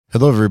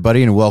Hello,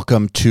 everybody, and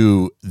welcome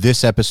to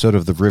this episode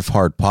of the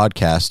Riffhard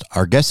podcast.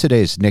 Our guest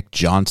today is Nick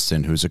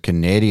Johnston, who's a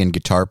Canadian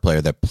guitar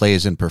player that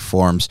plays and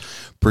performs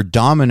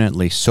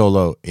predominantly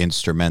solo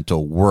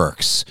instrumental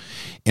works.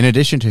 In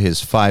addition to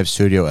his 5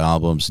 studio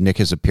albums, Nick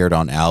has appeared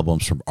on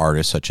albums from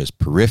artists such as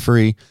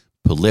Periphery,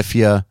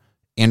 Polyphia,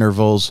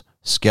 Intervals,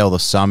 Scale the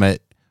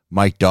Summit,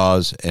 Mike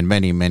Dawes, and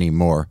many, many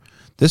more.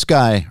 This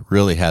guy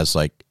really has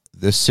like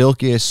the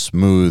silkiest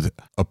smooth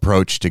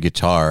approach to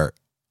guitar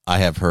I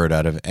have heard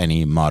out of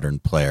any modern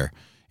player,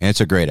 and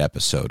it's a great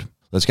episode.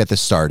 Let's get this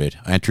started.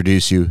 I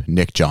introduce you,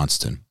 Nick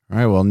Johnston. All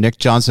right, well, Nick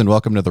Johnston,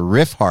 welcome to the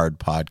Riffhard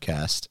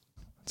podcast.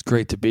 It's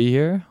great to be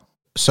here.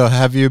 So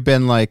have you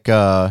been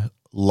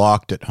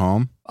locked at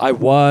home? I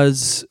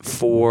was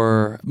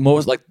for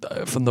most,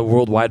 from the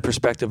worldwide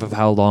perspective of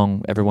how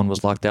long everyone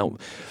was locked down.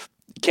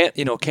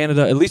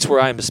 Canada, at least where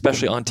I am,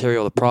 especially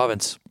Ontario, the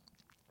province,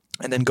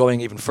 and then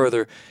going even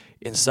further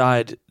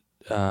inside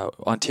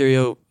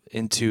Ontario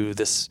into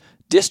this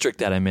district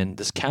that I'm in,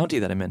 this county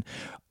that I'm in,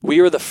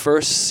 we were the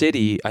first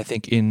city, I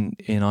think, in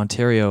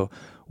Ontario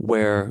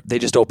where they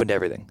just opened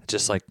everything.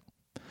 Just like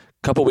a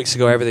couple weeks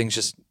ago, everything's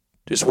just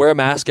wear a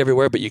mask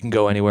everywhere, but you can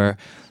go anywhere.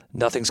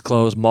 Nothing's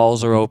closed.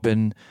 Malls are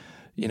open.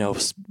 You know,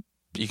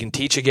 you can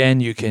teach again.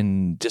 You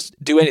can just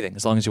do anything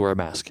as long as you wear a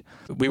mask.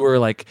 We were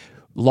like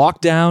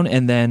locked down,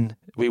 and then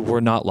we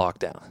were not locked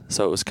down.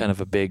 So it was kind of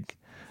a big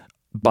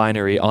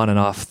binary on and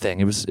off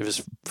thing. It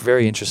was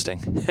very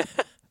interesting.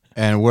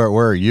 And where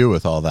are you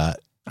with all that?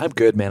 I'm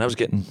good, man. I was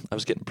getting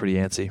pretty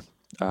antsy.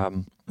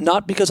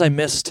 Not because I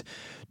missed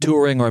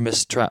touring or I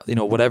missed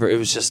whatever. It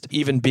was just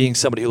even being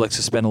somebody who likes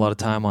to spend a lot of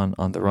time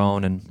on their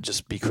own and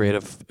just be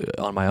creative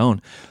on my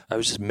own. I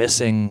was just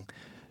missing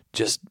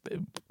just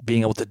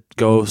being able to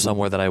go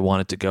somewhere that I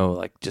wanted to go,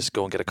 like just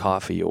go and get a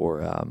coffee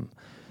or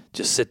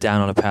just sit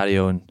down on a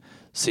patio and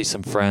see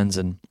some friends.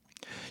 And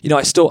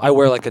I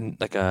wear like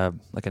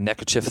a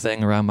neckerchief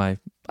thing around my.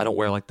 I don't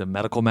wear like the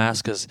medical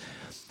mask because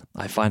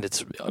I find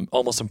it's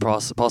almost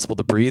impossible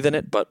to breathe in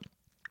it, but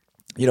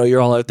you're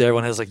all out there.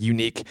 Everyone has like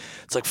unique,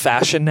 it's like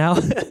fashion now.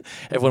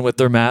 Everyone with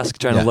their mask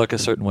trying to look a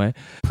certain way.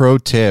 Pro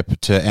tip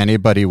to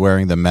anybody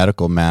wearing the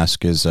medical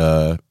mask is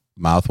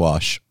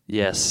mouthwash.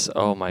 Yes.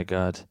 Oh my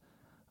God.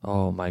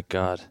 Oh,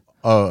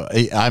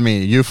 I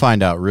mean, you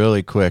find out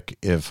really quick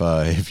if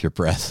your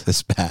breath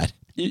is bad.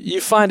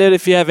 You find out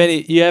if you have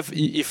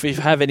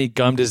any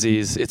gum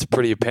disease, it's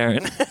pretty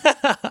apparent.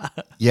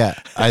 Yeah,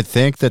 I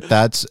think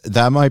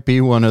that might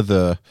be one of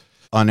the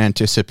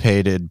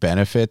unanticipated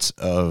benefits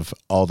of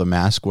all the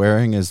mask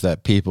wearing is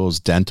that people's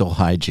dental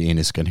hygiene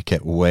is going to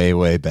get way,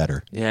 way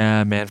better.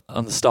 Yeah, man.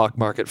 On the stock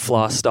market,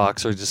 floss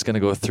stocks are just going to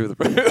go through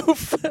the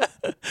roof.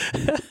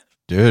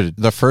 Dude,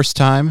 the first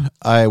time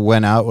I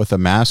went out with a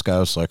mask, I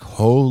was like,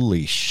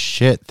 holy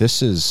shit,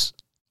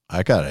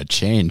 I got to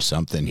change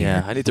something here.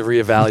 Yeah, I need to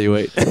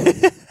reevaluate.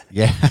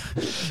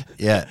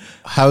 Yeah.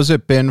 How's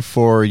it been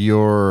for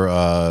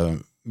your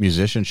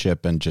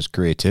musicianship and just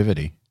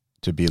creativity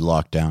to be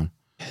locked down?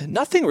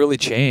 Nothing really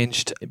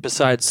changed.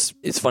 Besides,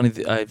 it's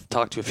funny, I've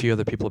talked to a few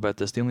other people about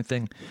this. The only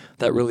thing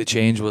that really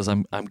changed was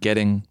I'm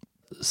getting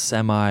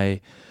semi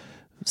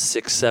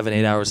 6, 7,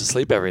 8 hours of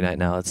sleep every night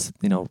now. It's,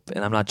 and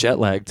I'm not jet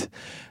lagged.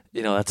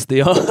 That's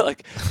the,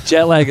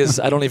 jet lag is,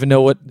 I don't even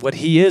know what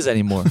he is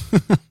anymore.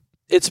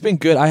 It's been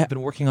good. I have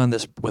been working on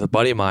this with a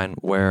buddy of mine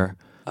where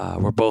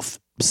we're both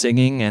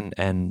singing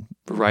and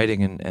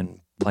writing and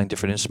playing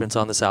different instruments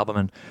on this album.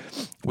 And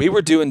we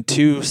were doing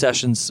 2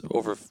 sessions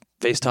over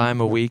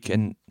FaceTime a week.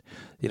 And,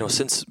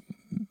 since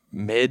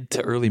mid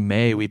to early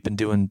May, we've been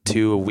doing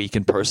 2 a week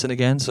in person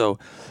again. So,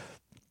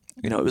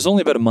 it was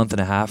only about a month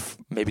and a half,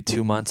 maybe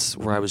 2 months,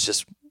 where I was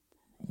just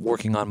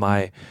working on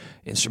my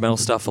instrumental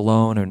stuff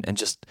alone and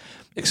just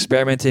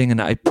experimenting.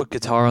 And I put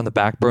guitar on the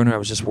back burner. I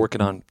was just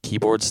working on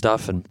keyboard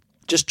stuff and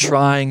just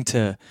trying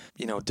to,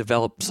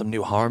 develop some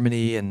new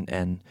harmony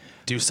and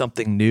do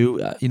something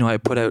new. I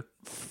put out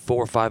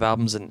 4 or 5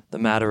 albums in the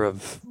matter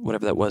of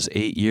whatever that was,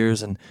 8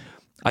 years. And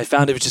I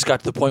found it just got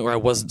to the point where I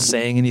wasn't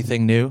saying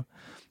anything new.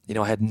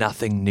 I had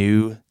nothing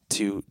new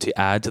to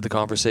add to the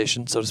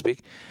conversation, so to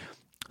speak.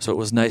 So it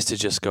was nice to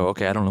just go,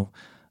 okay, I don't know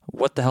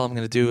what the hell I'm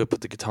going to do. I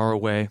put the guitar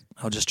away.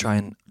 I'll just try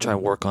and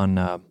work on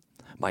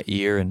my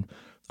ear and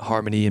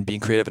harmony and being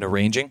creative and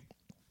arranging.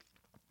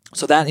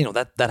 So that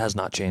that has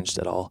not changed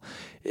at all.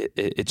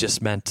 It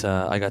just meant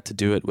I got to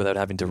do it without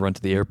having to run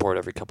to the airport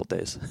every couple of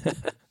days.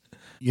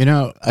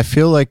 I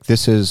feel like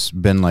this has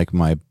been like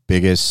my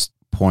biggest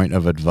point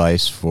of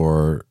advice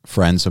for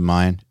friends of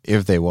mine,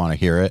 if they want to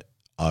hear it.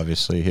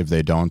 Obviously, if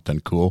they don't, then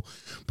cool.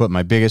 But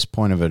my biggest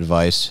point of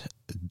advice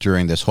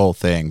during this whole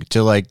thing to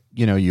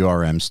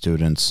URM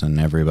students and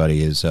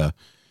everybody is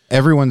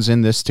everyone's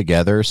in this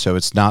together, so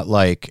it's not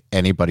like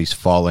anybody's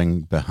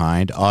falling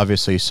behind.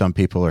 Obviously, some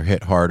people are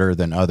hit harder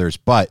than others,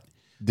 but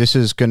this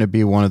is going to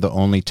be one of the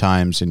only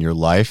times in your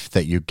life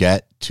that you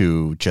get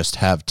to just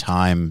have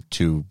time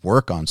to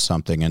work on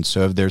something. And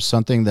so if there's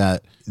something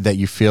that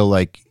you feel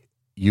like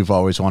you've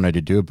always wanted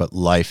to do, but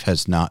life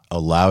has not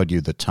allowed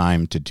you the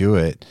time to do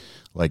it,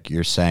 like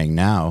you're saying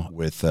now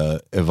with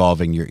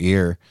evolving your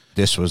ear,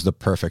 this was the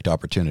perfect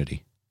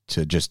opportunity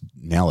to just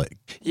nail it.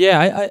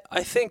 Yeah,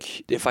 I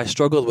think if I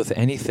struggled with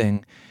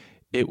anything,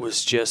 it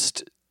was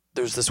just,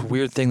 there's this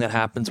weird thing that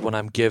happens when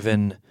I'm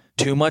given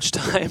too much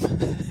time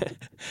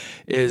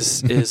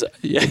is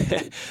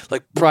yeah,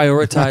 like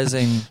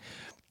prioritizing,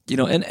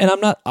 and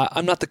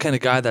I'm not the kind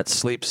of guy that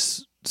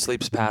sleeps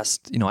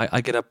past,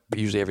 I get up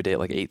usually every day at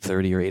like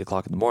 8:30 or 8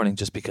 o'clock in the morning,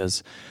 just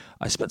because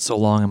I spent so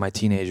long in my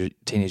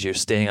teenage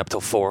years staying up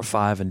till 4 or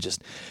 5 and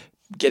just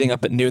getting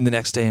up at noon the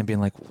next day and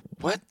being like,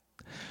 what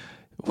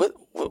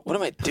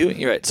am I doing?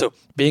 You're right. So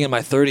being in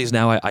my 30s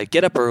now, I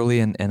get up early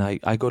and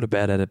I go to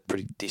bed at a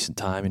pretty decent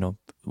time,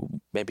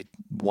 maybe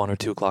 1 or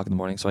 2 o'clock in the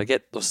morning. So I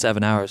get those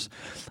 7 hours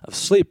of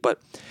sleep.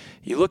 But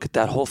you look at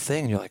that whole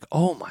thing and you're like,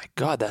 oh my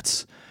God,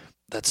 that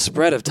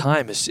spread of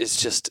time is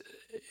just,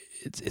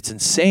 it's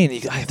insane.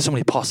 I have so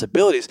many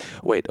possibilities.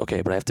 Wait,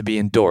 okay, but I have to be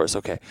indoors.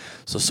 Okay.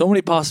 So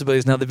many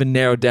possibilities. Now they've been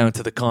narrowed down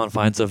to the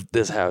confines of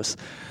this house.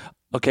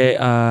 Okay.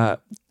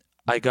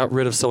 I got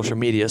rid of social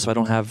media, so I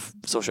don't have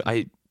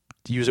I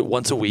use it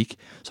once a week.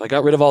 So I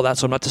got rid of all that,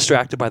 so I'm not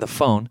distracted by the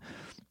phone.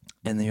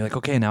 And then you're like,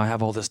 okay, now I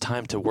have all this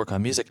time to work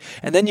on music.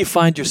 And then you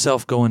find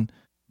yourself going,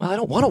 well, I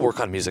don't want to work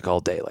on music all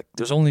day. Like,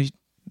 there's only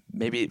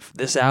maybe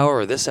this hour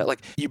or this hour.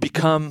 Like, you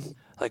become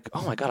like,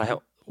 oh my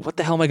God, what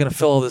the hell am I going to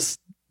fill all this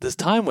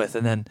time with?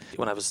 And then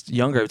when I was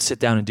younger, I would sit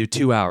down and do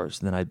 2 hours,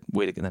 and then I'd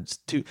wait again. That's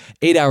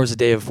 8 hours a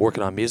day of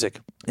working on music.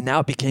 And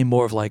now it became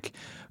more of like,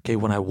 okay,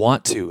 when I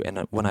want to, and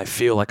when I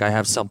feel like I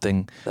have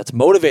something that's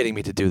motivating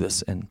me to do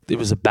this. And it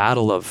was a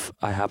battle of,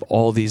 I have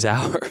all these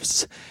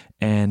hours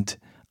and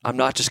I'm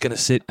not just going to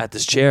sit at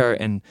this chair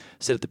and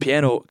sit at the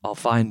piano. I'll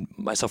find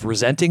myself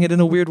resenting it in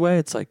a weird way.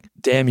 It's like,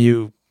 damn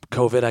you,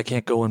 COVID, I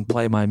can't go and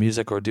play my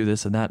music or do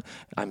this and that.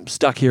 I'm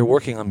stuck here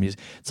working on music.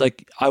 It's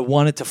like, I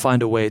wanted to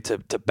find a way to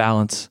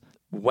balance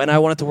when I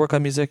wanted to work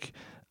on music,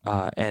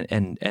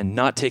 and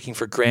not taking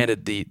for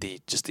granted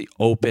the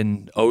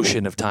open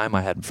ocean of time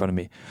I had in front of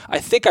me. I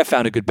think I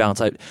found a good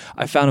balance.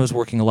 I found I was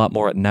working a lot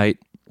more at night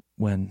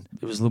when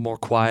it was a little more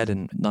quiet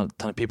and not a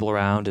ton of people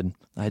around, and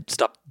I had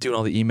stopped doing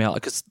all the email,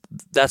 because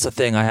that's the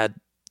thing. I had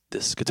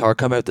this guitar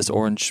come out, this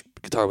orange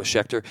guitar with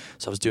Schecter,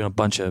 so I was doing a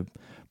bunch of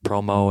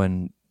promo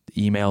and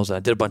emails, and I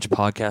did a bunch of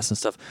podcasts and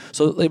stuff.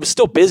 So it was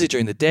still busy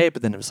during the day,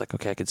 but then it was like,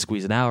 okay, I could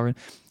squeeze an hour in.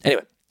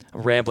 Anyway,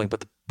 I'm rambling, but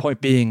the point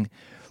being,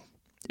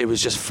 it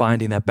was just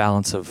finding that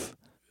balance of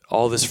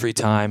all this free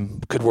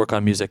time, could work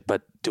on music,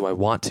 but do I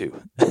want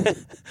to?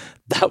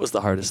 That was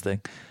the hardest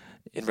thing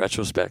in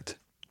retrospect.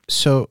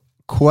 So,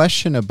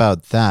 question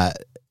about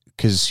that,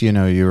 because,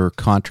 you were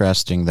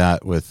contrasting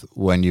that with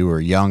when you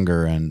were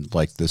younger and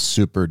like the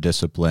super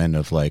discipline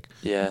of like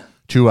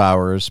 2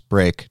 hours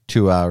break,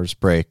 2 hours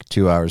break,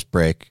 2 hours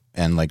break,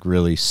 and like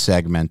really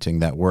segmenting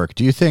that work.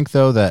 Do you think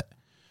though that,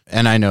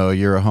 and I know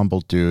you're a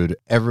humble dude,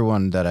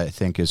 everyone that I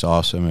think is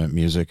awesome at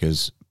music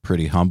is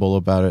pretty humble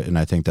about it, and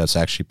I think that's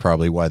actually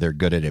probably why they're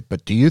good at it.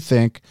 But do you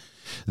think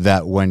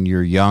that when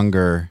you're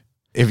younger,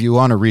 if you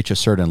want to reach a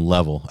certain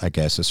level, I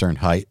guess, a certain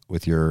height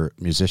with your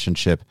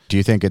musicianship, do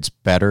you think it's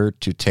better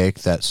to take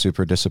that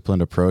super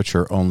disciplined approach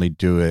or only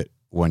do it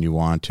when you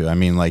want to? I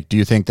mean, like, do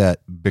you think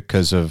that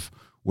because of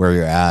where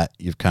you're at,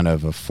 you've kind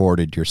of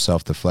afforded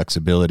yourself the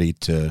flexibility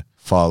to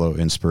follow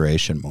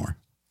inspiration more?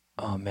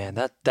 Oh man,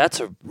 that's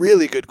a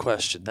really good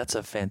question. That's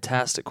a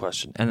fantastic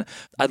question, and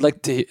I'd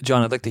like to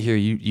hear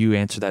you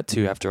answer that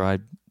too. After I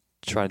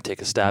try to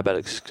take a stab at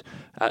it,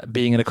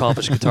 being an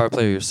accomplished guitar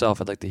player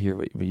yourself, I'd like to hear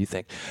what you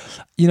think.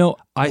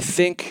 I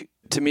think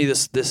to me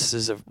this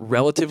is a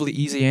relatively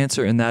easy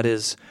answer, and that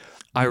is,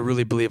 I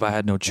really believe I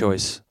had no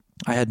choice.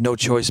 I had no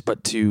choice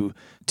but to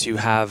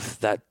have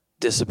that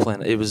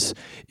discipline. It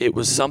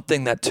was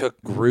something that took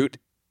root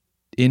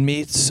in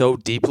me so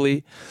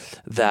deeply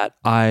that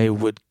I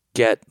would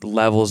get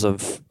levels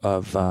of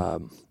I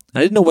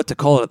didn't know what to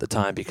call it at the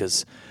time,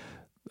 because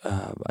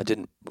I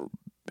didn't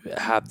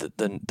have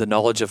the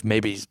knowledge of,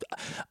 maybe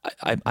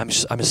I'm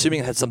assuming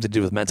it had something to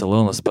do with mental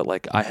illness, but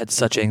like I had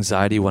such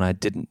anxiety when I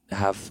didn't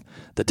have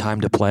the time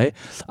to play.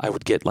 I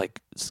would get like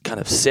kind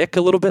of sick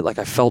a little bit. Like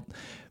I felt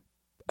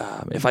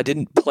if I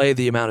didn't play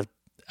the amount of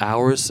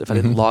hours, if I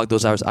didn't log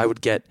those hours, I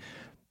would get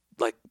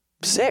like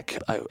sick.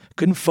 I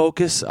couldn't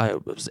focus. I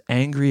was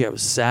angry. I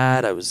was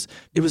sad. It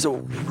was a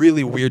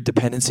really weird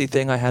dependency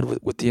thing I had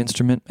with the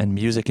instrument and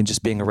music, and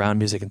just being around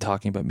music and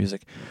talking about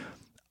music.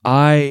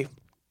 I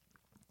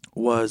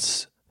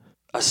was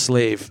a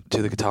slave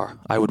to the guitar.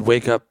 I would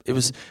wake up. It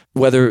was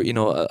whether,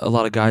 a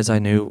lot of guys I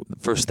knew, the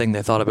first thing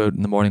they thought about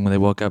in the morning when they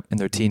woke up in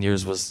their teen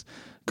years was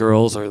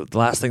girls, or the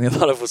last thing they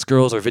thought of was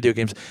girls or video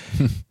games.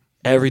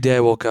 Every day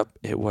I woke up,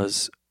 it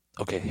was,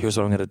 okay, here's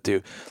what I'm going to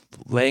do.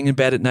 Laying in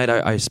bed at night,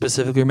 I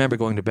specifically remember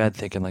going to bed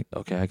thinking like,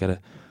 okay, I gotta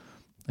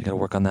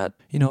work on that.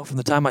 From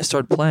the time I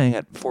started playing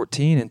at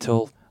 14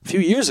 until a few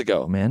years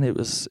ago, man, it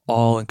was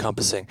all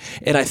encompassing.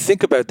 And I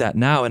think about that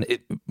now, and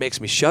it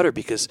makes me shudder,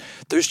 because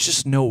there's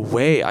just no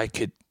way I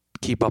could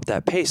keep up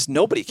that pace.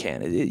 Nobody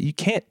can. You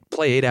can't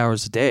play 8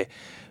 hours a day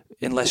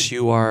unless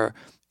you are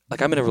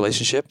like I'm in a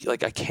relationship.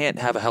 Like I can't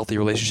have a healthy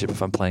relationship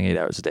if I'm playing 8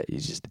 hours a day. You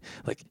just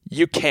like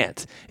you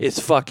can't. It's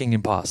fucking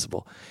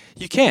impossible.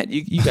 You can't.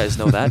 You guys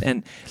know that.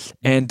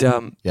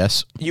 And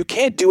Yes. you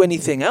can't do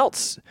anything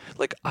else.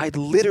 Like I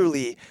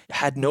literally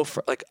had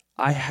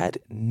I had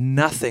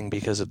nothing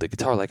because of the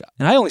guitar. Like,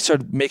 and I only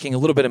started making a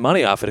little bit of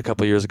money off it a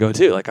couple of years ago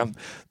too. Like I'm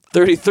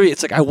 33.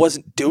 It's like I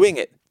wasn't doing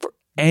it for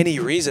any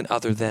reason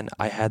other than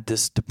I had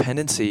this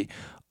dependency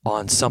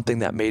on something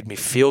that made me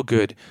feel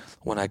good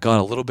when I got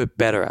a little bit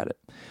better at it.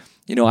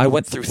 You know, I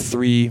went through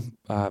 3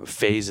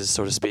 phases,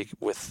 so to speak,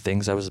 with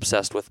things I was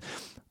obsessed with.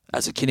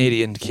 As a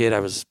Canadian kid,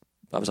 I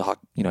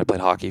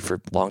played hockey for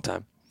a long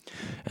time.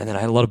 And then I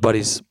had a lot of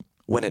buddies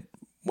when it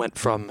went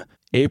from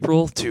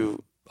April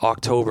to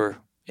October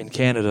in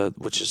Canada,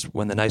 which is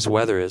when the nice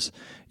weather is,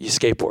 you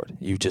skateboard.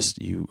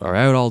 You are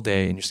out all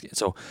day and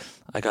so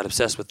I got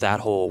obsessed with that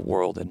whole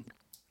world and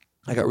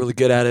I got really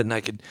good at it, and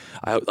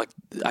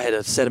I had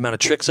a set amount of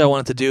tricks I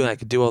wanted to do, and I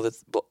could do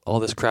all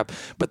this crap.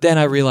 But then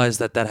I realized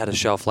that had a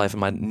shelf life,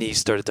 and my knees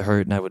started to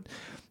hurt, and I would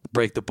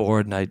break the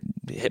board, and I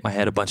hit my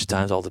head a bunch of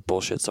times, all the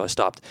bullshit. So I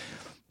stopped.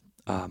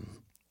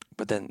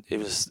 But then it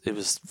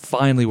was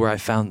finally where I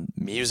found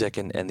music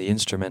and the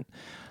instrument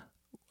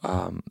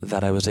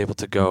that I was able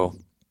to go.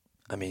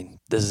 I mean,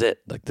 this is it.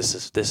 Like this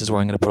is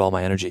where I'm going to put all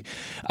my energy.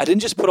 I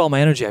didn't just put all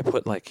my energy. I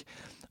put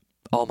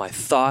all my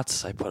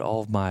thoughts, I put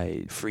all of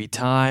my free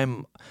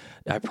time,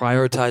 I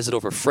prioritize it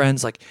over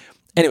friends. Like,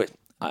 anyway,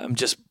 I'm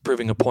just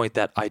proving a point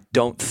that I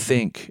don't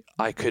think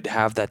I could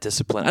have that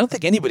discipline. I don't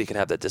think anybody could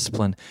have that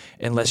discipline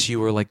unless you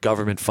were like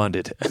government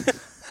funded.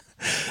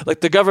 Like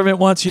the government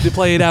wants you to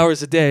play 8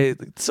 hours a day,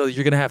 so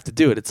you're going to have to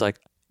do it. It's like,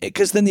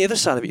 because then the other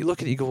side of it, you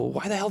look at it, you go, well,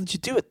 why the hell did you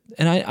do it?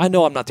 And I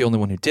know I'm not the only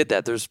one who did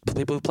that. There's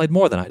people who played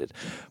more than I did.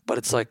 But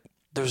it's like,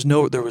 there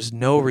was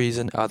no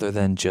reason other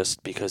than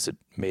just because it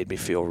made me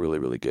feel really,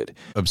 really good.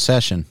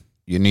 Obsession.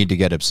 You need to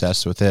get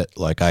obsessed with it.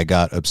 Like I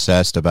got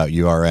obsessed about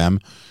URM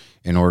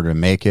in order to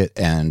make it,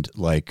 and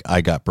like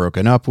I got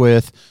broken up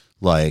with,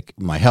 like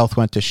my health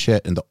went to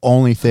shit, and the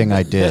only thing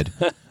I did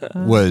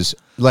was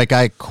like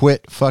I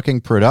quit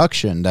fucking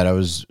production that I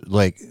was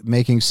like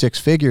making 6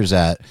 figures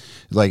at.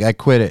 Like I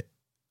quit it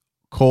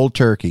cold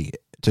turkey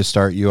to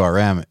start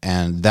URM,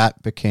 and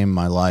that became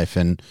my life.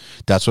 And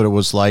that's what it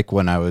was like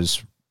when I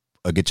was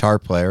a guitar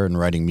player and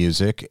writing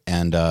music,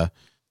 and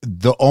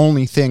the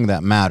only thing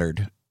that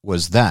mattered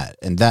was that,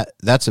 and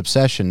that's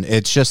obsession.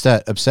 It's just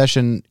that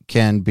obsession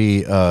can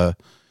be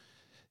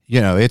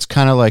it's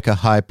kind of like a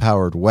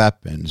high-powered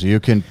weapon. So you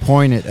can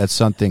point it at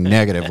something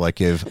negative,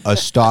 like if a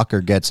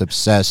stalker gets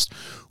obsessed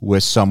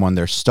with someone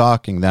they're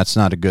stalking, that's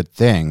not a good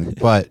thing.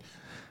 But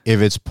if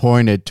it's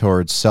pointed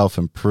towards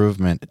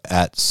self-improvement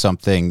at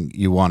something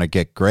you want to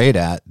get great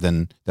at,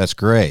 then that's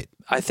great.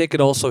 I think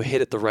it also hit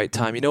at the right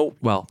time. You know,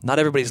 well, not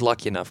everybody's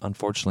lucky enough,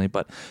 unfortunately,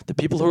 but the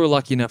people who are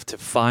lucky enough to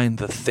find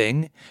the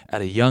thing at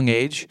a young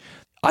age,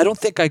 I don't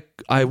think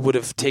I would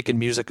have taken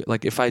music,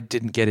 like if I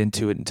didn't get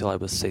into it until I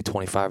was, say,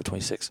 25 or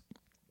 26.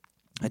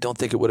 I don't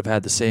think it would have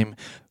had the same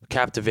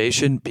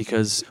captivation,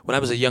 because when I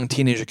was a young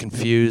teenager,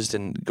 confused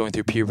and going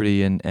through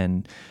puberty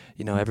and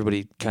you know,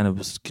 everybody kind of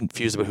was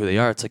confused about who they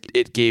are. It's like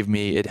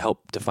it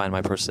helped define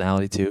my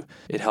personality too.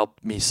 It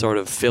helped me sort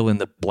of fill in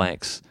the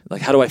blanks.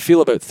 Like, how do I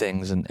feel about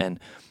things? And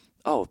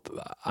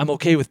I'm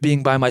okay with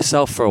being by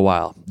myself for a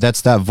while. That's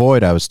that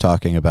void I was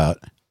talking about.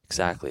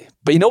 Exactly.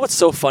 But you know what's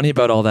so funny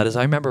about all that is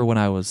I remember when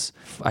I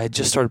had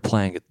just started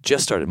playing.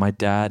 My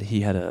dad,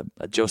 he had a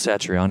Joe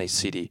Satriani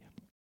CD,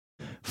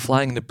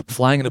 Flying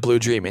in a Blue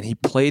Dream, and he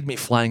played me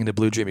Flying in a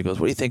Blue Dream. He goes,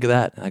 "What do you think of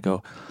that?" And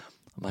I'm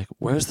like,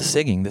 "Where's the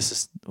singing? This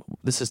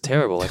is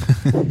terrible." Like,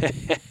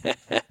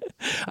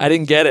 I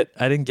didn't get it.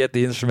 I didn't get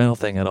the instrumental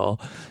thing at all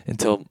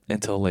until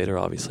later,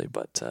 obviously.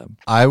 But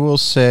I will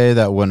say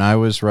that when I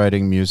was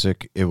writing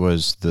music, it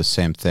was the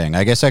same thing.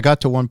 I guess I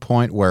got to one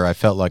point where I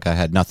felt like I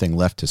had nothing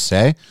left to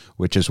say,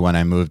 which is when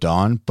I moved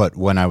on. But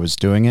when I was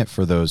doing it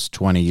for those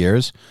 20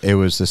 years, it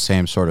was the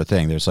same sort of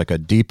thing. There's like a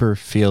deeper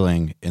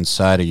feeling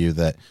inside of you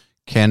that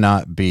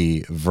cannot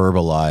be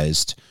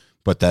verbalized,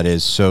 but that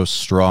is so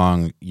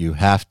strong you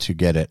have to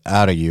get it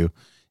out of you.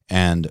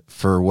 And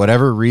for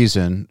whatever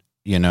reason,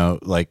 you know,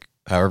 like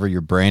however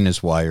your brain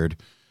is wired,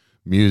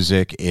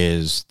 music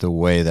is the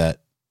way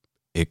that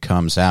it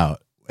comes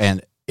out.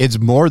 And it's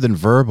more than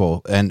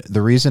verbal. And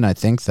the reason I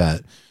think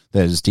that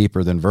is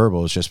deeper than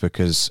verbal is just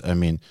because, I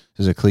mean,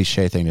 this is a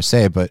cliche thing to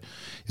say, but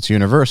it's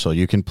universal.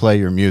 You can play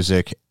your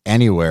music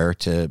anywhere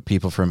to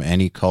people from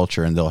any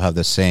culture and they'll have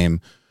the same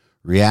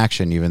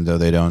reaction, even though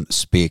they don't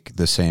speak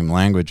the same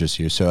language as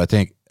you. So I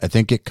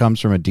think it comes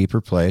from a deeper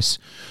place,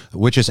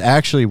 which is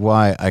actually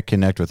why I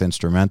connect with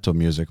instrumental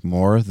music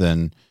more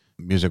than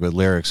music with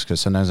lyrics, because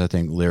sometimes I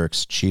think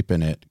lyrics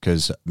cheapen it,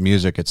 because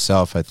music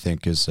itself, I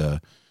think, is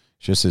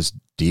just this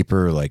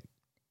deeper, like,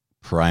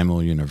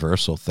 primal,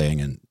 universal thing.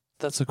 And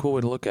that's a cool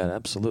way to look at it,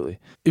 absolutely.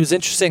 It was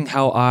interesting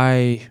how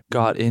I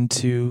got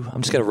into,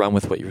 I'm just going to run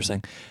with what you were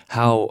saying,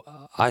 how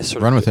I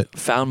sort of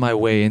found my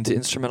way into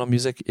instrumental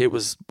music. It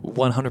was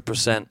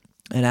 100%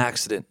 An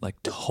accident,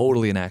 like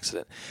totally an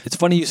accident. It's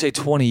funny you say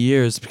 20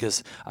 years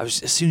because as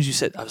soon as you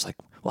said, I was like,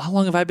 well, how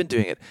long have I been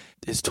doing it?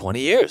 It's 20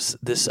 years.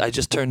 I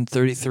just turned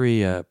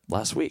 33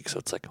 last week. So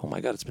it's like, oh my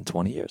God, it's been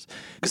 20 years.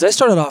 Because I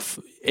started off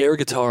air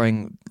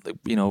guitaring,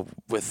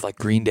 with like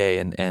Green Day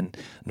and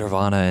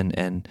Nirvana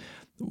and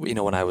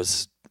when I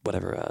was,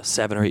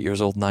 7 or 8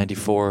 years old,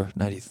 94,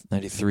 90,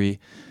 93,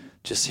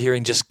 just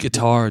hearing just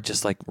guitar,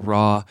 just like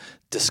raw,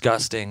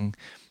 disgusting,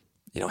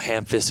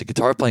 ham-fisted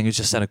guitar playing was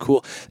just sounded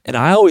cool. And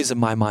I always, in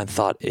my mind,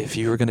 thought if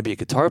you were going to be a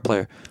guitar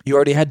player, you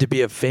already had to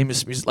be a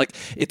famous music. Like,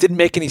 it didn't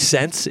make any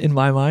sense in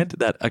my mind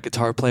that a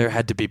guitar player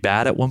had to be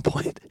bad at one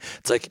point.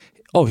 It's like,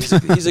 oh, he's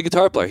a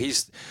guitar player.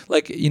 He's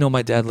like,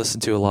 my dad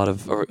listened to a lot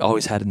of, or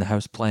always had in the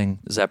house playing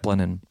Zeppelin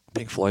and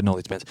Pink Floyd and all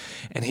these bands.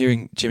 And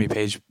hearing Jimmy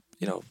Page,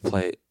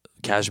 play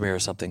Kashmir or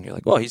something, you're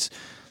like, well, he's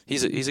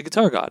a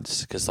guitar god,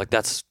 because like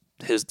that's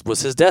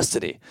was his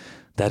destiny.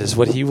 That is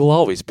what he will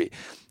always be.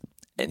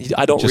 And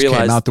I don't just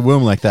realize came out the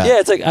womb like that. Yeah,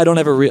 it's like I don't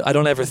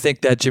ever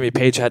think that Jimmy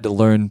Page had to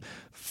learn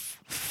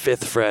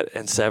 5th fret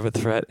and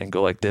 7th fret and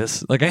go like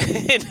this. Like I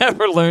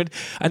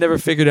never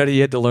figured out he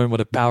had to learn what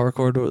a power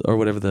chord or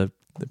whatever the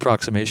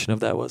approximation of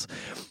that was.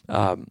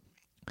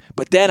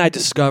 But then I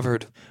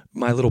discovered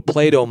my little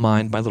Play-Doh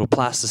mind, my little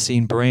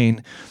plasticine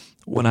brain.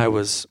 When I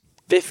was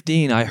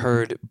 15, I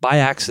heard by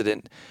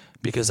accident,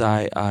 because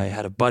I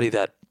had a buddy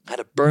that had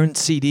a burned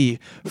CD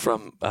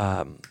from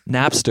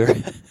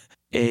Napster,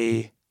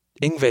 a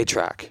Yngwie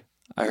track.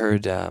 I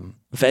heard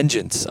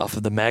Vengeance off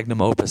of the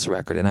Magnum Opus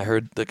record, and I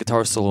heard the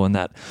guitar solo in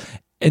that.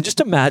 And just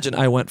imagine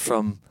I went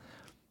from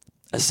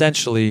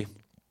essentially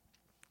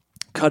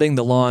cutting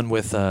the lawn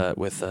with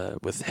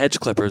hedge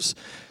clippers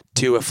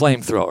to a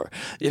flamethrower.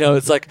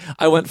 It's like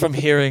I went from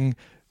hearing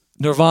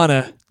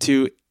Nirvana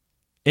to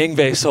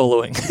Yngwie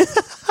soloing.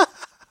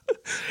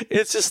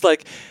 It's just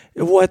like,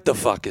 what the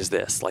fuck is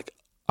this? Like,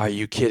 are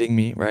you kidding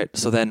me? Right?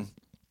 So then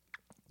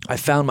I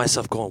found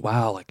myself going,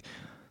 wow, like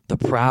the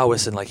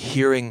prowess and like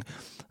hearing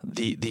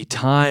the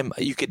time.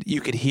 You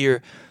could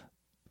hear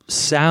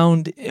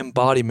sound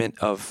embodiment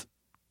of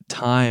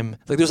time.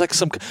 Like there's like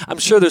I'm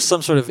sure there's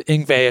some sort of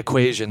Yngwie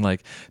equation,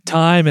 like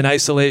time and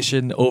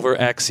isolation over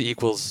X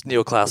equals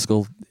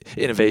neoclassical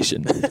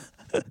innovation.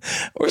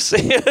 Or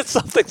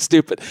something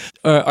stupid.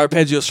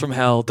 Arpeggios from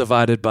Hell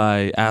divided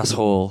by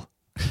asshole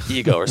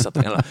ego or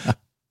something. I don't know.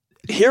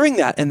 Hearing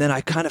that, and then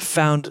I kind of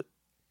found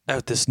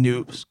out this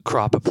new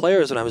crop of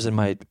players when I was in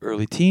my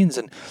early teens,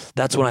 and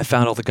that's when I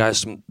found all the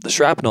guys from the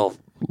Shrapnel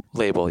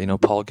label,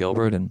 Paul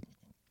Gilbert and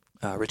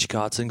Richie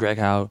Kotzen, Greg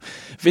Howe,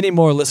 Vinnie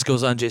Moore, list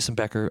goes on, Jason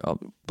Becker, blah,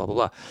 blah,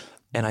 blah.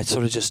 And I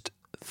sort of just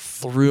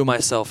threw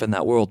myself in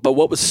that world. But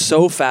what was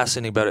so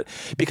fascinating about it,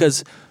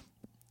 because,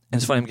 and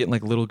it's funny, I'm getting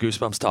like little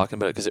goosebumps talking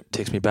about it because it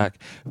takes me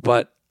back,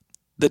 but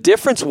the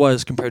difference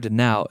was compared to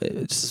now,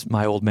 it's just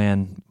my old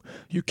man,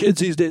 you kids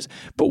these days,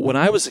 but when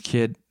I was a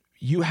kid,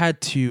 you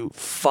had to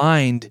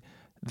find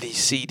the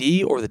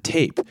CD or the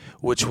tape,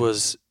 which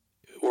was,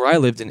 where I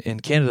lived in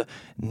Canada,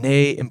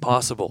 nay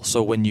impossible.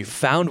 So when you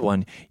found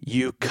one,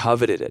 you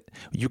coveted it.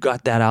 You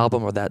got that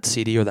album or that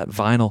CD or that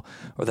vinyl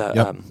or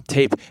that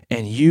tape,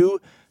 and you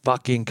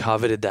fucking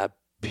coveted that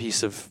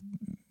piece of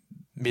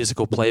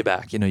musical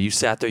playback. You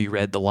sat there, you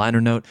read the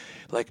liner note,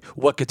 like,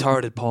 what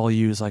guitar did Paul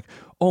use? Like,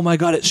 oh my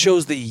God, it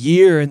shows the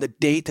year and the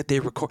date that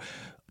they record.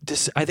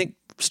 I think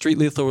Street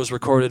Lethal was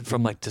recorded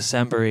from like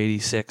December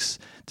 86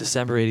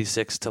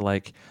 to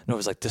like, no, it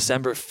was like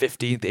December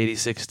 15th,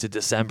 86 to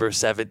December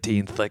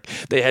 17th. Like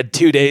they had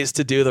 2 days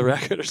to do the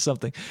record or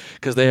something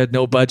because they had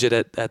no budget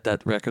at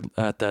that record,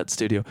 at that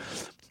studio.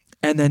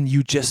 And then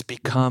you just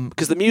become,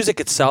 because the music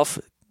itself,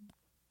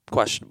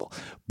 questionable.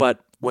 But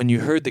when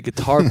you heard the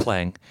guitar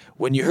playing,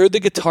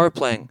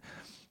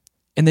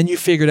 and then you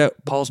figured out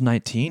Paul's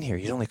 19 here.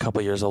 He's only a couple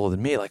of years older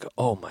than me. Like,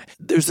 oh my,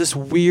 there's this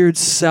weird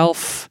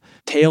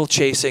tail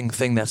chasing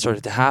thing that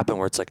started to happen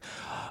where it's like,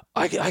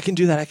 I can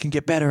do that. I can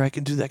get better. I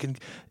can do that.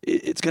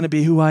 It's going to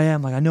be who I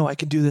am. Like, I know I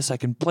can do this. I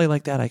can play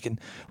like that. I can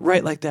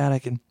write like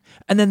that.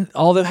 And then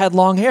all of them had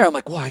long hair. I'm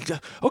like, well,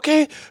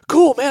 okay,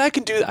 cool, man. I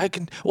can do that.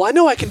 I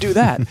know I can do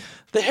that.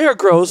 The hair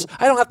grows.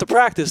 I don't have to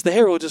practice. The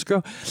hair will just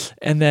grow.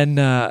 And then,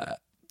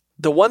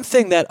 the one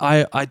thing that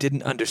I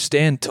didn't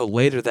understand till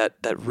later that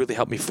really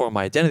helped me form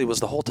my identity was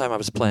the whole time I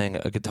was playing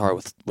a guitar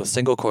with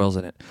single coils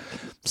in it.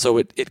 So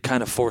it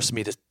kind of forced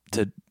me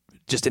to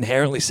just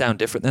inherently sound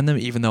different than them,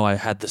 even though I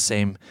had the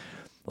same,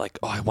 like,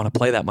 oh, I want to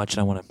play that much and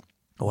I want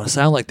to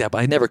sound like that,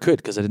 but I never could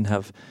because I didn't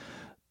have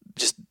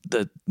just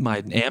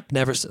my amp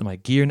never, my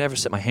gear never,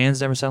 my hands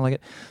never sound like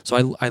it.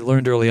 So I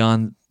learned early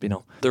on,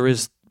 there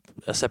is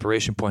a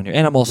separation point here,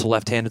 and I'm also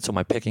left-handed, so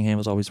my picking hand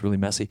was always really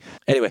messy.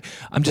 Anyway,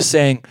 I'm just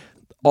saying,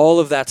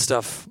 all of that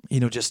stuff,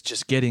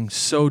 just getting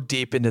so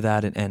deep into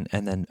that, and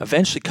then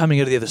eventually coming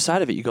out of the other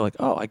side of it, you go like,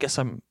 oh, I guess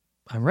I'm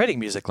writing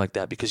music like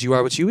that because you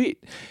are what you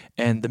eat.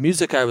 And the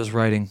music I was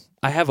writing,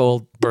 I have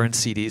old burned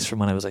CDs from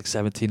when I was like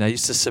 17. I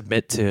used to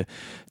submit to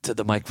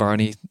the Mike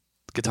Varney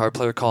guitar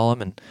player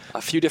column, and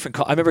a few different.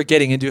 I remember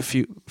getting into a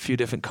few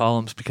different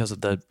columns because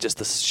of the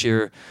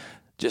sheer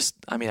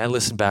I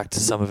listened back to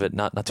some of it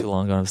not too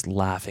long ago. And I was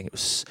laughing.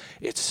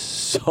 It's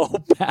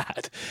so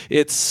bad.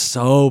 It's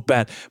so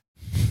bad.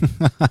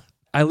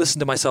 I listen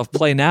to myself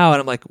play now, and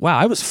I'm like,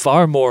 wow,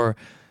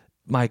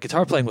 my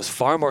guitar playing was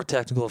far more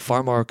technical,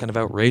 far more kind of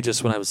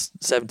outrageous when I was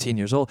 17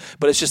 years old.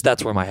 But it's just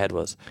that's where my head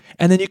was.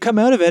 And then you come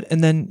out of it,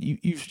 and then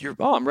you're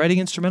I'm writing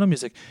instrumental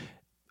music.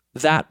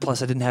 That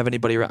plus I didn't have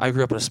anybody. I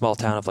grew up in a small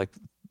town of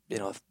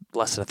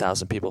less than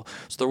 1,000 people,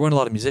 so there weren't a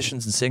lot of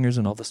musicians and singers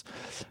and all this.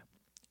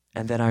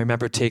 And then I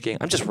remember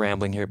I'm just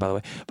rambling here, by the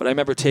way, but I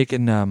remember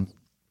taking a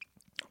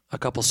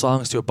couple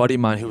songs to a buddy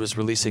of mine who was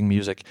releasing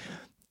music,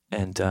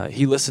 and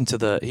he listened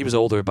to he was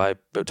older by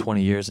about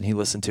 20 years, and he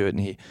listened to it,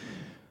 and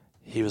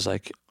he was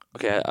like,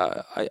 okay,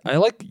 I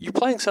like your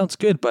playing, sounds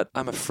good, but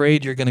I'm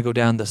afraid you're going to go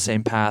down the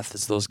same path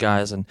as those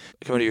guys and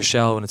come into your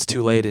shell when it's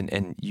too late,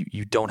 and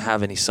you don't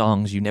have any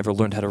songs. You never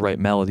learned how to write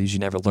melodies. You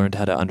never learned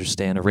how to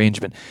understand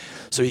arrangement.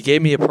 So he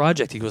gave me a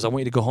project. He goes, I want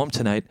you to go home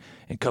tonight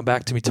and come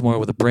back to me tomorrow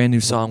with a brand new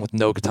song with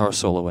no guitar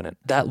solo in it.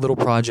 That little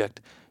project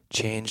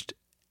changed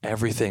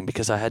everything,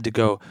 because I had to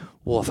go,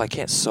 well, if I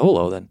can't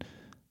solo, then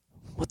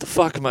what the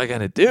fuck am I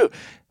going to do?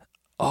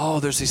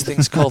 Oh, there's these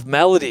things called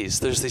melodies.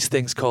 There's these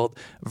things called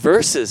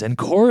verses and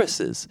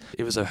choruses.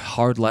 It was a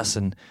hard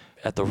lesson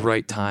at the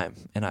right time,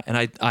 and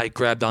I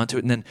grabbed onto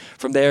it, and then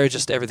from there,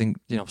 just everything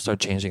started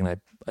changing, and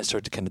I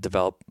started to kind of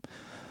develop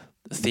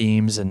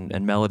themes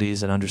and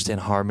melodies and understand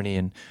harmony,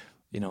 and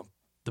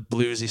the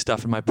bluesy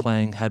stuff in my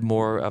playing had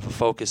more of a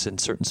focus in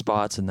certain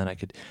spots, and then I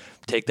could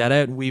take that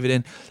out and weave it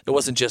in. It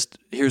wasn't just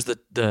here's the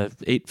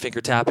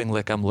 8-finger tapping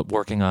lick I'm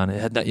working on.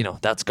 It had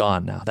that, that's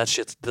gone now. That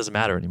shit doesn't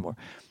matter anymore.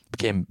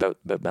 Became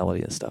about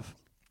melody and stuff,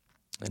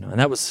 and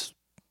that was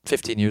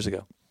 15 years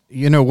ago.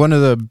 One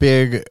of the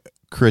big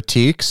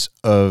critiques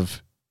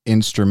of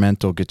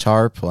instrumental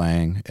guitar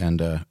playing,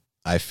 and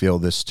I feel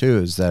this too,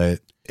 is that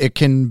it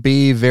can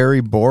be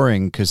very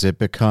boring because it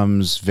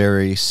becomes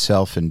very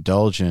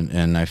self-indulgent,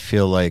 and I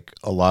feel like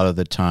a lot of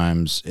the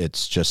times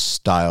it's just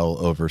style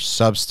over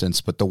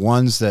substance, but the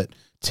ones that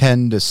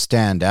tend to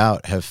stand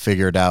out have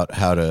figured out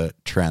how to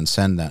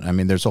transcend that. I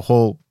mean, there's a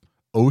whole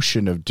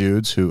ocean of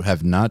dudes who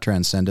have not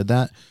transcended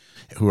that,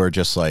 who are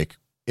just like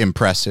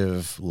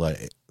impressive,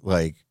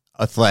 like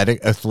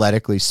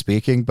athletically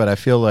speaking. But I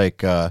feel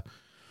like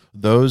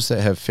those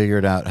that have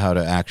figured out how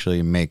to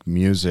actually make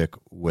music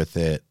with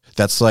it,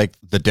 that's like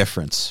the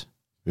difference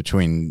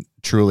between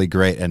truly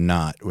great and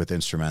not with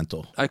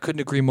instrumental. I couldn't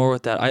agree more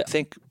with that. I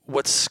think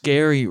what's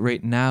scary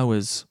right now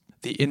is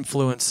the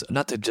influence,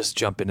 not to just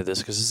jump into this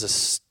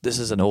because this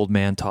is an old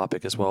man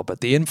topic as well, but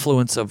the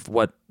influence of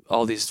what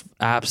all these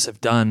apps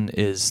have done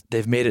is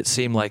they've made it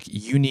seem like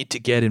you need to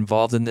get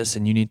involved in this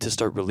and you need to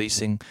start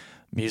releasing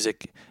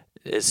music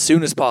as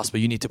soon as possible.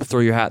 You need to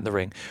throw your hat in the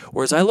ring.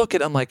 Whereas I look at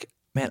it, I'm like,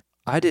 man,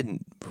 I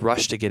didn't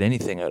rush to get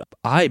anything out.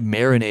 I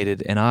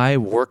marinated and I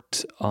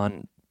worked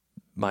on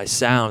my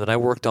sound and I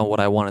worked on what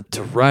I wanted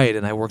to write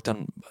and I worked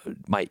on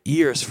my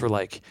ears for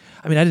I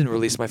didn't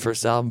release my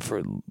first album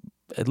for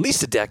at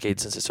least a decade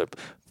since it started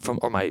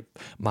or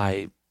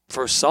my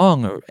first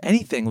song or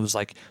anything. Was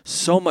like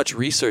so much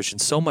research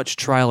and so much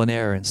trial and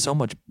error and so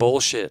much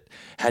bullshit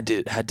had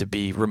to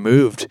be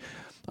removed.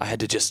 I had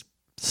to just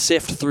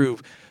sift through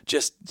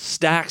just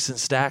stacks and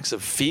stacks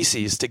of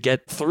feces to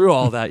get through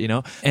all that,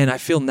 And I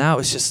feel now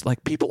it's just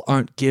like people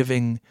aren't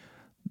giving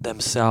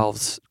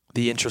themselves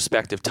the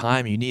introspective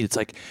time you need. It's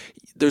like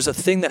there's a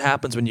thing that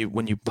happens when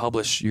you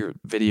publish your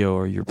video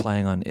or you're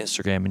playing on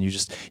Instagram and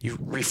you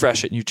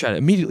refresh it and you try to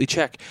immediately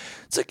check.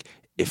 It's like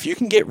if you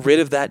can get rid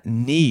of that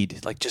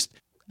need, like just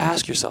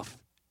ask yourself,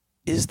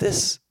 is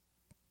this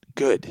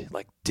good?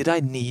 Like, did I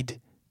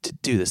need to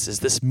do this?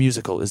 Is this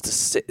musical? Is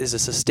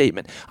this a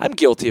statement? I'm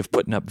guilty of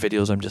putting up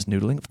videos I'm just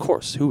noodling. Of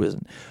course, who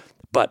isn't?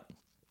 But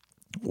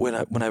when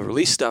I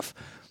release stuff,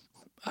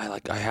 I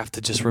have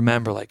to just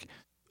remember, like,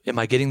 am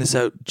I getting this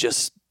out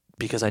just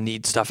because I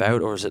need stuff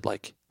out, or is it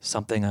like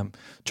something I'm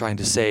trying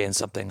to say and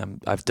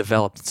something I've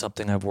developed and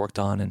something I've worked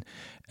on and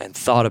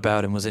thought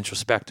about and was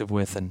introspective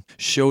with and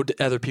showed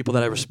other people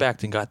that I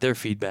respect and got their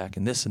feedback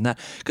and this and that.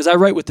 Because I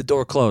write with the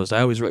door closed.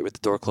 I always write with the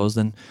door closed.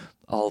 Then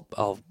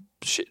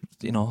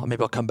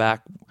maybe I'll come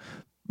back,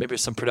 maybe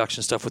some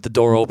production stuff with the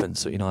door open.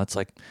 So,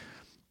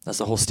 that's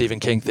the whole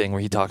Stephen King thing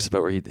where he talks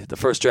about the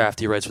first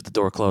draft he writes with the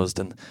door closed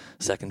and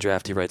the second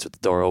draft he writes with the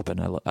door open.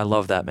 I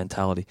love that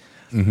mentality.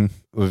 Mm-hmm.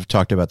 We've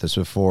talked about this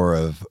before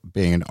of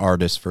being an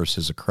artist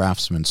versus a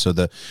craftsman. So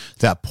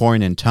that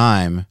point in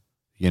time,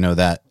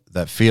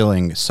 that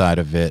feeling side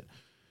of it,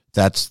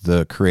 that's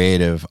the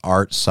creative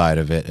art side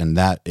of it. And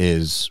that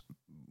is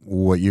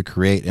what you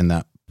create in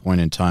that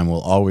point in time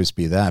will always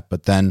be that.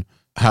 But then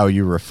how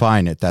you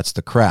refine it, that's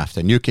the craft.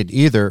 And you can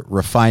either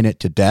refine it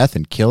to death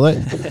and kill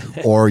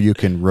it, or you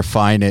can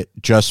refine it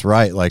just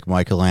right, like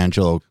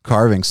Michelangelo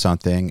carving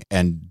something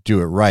and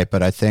do it right.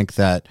 But I think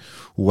that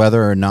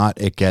whether or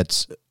not it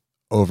gets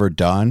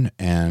overdone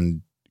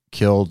and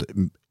killed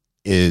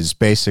is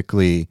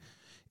basically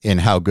in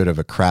how good of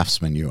a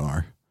craftsman you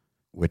are,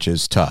 which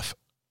is tough.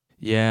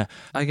 Yeah,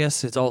 I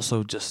guess it's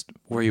also just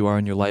where you are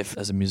in your life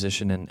as a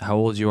musician and how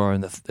old you are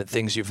and the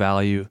things you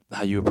value,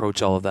 how you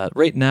approach all of that.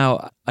 Right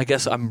now, I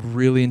guess I'm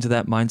really into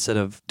that mindset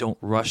of don't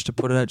rush to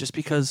put it out, just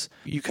because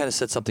you kind of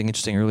said something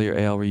interesting earlier,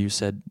 Al, where you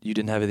said you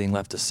didn't have anything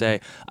left to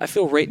say. I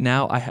feel right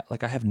now I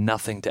have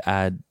nothing to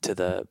add to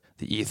the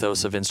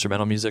ethos of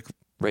instrumental music.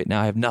 Right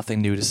now, I have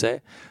nothing new to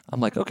say. I'm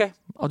like, okay,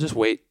 I'll just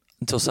wait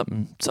until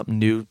something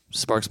new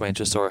sparks my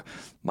interest or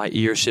my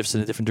ear shifts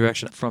in a different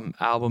direction. From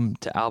album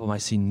to album, I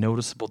see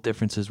noticeable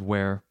differences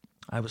where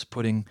I was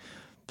putting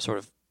sort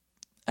of,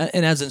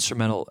 and as an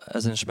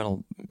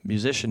instrumental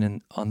musician,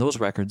 and on those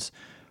records,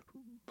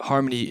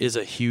 harmony is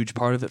a huge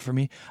part of it for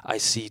me. I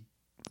see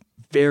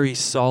very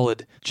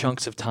solid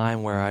chunks of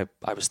time where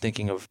I was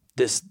thinking of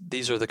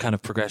these are the kind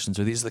of progressions,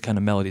 or these are the kind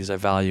of melodies I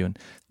value. And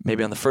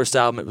maybe on the first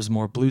album it was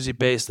more bluesy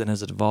based, then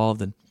as it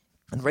evolved, and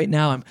right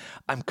now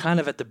I'm kind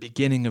of at the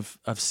beginning of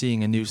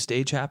seeing a new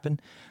stage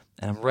happen,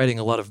 and I'm writing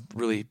a lot of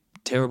really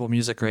terrible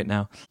music right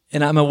now.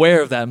 And I'm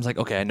aware of that. I'm like,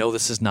 okay, I know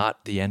this is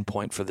not the end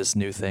point for this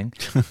new thing.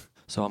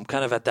 So I'm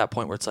kind of at that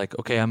point where it's like,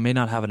 okay, I may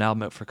not have an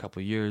album out for a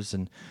couple of years,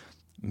 and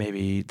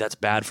maybe that's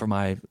bad for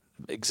my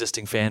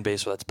existing fan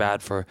base, or that's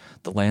bad for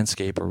the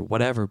landscape or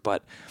whatever,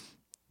 but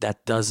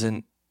that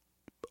doesn't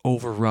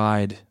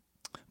override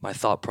my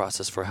thought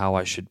process for how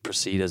I should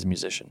proceed as a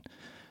musician.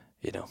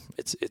 You know,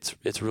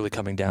 it's really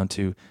coming down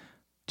to,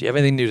 do you have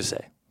anything new to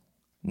say?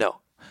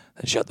 No.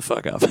 Then shut the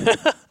fuck up.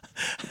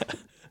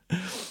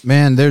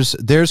 Man,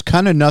 there's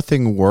kind of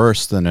nothing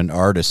worse than an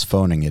artist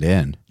phoning it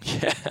in.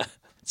 Yeah,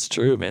 it's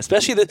true, man.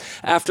 Especially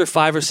after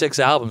 5 or 6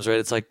 albums, right?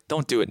 It's like,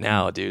 don't do it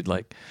now, dude.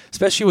 Like,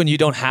 especially when you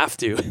don't have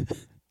to.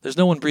 There's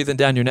no one breathing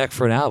down your neck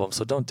for an album,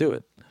 so don't do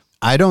it.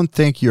 I don't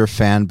think your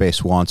fan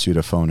base wants you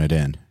to phone it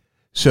in.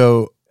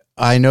 So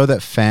I know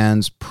that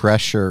fans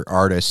pressure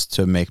artists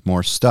to make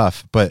more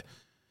stuff, but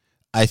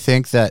I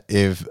think that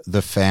if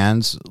the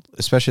fans,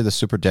 especially the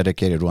super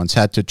dedicated ones,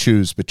 had to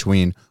choose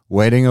between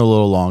waiting a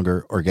little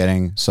longer or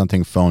getting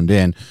something phoned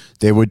in,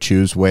 they would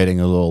choose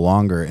waiting a little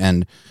longer.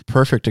 And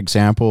perfect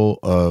example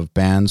of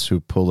bands who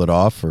pull it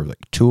off are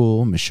like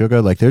Tool,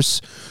 Meshuggah. Like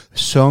there's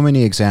so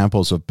many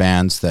examples of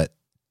bands that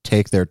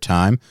take their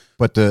time.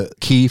 But the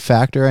key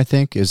factor, I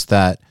think, is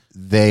that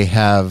they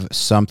have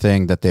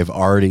something that they've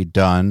already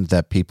done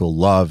that people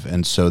love,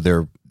 and so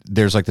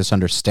there's like this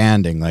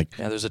understanding, like,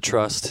 yeah, there's a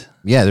trust.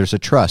 Yeah, there's a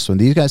trust. When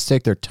these guys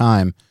take their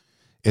time,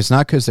 it's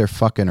not because they're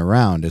fucking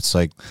around. It's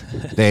like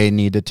they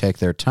need to take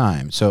their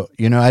time. So,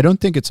 I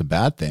don't think it's a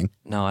bad thing.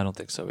 No, I don't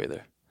think so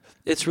either.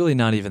 It's really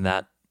not even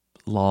that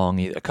long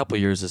either. A couple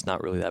of years is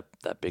not really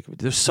that big.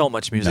 There's so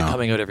much music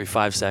coming out every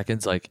 5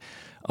 seconds. Like,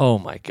 oh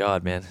my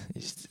God, man.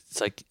 It's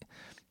like,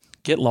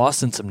 get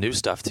lost in some new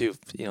stuff too.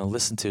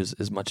 Listen to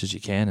as much as you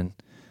can, and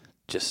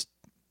just,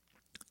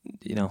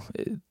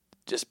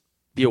 just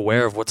be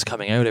aware of what's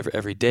coming out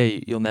every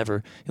day. You'll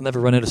never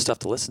run out of stuff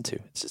to listen to.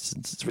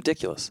 It's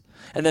ridiculous.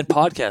 And then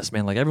podcasts,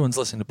 man. Like everyone's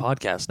listening to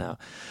podcasts now.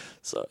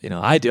 So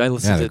I do. I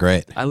listen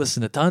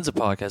to tons of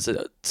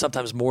podcasts.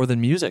 Sometimes more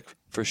than music,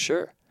 for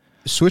sure.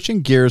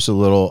 Switching gears a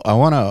little, I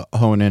want to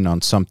hone in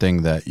on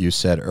something that you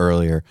said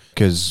earlier,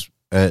 because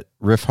at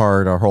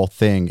Riffhard, our whole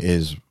thing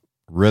is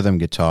rhythm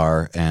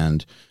guitar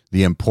and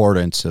the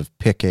importance of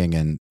picking,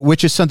 and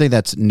which is something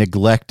that's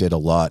neglected a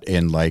lot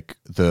in like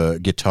the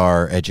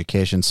guitar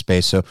education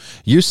space. So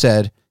you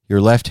said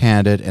you're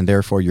left-handed and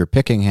therefore your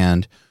picking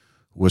hand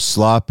was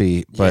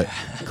sloppy, but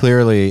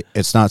clearly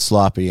it's not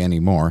sloppy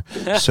anymore.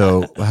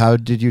 So how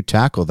did you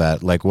tackle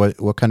that? Like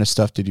what kind of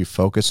stuff did you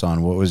focus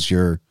on? What was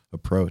your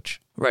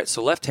approach? Right.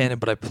 So left-handed,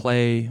 but I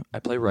play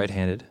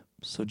right-handed.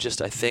 So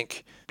I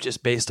think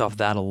based off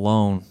that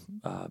alone,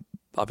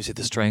 obviously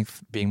the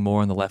strength being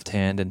more on the left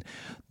hand, and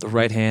the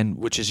right hand,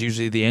 which is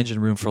usually the engine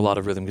room for a lot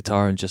of rhythm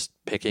guitar, and just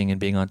picking and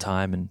being on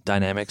time and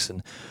dynamics,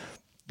 and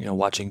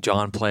watching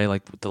John play,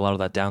 like with a lot of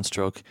that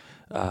downstroke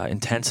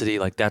intensity,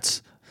 like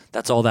that's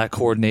all that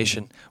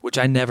coordination, which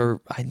I never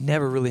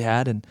really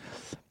had, and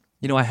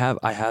I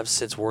have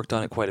since worked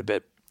on it quite a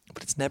bit,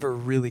 but it's never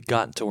really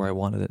gotten to where I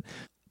wanted it.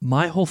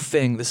 My whole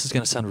thing, this is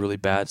going to sound really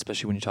bad,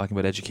 especially when you're talking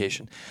about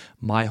education,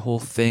 my whole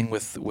thing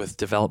with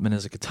development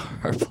as a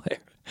guitar player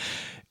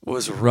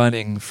was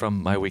running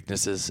from my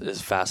weaknesses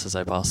as fast as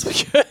I possibly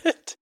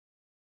could.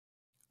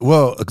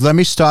 Well, let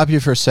me stop you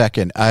for a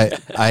second.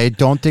 I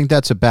don't think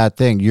that's a bad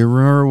thing. You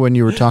remember when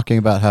you were talking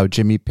about how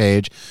Jimmy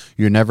Page,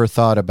 you never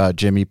thought about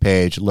Jimmy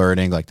Page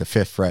learning like the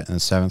 5th fret and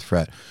the 7th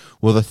fret.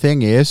 Well, the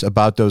thing is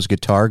about those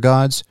guitar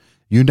gods,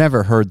 you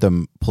never heard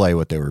them play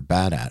what they were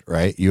bad at,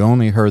 right? You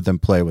only heard them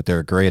play what they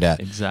were great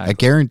at. Exactly. I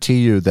guarantee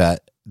you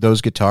that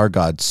those guitar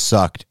gods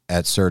sucked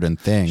at certain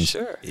things.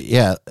 Sure.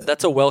 Yeah.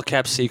 That's a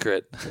well-kept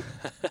secret.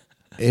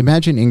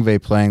 Imagine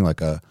Yngwie playing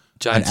like an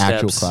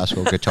actual steps.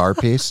 classical guitar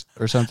piece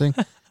or something,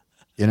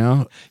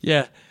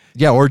 Yeah.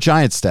 Yeah, or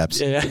Giant Steps.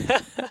 Yeah.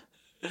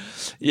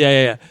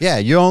 Yeah. Yeah,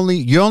 you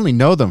only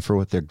know them for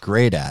what they're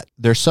great at.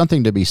 There's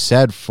something to be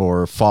said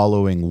for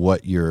following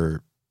what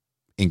you're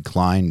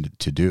inclined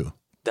to do.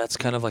 That's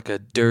kind of like a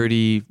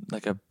dirty,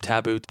 like a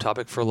taboo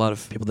topic for a lot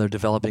of people that are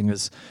developing,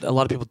 is a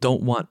lot of people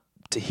don't want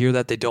to hear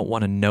that. They don't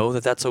want to know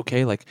that that's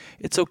okay. Like,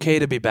 it's okay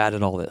to be bad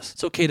at all this.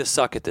 It's okay to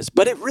suck at this.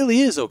 But it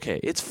really is okay.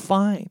 It's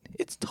fine.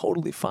 It's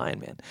totally fine,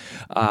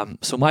 man.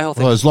 So my whole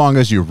thing... Well, as long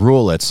as you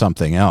rule at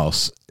something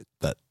else...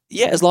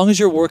 Yeah, as long as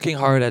you're working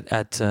hard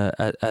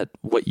at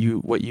what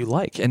you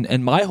like.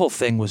 And my whole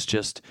thing was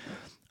just,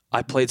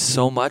 I played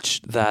so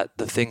much that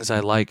the things I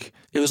like,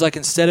 it was like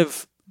instead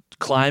of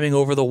climbing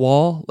over the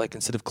wall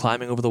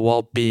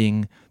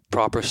being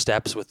proper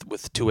steps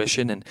with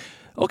tuition and,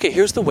 okay,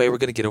 here's the way we're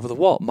going to get over the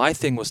wall. My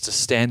thing was to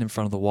stand in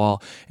front of the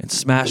wall and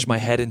smash my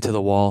head into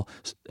the wall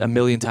a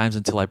million times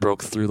until I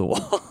broke through the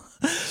wall.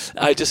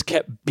 I just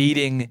kept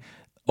beating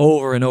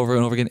over and over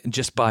and over again,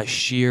 just by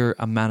sheer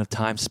amount of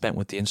time spent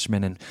with the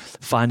instrument and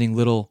finding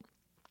little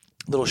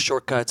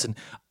shortcuts. And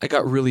I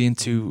got really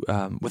into,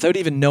 without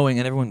even knowing,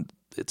 and everyone,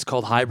 it's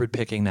called hybrid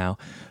picking now,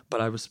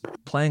 but I was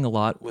playing a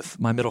lot with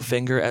my middle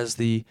finger as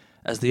the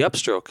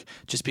upstroke,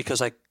 just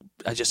because I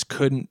just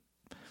couldn't.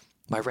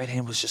 My right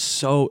hand was just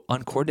so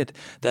uncoordinated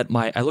that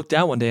I looked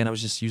down one day and I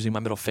was just using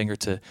my middle finger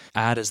to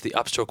add as the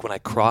upstroke when I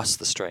crossed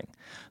the string.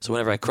 So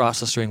whenever I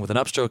crossed the string with an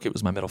upstroke, it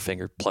was my middle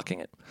finger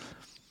plucking it.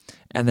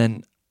 And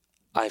then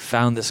I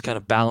found this kind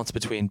of balance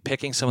between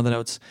picking some of the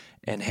notes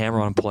and hammer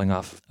on and pulling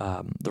off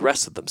the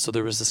rest of them. So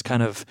there was this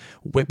kind of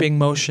whipping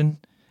motion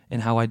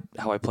in how I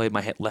played.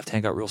 My left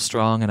hand got real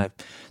strong, and I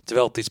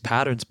developed these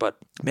patterns. But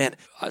man,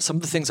 some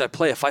of the things I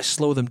play, if I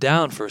slow them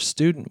down for a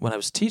student when I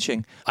was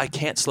teaching, I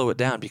can't slow it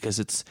down because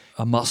it's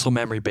a muscle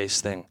memory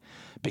based thing.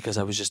 Because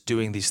I was just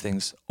doing these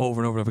things over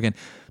and over and over again,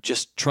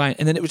 just trying,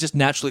 and then it would just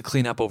naturally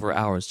clean up over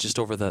hours, just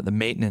over the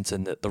maintenance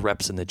and the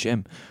reps in the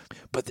gym.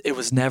 But it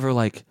was never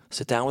like,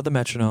 sit down with the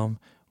metronome,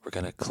 we're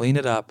going to clean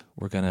it up,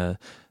 we're going to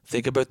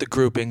think about the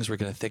groupings, we're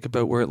going to think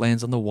about where it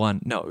lands on the one.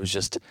 No, it was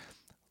just,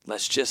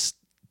 let's just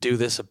do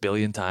this a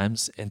billion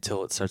times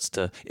until it starts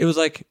to, it was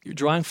like you're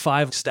drawing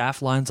 5 staff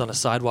lines on a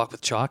sidewalk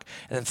with chalk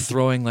and then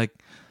throwing like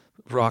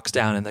rocks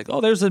down and like, oh,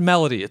 there's a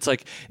melody. It's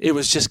like, it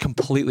was just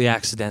completely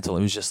accidental.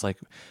 It was just like,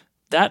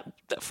 that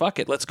fuck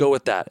it, let's go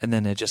with that. And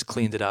then it just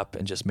cleaned it up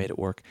and just made it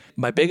work.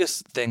 My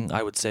biggest thing,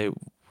 I would say,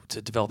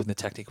 to developing the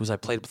technique was I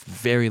played with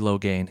very low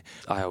gain.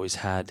 I always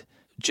had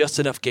just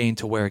enough gain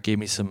to where it gave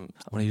me some,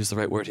 I'm going to use the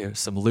right word here,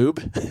 some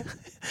lube.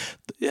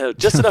 Yeah,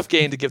 just enough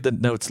gain to give the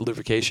notes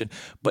lubrication,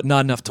 but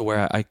not enough to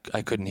where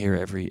I couldn't hear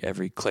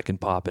every click and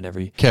pop and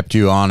every... Kept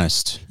you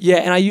honest. Yeah,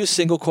 and I used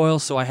single coil,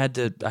 so I had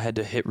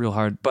to hit real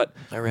hard, but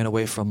I ran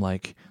away from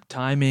like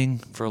timing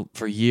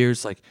for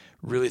years, like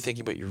really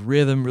thinking about your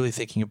rhythm, really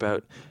thinking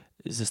about,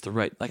 is this the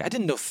right, like I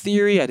didn't know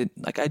theory, I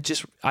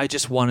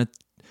just wanted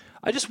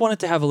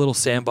to have a little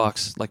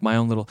sandbox, like my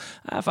own little,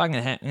 if I'm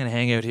going to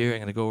hang out here, I'm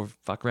going to go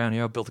fuck around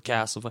here, I'll build a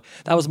castle.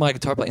 That was my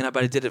guitar playing,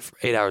 but I did it for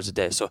 8 hours a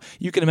day. So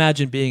you can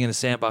imagine being in a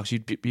sandbox,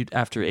 you'd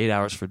after 8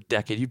 hours for a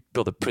decade, you'd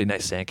build a pretty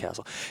nice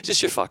sandcastle. It's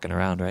just you're fucking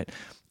around, right?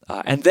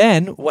 And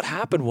then what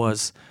happened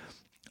was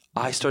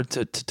I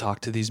started to talk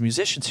to these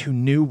musicians who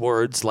knew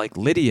words like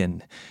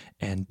Lydian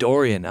and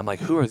Dorian. I'm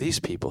like, who are these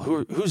people?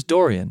 Who's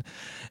Dorian?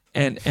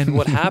 And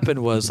what happened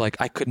was, like,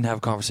 I couldn't have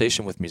a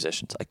conversation with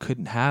musicians. I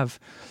couldn't have.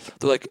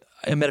 They're like,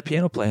 I met a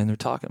piano player and they're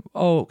talking.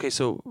 Oh, okay,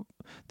 so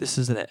this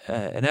is an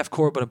F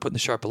chord, but I'm putting the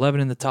sharp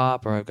 11 in the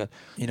top, or I've got,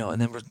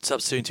 and then we're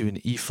substituting to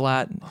an E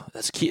flat.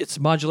 That's key. It's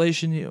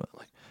modulation. I'm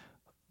like,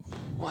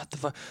 what the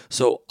fuck?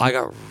 So I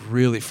got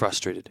really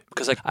frustrated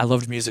because I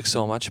loved music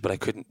so much, but I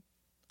didn't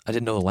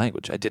know the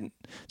language. I didn't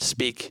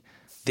speak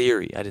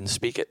theory. I didn't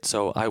speak it.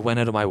 So I went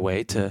out of my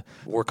way to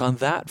work on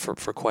that for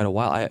quite a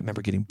while. I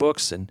remember getting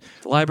books in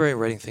the library,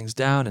 writing things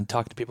down and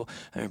talking to people.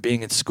 I remember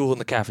being in school in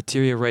the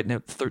cafeteria, writing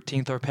out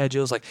 13th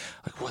arpeggios, like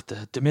what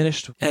the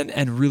diminished,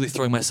 and really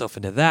throwing myself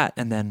into that.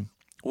 And then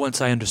once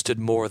I understood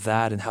more of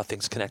that and how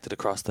things connected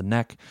across the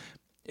neck,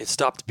 it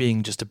stopped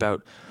being just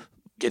about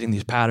getting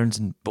these patterns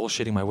and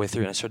bullshitting my way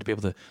through. And I started to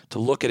be able to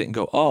look at it and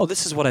go, oh,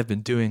 this is what I've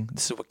been doing.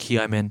 This is what key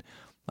I'm in.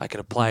 I can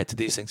apply it to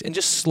these things. And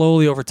just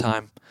slowly over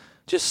time,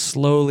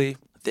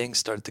 things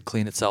started to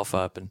clean itself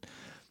up, and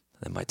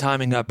then my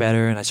timing got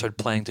better, and I started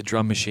playing to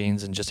drum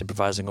machines and just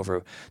improvising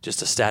over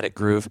just a static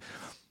groove.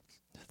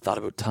 Thought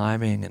about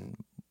timing and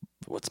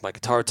what's my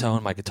guitar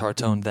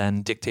tone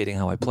then dictating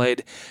how I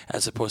played,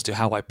 as opposed to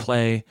how I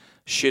play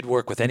should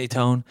work with any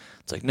tone.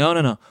 It's like,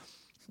 no.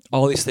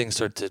 All these things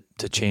started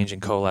to change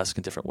and coalesce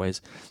in different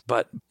ways,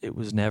 but it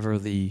was never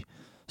the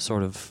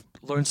sort of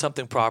learn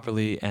something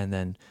properly and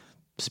then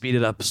speed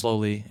it up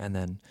slowly and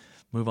then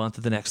move on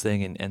to the next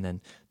thing and then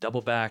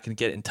double back and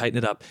get it and tighten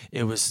it up.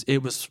 It was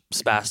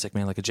spastic,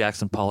 man, like a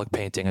Jackson Pollock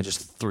painting. I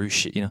just threw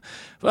shit,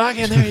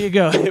 okay, there you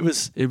go. It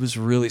was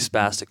really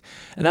spastic.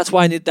 And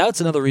that's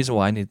another reason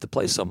why I needed to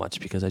play so much,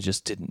 because I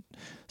just didn't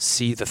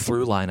see the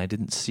through line. I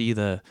didn't see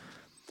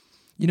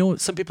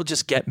some people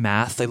just get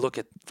math. They look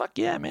at, fuck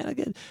yeah, man, I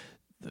get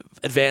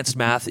advanced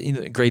math.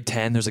 In grade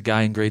 10, there's a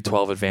guy in grade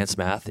 12 advanced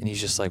math, and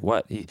he's just like,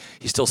 what? He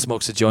still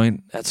smokes a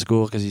joint at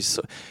school because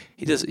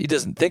he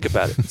doesn't think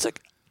about it. It's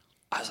like,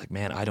 I was like,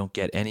 man, I don't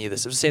get any of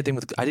this. It was the same thing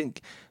with, I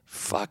didn't,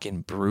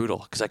 fucking brutal,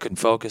 because I couldn't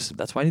focus.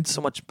 That's why I needed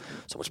so much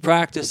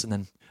practice. And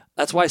then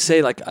That's why I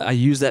say, like, I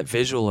use that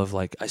visual of,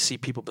 like, I see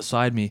people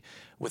beside me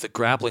with a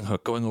grappling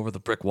hook going over the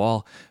brick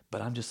wall,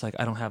 but I'm just like,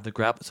 I don't have the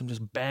grapple, so I'm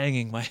just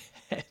banging my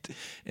head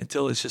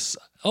until it's just,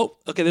 oh,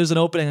 okay, there's an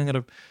opening. I'm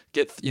gonna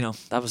get,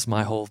 that was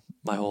my whole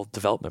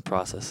development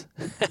process.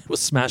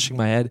 Was smashing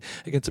my head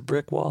against a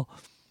brick wall.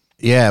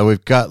 Yeah,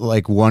 we've got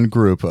like one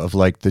group of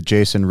like the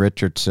Jason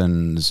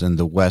Richardsons and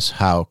the Wes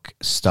Hauck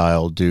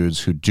style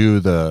dudes who do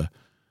the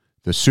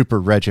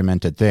super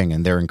regimented thing,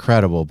 and they're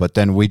incredible. But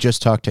then we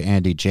just talked to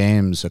Andy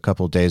James a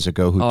couple of days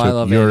ago who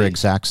took your Andy.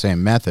 exact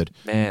same method.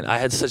 Man, I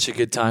had such a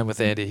good time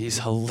with Andy. He's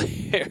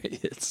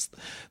hilarious.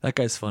 That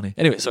guy's funny.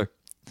 Anyway, sorry.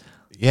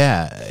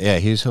 Yeah,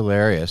 he's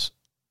hilarious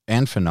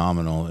and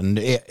phenomenal. And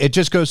it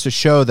just goes to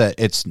show that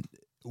it's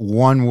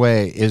one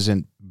way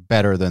isn't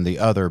better than the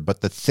other,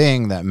 but the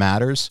thing that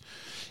matters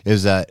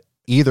is that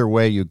either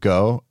way you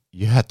go,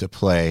 you have to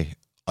play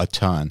a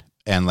ton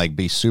and like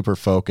be super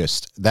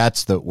focused.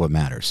 That's what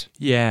matters.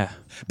 Yeah.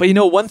 But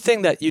one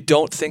thing that you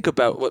don't think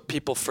about, what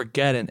people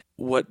forget and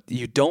what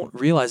you don't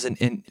realize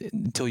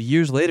until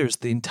years later is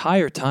the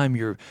entire time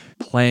you're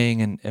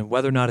playing and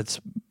whether or not it's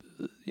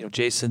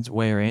Jason's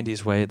way or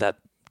Andy's way, that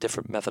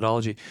different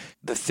methodology,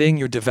 the thing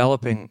you're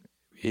developing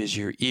is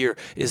your ear,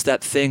 is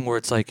that thing where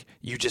it's like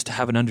you just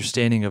have an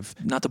understanding of,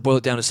 not to boil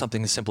it down to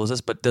something as simple as this,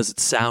 but does it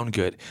sound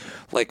good?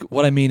 Like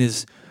what I mean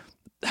is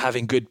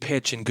having good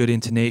pitch and good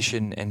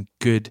intonation and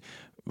good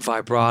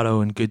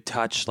vibrato and good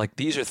touch. Like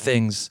these are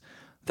things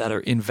that are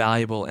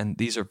invaluable, and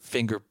these are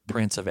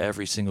fingerprints of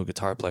every single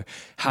guitar player.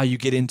 How you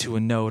get into a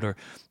note,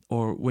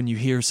 or when you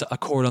hear a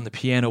chord on the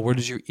piano, where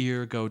does your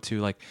ear go to?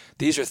 Like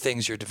these are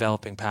things you're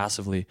developing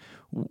passively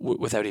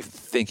without even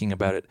thinking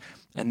about it.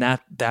 And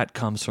that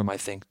comes from, I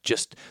think,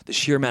 just the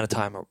sheer amount of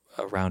time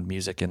around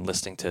music and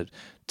listening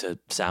to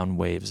sound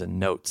waves and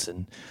notes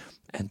and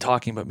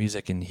talking about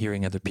music and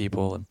hearing other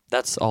people, and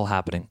that's all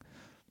happening.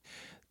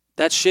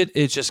 That shit,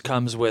 it just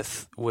comes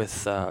with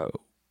the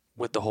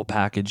whole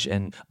package.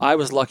 And I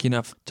was lucky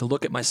enough to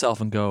look at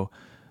myself and go,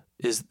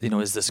 is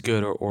this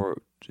good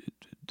or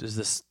does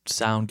this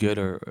sound good?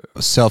 Or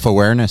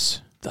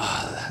self-awareness.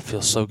 That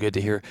feels so good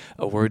to hear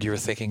a word you were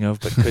thinking of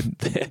but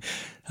couldn't.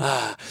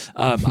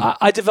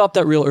 I developed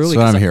that real early.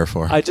 That's what I'm here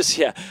for.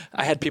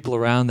 I had people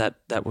around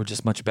that were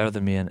just much better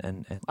than me,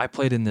 and I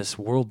played in this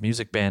world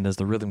music band as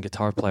the rhythm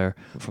guitar player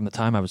from the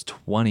time I was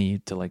 20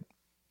 to like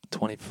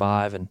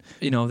 25, and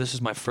this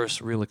is my first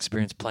real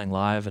experience playing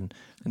live, and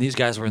these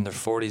guys were in their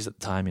 40s at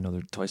the time.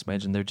 They're twice my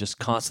age, and they're just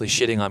constantly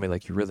shitting on me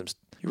like, your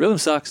rhythm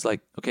sucks.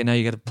 Like, okay, now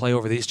you got to play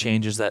over these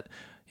changes that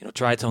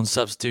tritone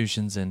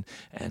substitutions and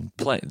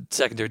play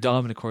secondary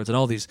dominant chords and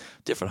all these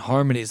different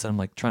harmonies that I'm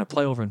like trying to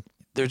play over, and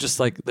they're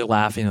just like, they're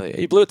laughing, like,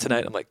 hey, you blew it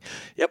tonight. I'm like,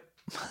 yep.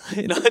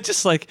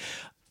 Just like,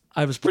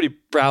 I was pretty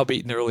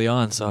browbeaten early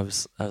on, so I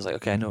was like,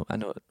 okay, I know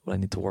what I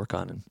need to work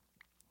on, and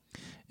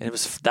it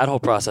was, that whole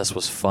process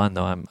was fun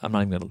though. I'm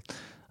not even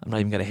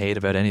gonna hate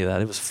about any of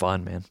that. It was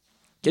fun, man.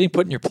 Getting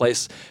put in your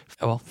place.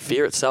 Well,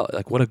 fear itself,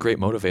 like, what a great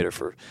motivator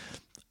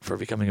for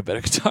becoming a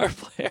better guitar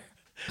player.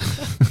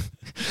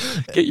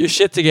 Get your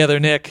shit together,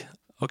 Nick.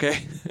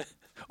 Okay,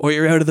 or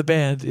you're out of the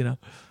band.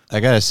 I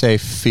gotta say,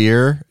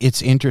 fear.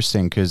 It's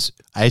interesting because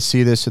I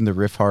see this in the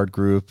Riffhard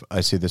group.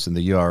 I see this in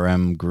the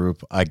URM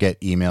group. I get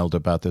emailed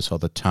about this all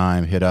the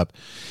time. Hit up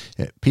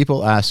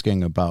people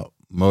asking about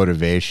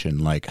motivation,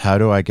 like, how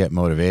do I get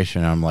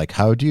motivation? And I'm like,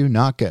 how do you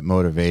not get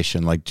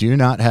motivation? Like, do you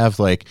not have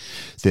like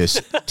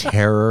this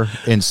terror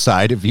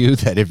inside of you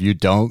that if you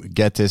don't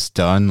get this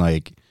done,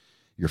 like,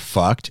 you're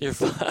fucked?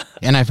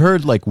 And I've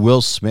heard like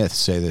Will Smith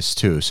say this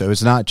too, so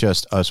it's not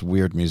just us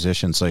weird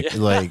musicians.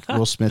 Like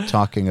Will Smith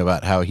talking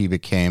about how he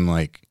became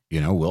like,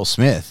 Will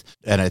Smith.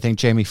 And I think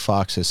Jamie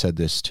Foxx has said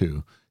this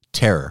too.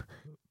 Terror,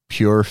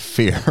 pure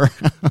fear.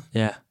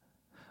 Yeah.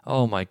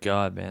 Oh my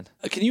God, man.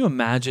 Can you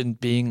imagine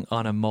being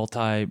on a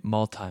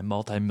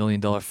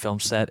multi-million dollar film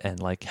set and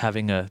like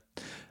having a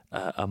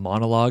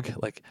monologue?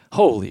 Like,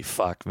 holy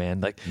fuck, man.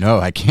 Like, no,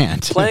 I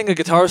can't. Playing a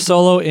guitar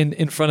solo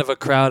in front of a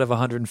crowd of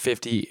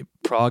 150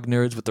 prog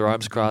nerds with their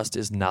arms crossed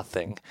is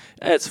nothing.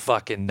 It's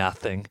fucking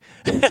nothing.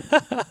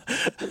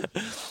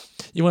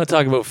 You want to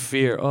talk about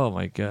fear? Oh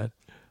my God.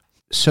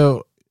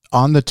 So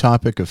on the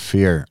topic of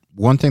fear,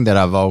 one thing that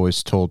I've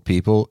always told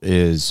people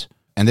is,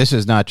 and this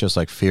is not just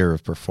like fear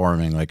of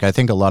performing. Like, I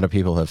think a lot of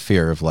people have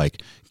fear of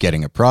like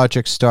getting a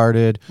project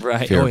started,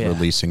 right? Fear of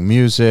releasing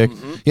music.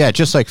 Mm-hmm. Yeah,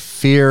 just like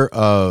fear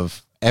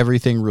of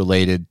everything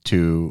related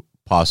to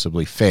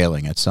possibly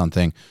failing at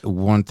something.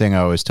 One thing I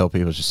always tell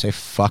people is just say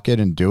fuck it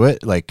and do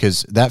it. Like,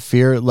 because that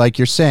fear, like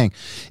you're saying,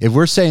 if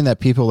we're saying that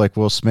people like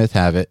Will Smith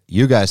have it,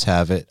 you guys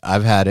have it,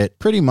 I've had it,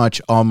 pretty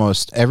much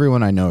almost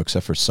everyone I know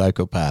except for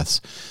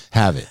psychopaths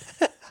have it.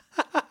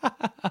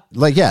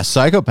 Like, yeah,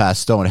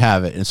 psychopaths don't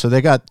have it, and so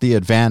they got the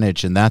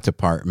advantage in that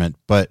department.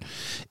 But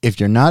if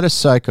you're not a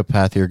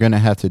psychopath, you're going to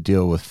have to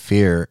deal with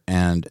fear,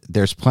 and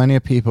there's plenty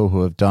of people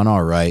who have done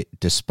all right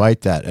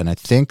despite that. And I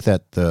think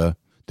that the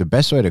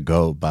best way to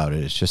go about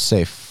it is just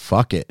say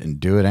fuck it and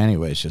do it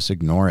anyways. Just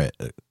ignore it.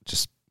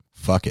 Just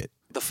fuck it.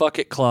 The fuck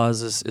it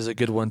clause is a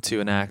good one to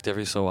enact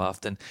every so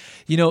often.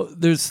 You know,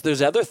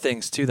 there's other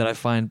things too that I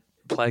find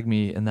plague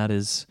me, and that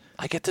is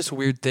I get this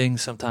weird thing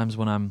sometimes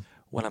when I'm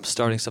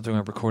starting something, when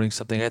I'm recording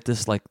something. I get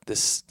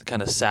this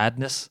kind of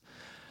sadness.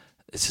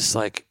 It's just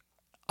like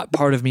a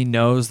part of me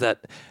knows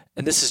that,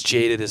 and this is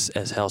jaded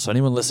as hell. So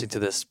anyone listening to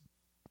this,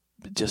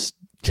 just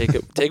take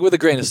it with a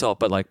grain of salt.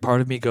 But like,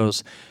 part of me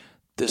goes,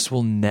 this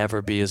will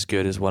never be as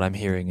good as what I'm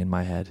hearing in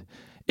my head.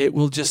 It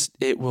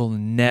will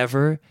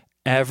never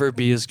ever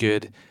be as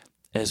good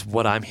as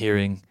what I'm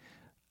hearing.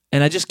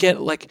 And I just get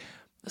like,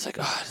 it's like,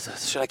 oh,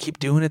 should I keep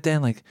doing it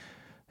then? Like,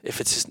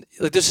 if it's just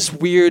like, there's this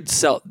weird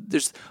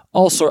there's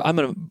all sort. I'm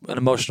an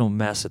emotional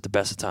mess at the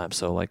best of times.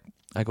 So like,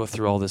 I go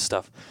through all this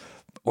stuff.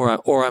 Or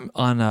I'm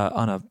on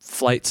a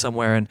flight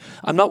somewhere, and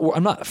I'm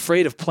not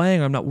afraid of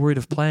playing, or I'm not worried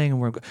of playing,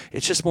 and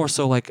it's just more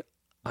so like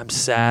I'm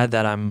sad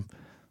that I'm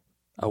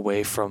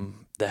away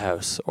from the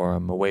house, or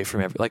I'm away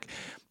from like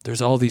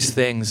there's all these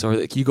things, or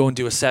like you go and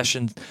do a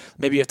session,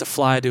 maybe you have to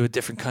fly to a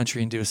different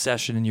country and do a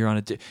session, and you're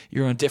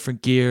on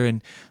different gear,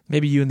 and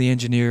maybe you and the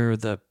engineer or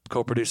the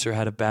co-producer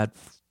had a bad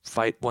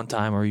fight one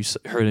time, or you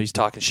heard he's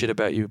talking shit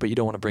about you, but you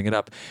don't want to bring it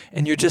up,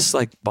 and you're just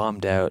like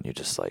bummed out, and you're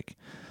just like,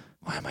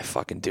 why am I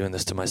fucking doing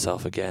this to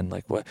myself again?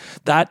 Like, what?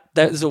 That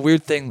is a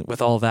weird thing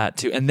with all that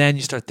too. And then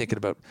you start thinking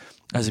about,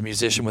 as a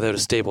musician without a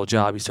stable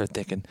job, you start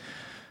thinking,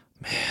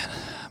 man,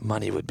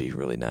 money would be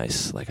really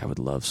nice. Like, I would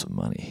love some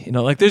money. You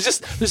know, like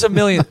there's a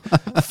million.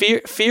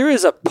 Fear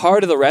is a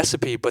part of the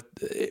recipe, but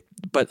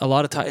a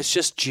lot of times it's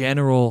just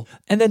general.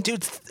 And then,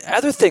 dude,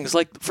 other things,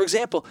 like, for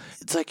example,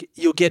 it's like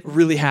you'll get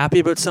really happy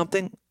about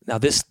something. Now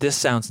this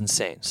sounds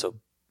insane, so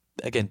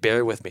again,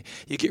 bear with me.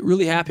 You get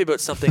really happy about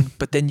something,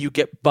 but then you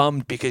get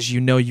bummed because you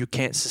know you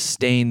can't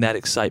sustain that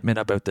excitement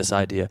about this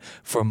idea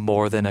for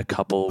more than a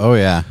couple. Oh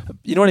yeah.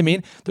 You know what I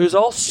mean? There's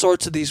all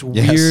sorts of these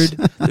weird,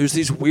 there's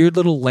these weird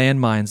little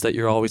landmines that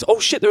you're always, oh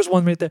shit, there's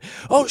one right there.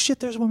 Oh shit,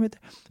 there's one right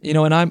there. You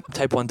know, and I'm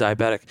type 1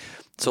 diabetic.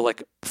 So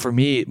like for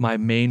me, my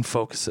main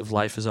focus of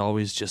life is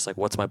always just like,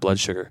 what's my blood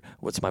sugar?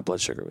 What's my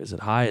blood sugar? Is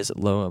it high? Is it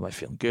low? Am I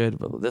feeling good?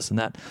 Blah, blah, this and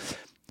that.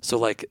 So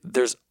like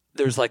there's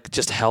like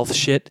just health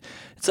shit.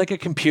 It's like a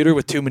computer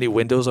with too many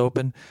windows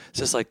open. It's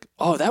just like,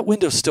 oh, that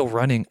window's still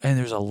running, and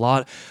there's a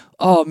lot.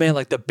 Oh man,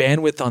 like the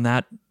bandwidth on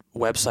that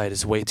website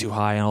is way too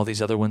high, and all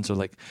these other ones are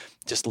like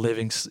just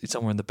living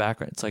somewhere in the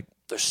background. It's like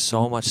there's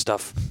so much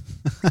stuff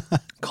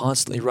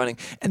constantly running,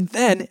 and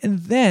then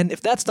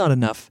if that's not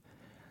enough,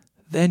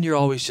 then you're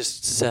always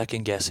just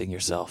second guessing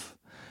yourself.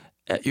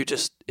 You're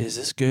just, is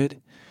this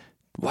good?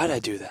 Why did I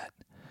do that?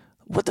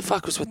 What the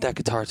fuck was with that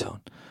guitar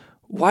tone?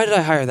 Why did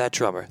I hire that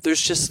drummer? There's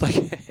just like,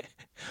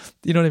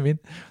 you know what I mean?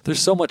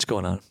 There's so much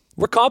going on.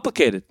 We're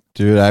complicated.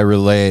 Dude, I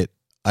relate.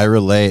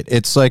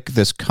 It's like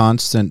this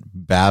constant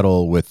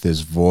battle with this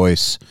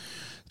voice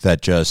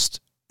that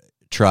just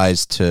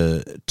tries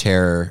to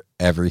tear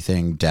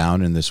everything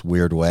down in this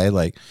weird way.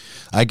 Like,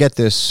 I get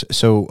this.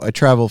 So I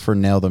travel for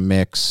Nail the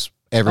Mix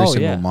every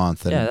single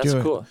month, and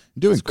I'm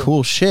doing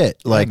cool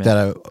shit like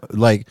that.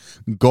 Like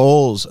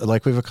goals,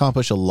 like we've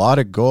accomplished a lot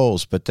of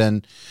goals, but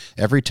then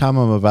every time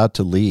I'm about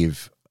to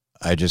leave,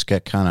 I just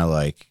get kind of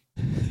like,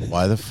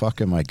 why the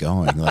fuck am I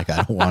going? Like,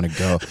 I don't want to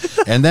go.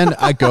 And then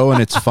I go and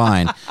it's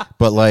fine.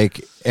 But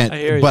like,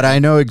 I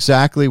know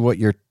exactly what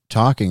you're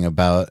talking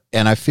about.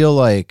 And I feel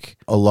like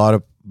a lot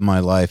of my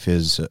life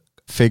is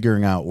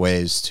figuring out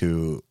ways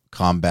to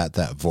combat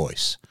that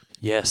voice.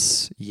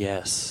 Yes.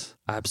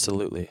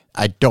 Absolutely.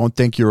 I don't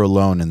think you're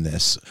alone in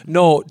this.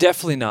 No,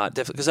 definitely not.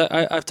 Definitely,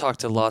 because I've talked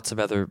to lots of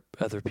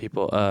other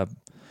people.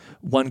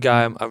 One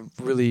guy I'm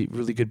really,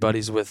 really good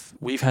buddies with.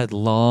 We've had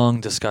long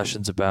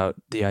discussions about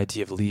the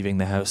idea of leaving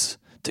the house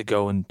to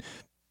go and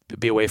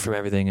be away from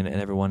everything and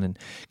everyone. And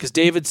because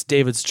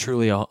David's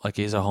truly like,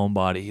 he's a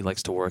homebody. He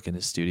likes to work in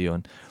his studio,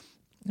 and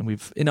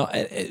we've, you know,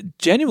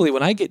 genuinely,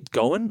 when I get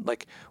going,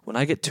 like when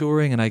I get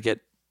touring and I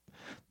get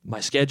my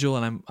schedule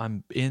and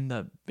I'm in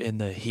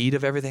the heat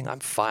of everything, I'm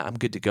fine. I'm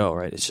good to go,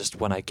 right? It's just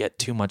when I get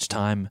too much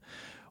time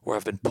where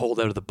I've been pulled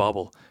out of the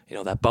bubble, you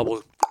know, that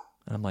bubble,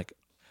 and I'm like,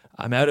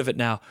 I'm out of it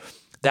now.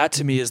 That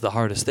to me is the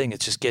hardest thing.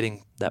 It's just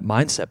getting that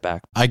mindset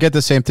back. I get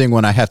the same thing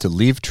when I have to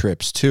leave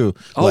trips too.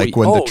 Like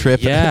when the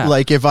trip,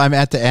 like if I'm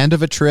at the end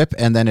of a trip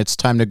and then it's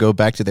time to go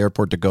back to the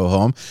airport to go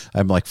home,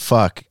 I'm like,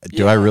 fuck,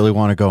 do I really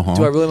want to go home?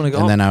 Do I really want to go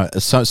home? And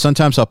then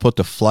sometimes I'll put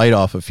the flight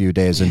off a few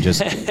days and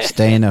just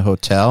stay in a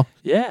hotel.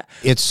 Yeah.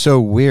 It's so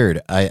weird.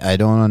 I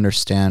don't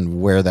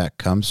understand where that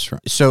comes from.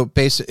 So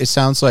basically, it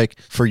sounds like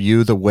for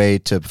you, the way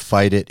to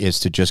fight it is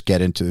to just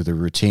get into the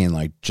routine,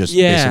 like just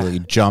basically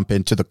jump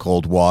into the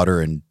cold water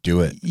and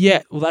do it.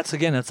 Yeah. Well, that's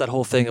that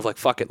whole thing of like,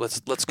 fuck it,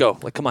 let's go.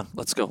 Like, come on,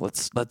 let's go.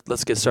 Let's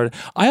get started.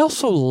 I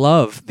also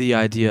love the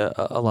idea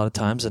a lot of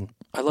times, and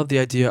I love the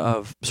idea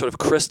of sort of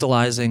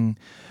crystallizing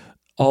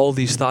all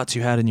these thoughts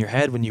you had in your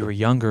head when you were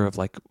younger of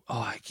like,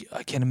 oh,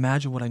 I can't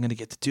imagine what I'm going to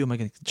get to do. Am I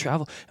going to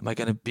travel? Am I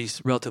going to be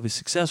relatively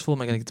successful?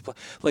 Am I going to get to play?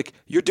 Like,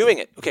 you're doing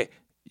it. Okay.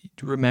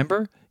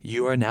 Remember,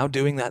 you are now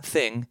doing that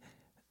thing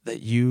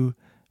that you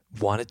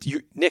wanted.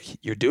 Nick,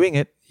 you're doing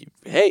it.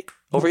 hey,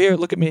 over here,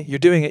 look at me, you're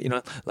doing it,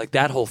 like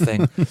that whole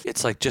thing.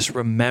 It's like just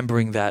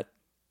remembering that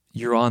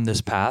you're on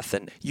this path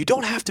and you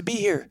don't have to be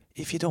here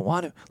if you don't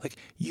want to. Like,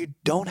 you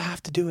don't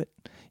have to do it.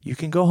 You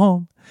can go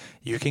home.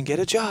 You can get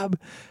a job.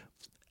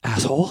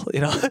 Asshole,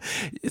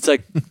 It's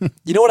like,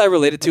 you know what I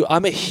related to?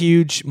 I'm a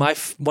huge,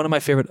 one of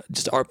my favorite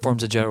just art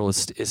forms in general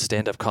is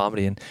stand-up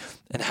comedy, and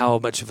how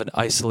much of an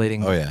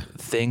isolating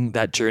thing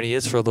that journey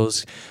is for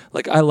those.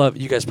 Like, I love,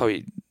 you guys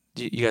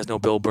know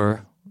Bill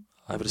Burr.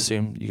 I would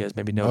assume you guys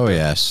maybe know. Oh, Burr.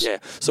 yes. Yeah.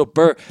 So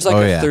Burr is like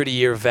a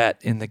 30-year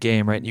vet in the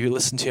game, right? And you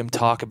listen to him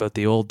talk about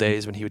the old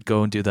days when he would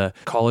go and do the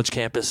college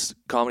campus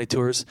comedy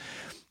tours,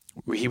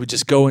 where he would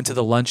just go into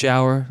the lunch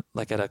hour,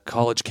 like at a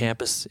college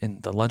campus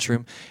in the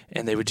lunchroom,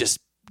 and they would just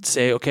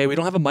say, okay, we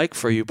don't have a mic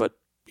for you, but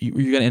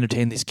you're going to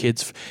entertain these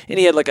kids. And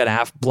he had like an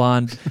half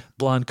blonde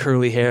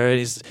curly hair,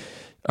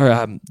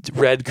 and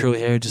red curly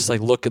hair, just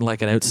like looking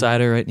like an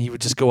outsider, right? And he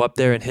would just go up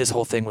there, and his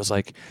whole thing was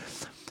like,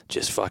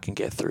 just fucking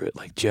get through it.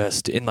 Like,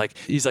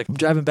 he's like, I'm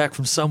driving back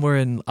from somewhere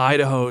in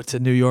Idaho to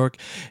New York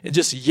and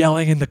just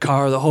yelling in the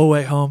car the whole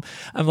way home.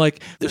 I'm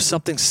like, there's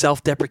something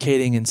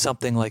self-deprecating and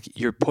something like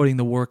you're putting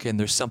the work in.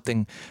 There's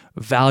something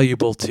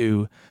valuable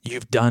to,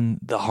 you've done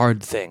the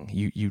hard thing.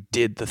 You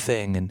did the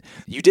thing, and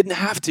you didn't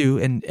have to,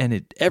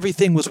 and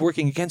everything was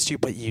working against you,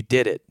 but you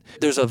did it.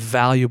 There's a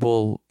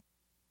valuable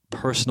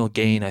personal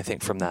gain, I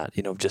think, from that,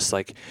 just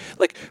like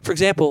for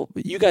example,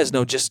 you guys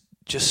know just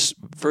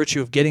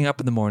virtue of getting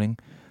up in the morning,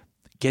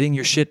 getting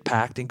your shit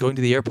packed and going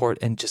to the airport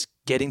and just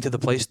getting to the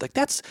place, like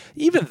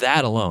even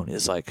that alone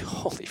is like,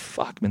 holy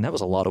fuck, man, that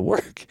was a lot of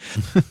work.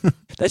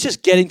 That's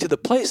just getting to the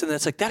place. And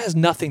it's like, that has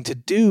nothing to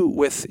do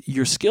with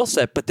your skill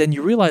set. But then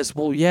you realize,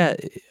 well, yeah,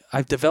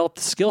 I've developed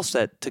the skill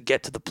set to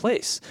get to the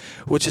place,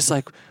 which is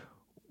like,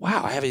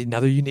 wow, I have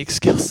another unique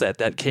skill set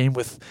that came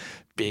with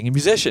being a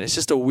musician. It's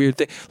just a weird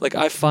thing. Like,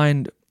 I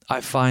find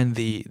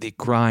the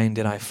grind,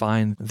 and I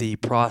find the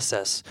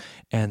process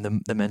and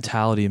the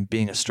mentality and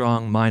being a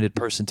strong-minded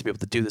person to be able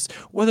to do this.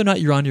 Whether or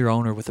not you're on your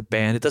own or with a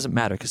band, it doesn't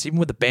matter, because even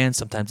with a band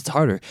sometimes it's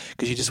harder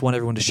because you just want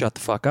everyone to shut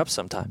the fuck up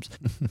sometimes.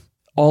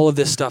 All of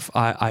this stuff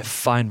I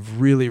find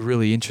really,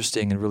 really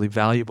interesting and really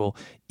valuable,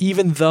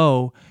 even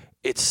though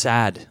it's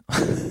sad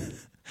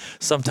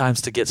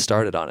sometimes to get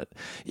started on it.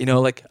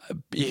 Like,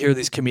 you hear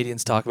these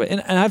comedians talk about,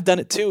 and I've done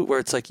it too, where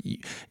it's like,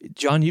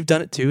 John, you've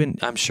done it too, and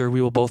I'm sure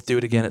we will both do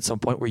it again at some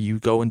point, where you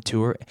go and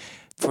tour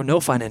for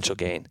no financial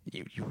gain.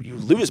 You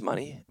lose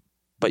money,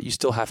 but you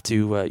still have to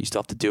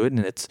do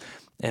it,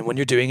 and when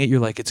you're doing it,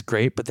 you're like, it's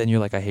great, but then you're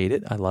like, I hate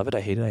it, I love it,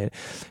 I hate it.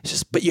 It's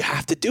just, but you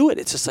have to do it.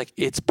 It's just like,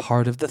 it's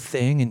part of the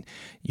thing, and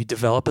you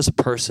develop as a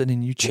person,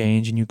 and you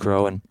change, and you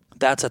grow, and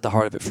that's at the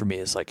heart of it for me.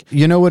 Is like,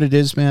 you know what it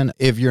is, man?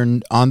 If you're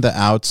on the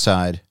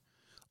outside,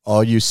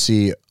 all you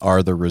see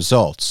are the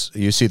results.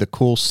 You see the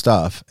cool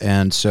stuff.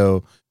 And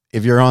so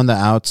if you're on the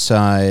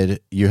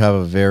outside, you have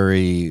a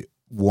very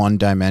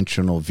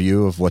one-dimensional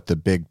view of what the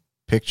big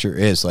picture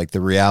is, like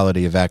the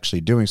reality of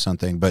actually doing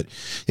something. But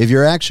if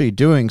you're actually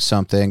doing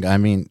something, I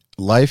mean,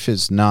 life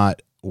is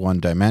not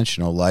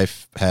one-dimensional.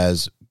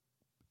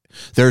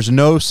 There's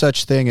no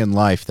such thing in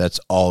life that's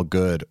all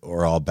good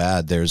or all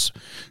bad. There's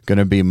going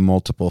to be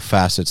multiple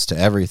facets to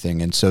everything.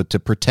 And so to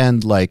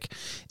pretend like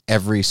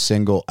every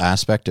single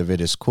aspect of it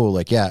is cool,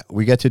 like, yeah,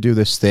 we get to do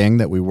this thing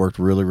that we worked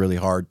really, really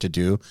hard to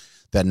do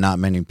that not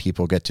many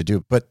people get to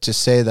do. But to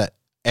say that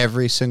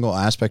every single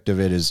aspect of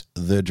it is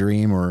the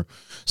dream or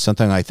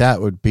something like that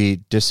would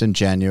be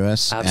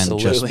disingenuous.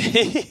 Absolutely.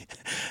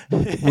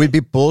 And just we'd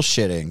be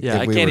bullshitting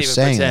if we were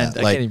saying that.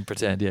 I can't even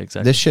pretend. Yeah,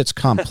 exactly. This shit's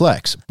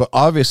complex, but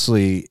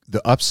obviously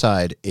the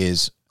upside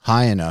is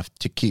high enough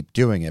to keep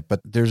doing it.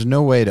 But there's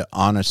no way to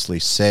honestly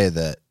say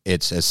that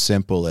it's as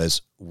simple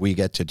as we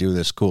get to do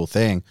this cool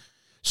thing.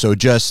 So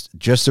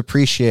just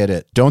appreciate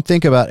it. Don't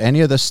think about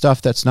any of the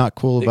stuff that's not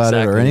cool about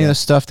it, or any of the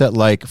stuff that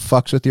like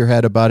fucks with your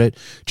head about it.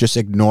 Just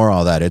ignore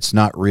all that. It's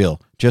not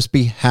real. Just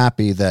be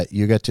happy that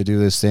you get to do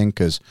this thing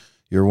because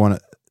you're one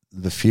of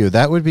the few.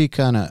 That would be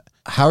kind of,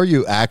 how are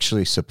you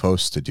actually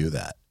supposed to do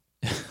that?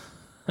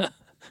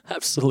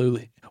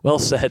 Absolutely. Well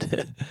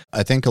said.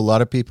 I think a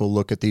lot of people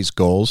look at these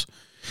goals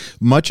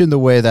much in the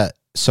way that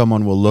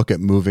someone will look at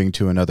moving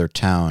to another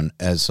town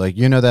as like,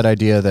 that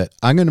idea that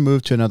I'm going to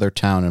move to another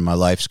town and my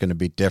life's going to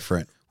be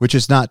different, which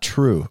is not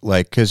true.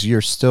 Like, because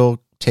you're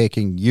still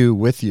taking you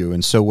with you.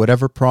 And so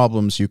whatever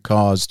problems you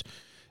caused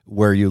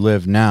where you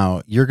live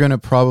now, you're going to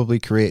probably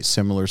create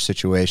similar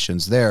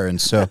situations there. And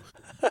so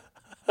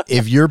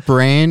if your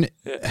brain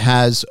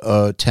has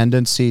a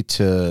tendency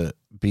to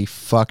be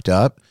fucked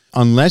up,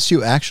 unless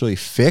you actually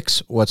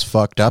fix what's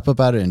fucked up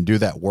about it and do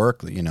that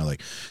work,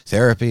 like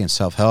therapy and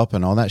self-help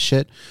and all that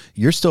shit,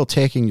 you're still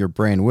taking your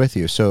brain with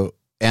you. So,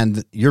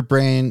 and your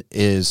brain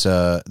is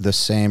the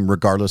same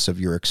regardless of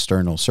your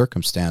external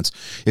circumstance.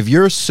 If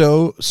you're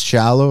so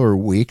shallow or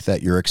weak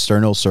that your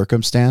external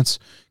circumstance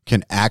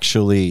can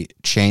actually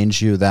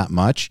change you that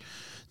much,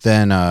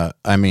 then,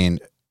 I mean,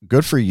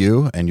 good for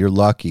you and you're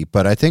lucky.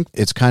 But I think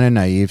it's kind of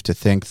naive to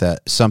think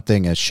that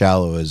something as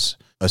shallow as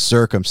a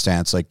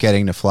circumstance like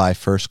getting to fly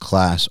first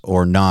class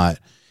or not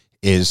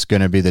is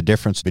going to be the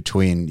difference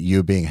between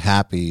you being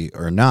happy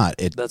or not.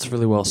 That's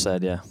really well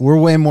said, yeah. We're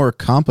way more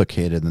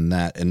complicated than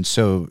that. And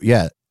so,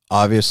 yeah,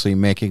 obviously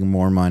making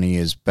more money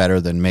is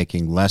better than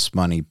making less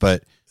money,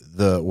 but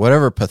the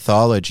whatever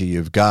pathology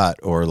you've got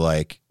or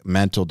like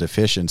mental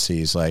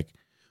deficiencies, like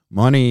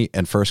money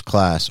and first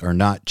class are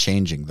not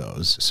changing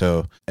those.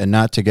 So, and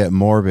not to get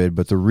morbid,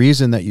 but the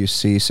reason that you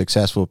see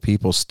successful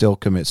people still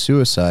commit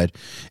suicide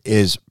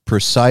is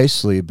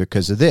precisely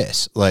because of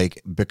this.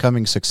 Like,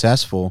 becoming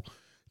successful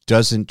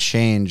doesn't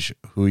change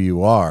who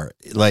you are.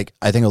 Like,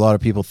 I think a lot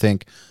of people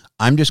think,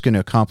 I'm just going to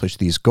accomplish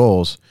these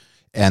goals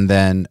and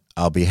then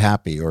I'll be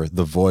happy, or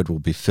the void will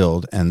be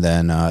filled. And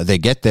then they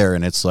get there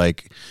and it's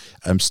like,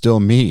 I'm still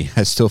me.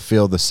 I still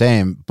feel the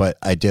same, but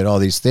I did all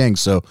these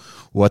things. So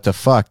what the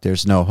fuck?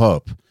 There's no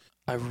hope.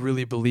 I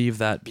really believe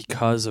that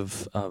because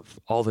of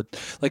all the,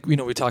 like, you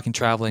know, we're talking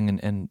traveling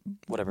and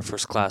whatever,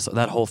 first class,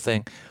 that whole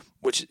thing,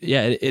 which,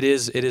 yeah, it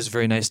is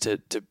very nice to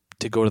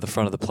go to the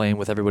front of the plane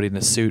with everybody in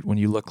a suit when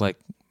you look like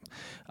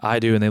I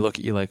do, and they look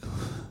at you like,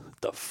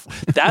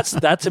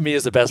 that to me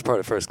is the best part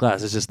of first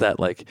class. It's just that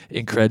like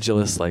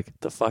incredulous, like,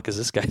 the fuck is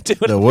this guy doing?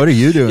 So what are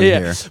you doing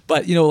here?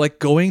 But you know, like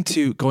going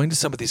to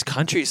some of these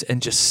countries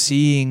and just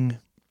seeing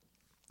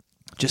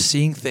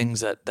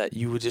things that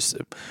you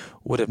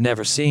would have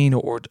never seen,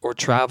 or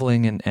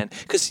traveling and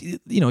because you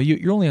know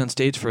you're only on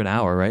stage for an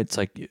hour, right? It's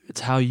like,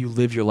 it's how you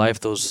live your life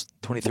those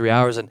 23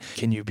 hours, and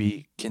can you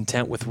be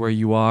content with where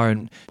you are?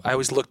 And I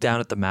always look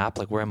down at the map,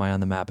 like, where am I on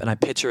the map? And I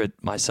picture it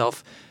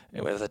myself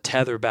with a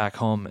tether back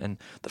home, and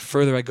the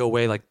further I go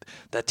away, like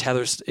that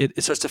tether,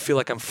 it starts to feel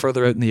like I'm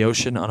further out in the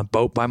ocean on a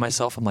boat by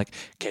myself. I'm like,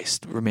 okay,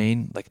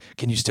 remain, like,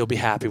 can you still be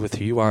happy with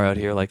who you are out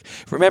here? Like,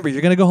 remember,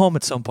 you're going to go home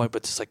at some point,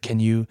 but it's like, can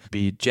you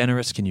be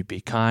generous? Can you be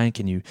kind?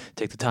 Can you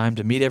take the time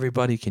to meet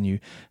everybody? Can you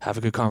have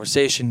a good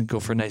conversation, go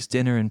for a nice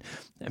dinner,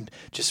 and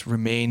just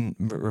remain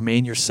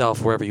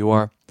yourself wherever you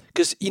are?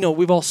 Because, you know,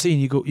 we've all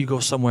seen, you go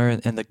somewhere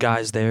and the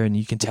guy's there and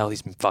you can tell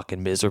he's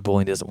fucking miserable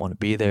and he doesn't want to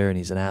be there and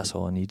he's an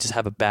asshole, and you just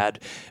have a bad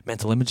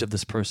mental image of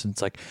this person.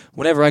 It's like,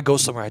 whenever I go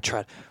somewhere, I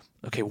try to,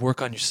 okay,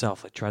 work on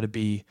yourself. Like, try to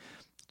be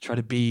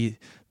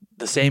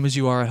the same as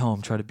you are at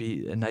home. Try to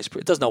be a nice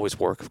person. It doesn't always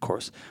work, of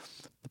course.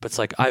 But it's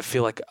like, I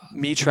feel like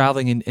me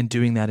traveling and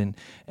doing that and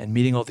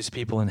meeting all these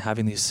people and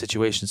having these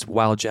situations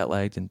while jet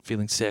lagged and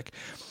feeling sick,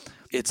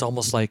 it's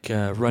almost like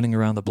running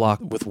around the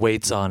block with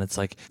weights on. It's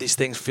like these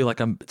things feel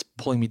like it's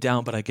pulling me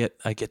down, but I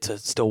get to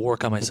still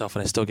work on myself,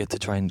 and I still get to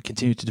try and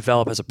continue to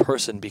develop as a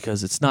person,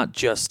 because it's not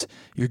just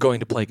you're going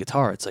to play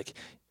guitar. It's like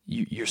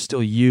you're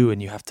still you,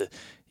 and you have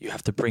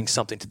to bring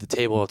something to the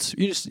table.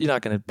 You're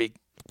not going to be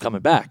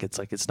coming back. It's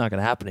like, it's not going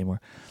to happen anymore.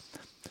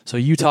 So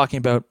you talking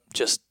about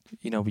just,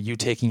 you know, you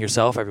taking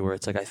yourself everywhere.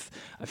 It's like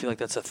I feel like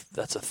that's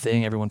a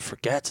thing everyone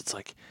forgets. It's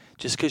like,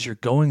 just because you're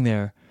going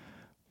there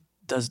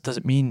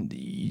doesn't mean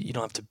you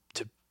don't have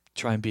to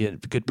try and be a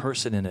good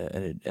person and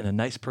a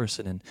nice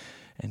person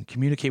and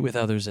communicate with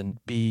others and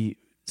be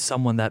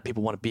someone that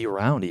people want to be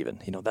around. Even,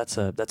 you know, that's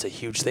a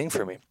huge thing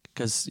for me,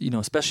 because, you know,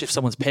 especially if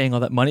someone's paying all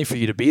that money for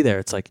you to be there,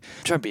 it's like,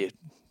 try and be a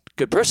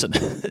good person.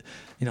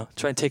 You know,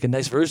 try and take a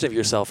nice version of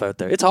yourself out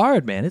there. It's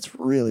hard, man. It's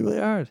really,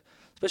 really hard,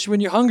 especially when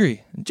you're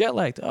hungry and jet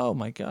lagged. Oh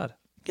my God.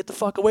 Get the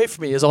fuck away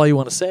from me is all you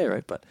want to say,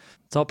 right? But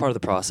it's all part of the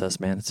process,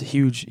 man. It's a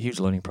huge,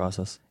 huge learning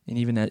process. And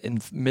even in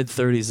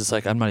mid-30s, it's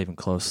like, I'm not even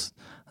close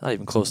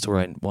to where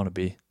I want to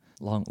be.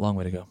 Long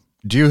way to go.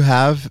 Do you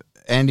have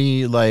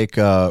any like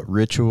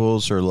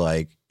rituals or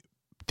like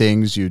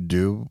things you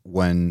do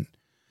when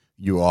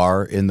you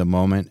are in the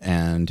moment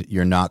and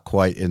you're not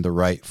quite in the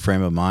right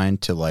frame of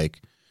mind to like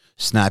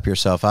snap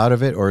yourself out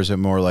of it? Or is it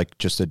more like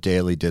just a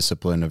daily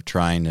discipline of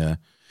trying to,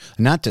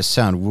 not to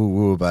sound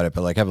woo-woo about it,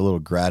 but like have a little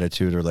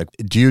gratitude, or like,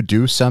 do you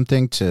do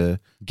something to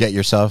get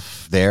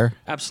yourself there?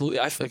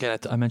 Absolutely.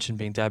 I mentioned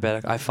being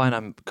diabetic. I find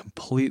I'm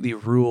completely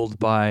ruled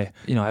by,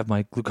 you know, I have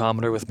my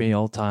glucometer with me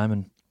all the time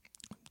and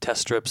test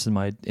strips and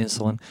my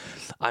insulin.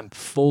 I'm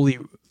fully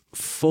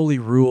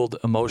ruled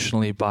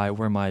emotionally by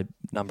where my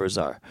numbers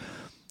are.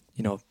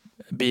 You know,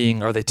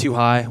 are they too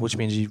high, which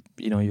means you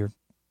know, your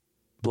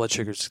blood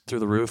sugar's through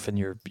the roof and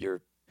your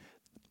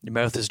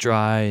mouth is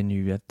dry and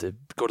you have to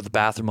go to the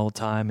bathroom all the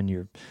time and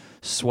you're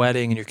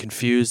sweating and you're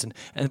confused,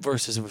 and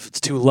versus if it's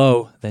too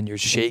low, then you're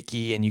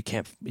shaky and you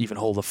can't even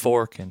hold a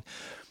fork. And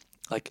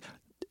like,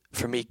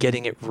 for me,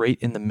 getting it right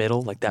in the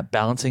middle, like that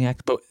balancing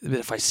act. But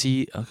if I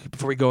see,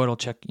 before we go out, I'll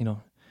check, you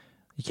know,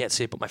 you can't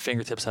see it, but my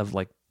fingertips have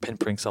like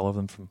pinpricks all over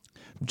them from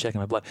checking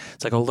my blood.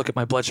 It's like, I'll look at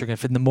my blood sugar.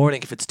 If in the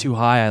morning, if it's too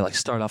high, I like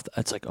start off,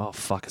 it's like, oh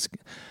fuck,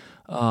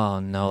 oh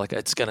no, like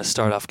it's going to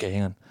start off, okay,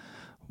 hang on.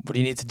 What do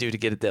you need to do to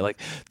get it there? Like,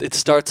 it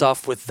starts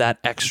off with that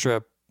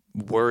extra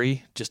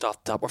worry just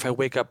off the top. Or if I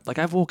wake up, like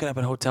I've woken up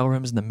in hotel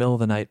rooms in the middle of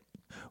the night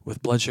with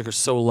blood sugar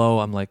so low,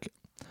 I'm like,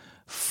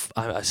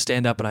 I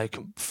stand up and I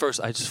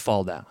just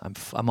fall down.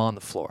 I'm on the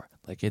floor.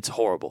 Like, it's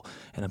horrible.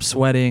 And I'm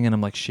sweating and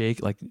I'm like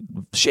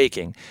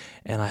shaking.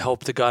 And I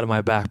hope to God in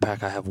my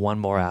backpack I have one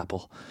more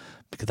apple,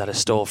 because that I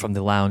stole from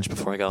the lounge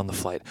before I got on the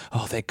flight.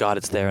 Oh, thank God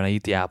it's there. And I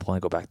eat the apple and I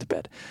go back to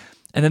bed.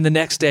 And then the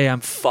next day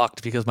I'm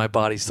fucked because my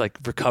body's like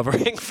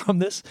recovering from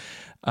this.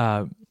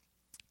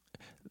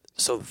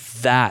 So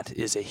that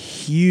is a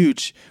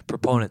huge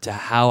proponent to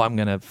how I'm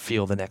going to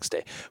feel the next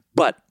day.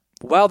 But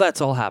while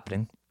that's all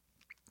happening,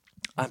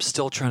 I'm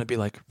still trying to be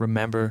like,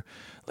 remember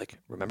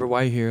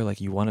why you're here.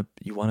 Like you want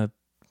to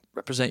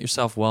represent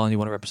yourself well, and you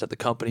want to represent the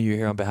company you're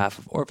here on behalf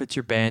of, or if it's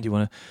your band, you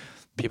want to,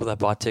 people that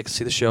bought tickets,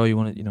 see the show, you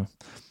want to,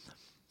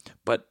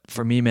 But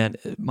for me, man,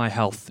 my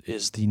health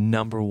is the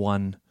number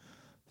one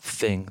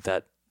thing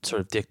that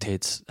sort of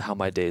dictates how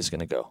my day is going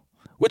to go,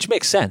 which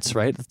makes sense,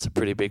 right? That's a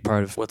pretty big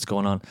part of what's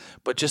going on.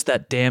 But just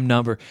that damn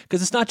number,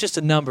 because it's not just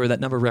a number. That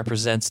number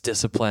represents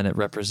discipline. It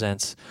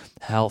represents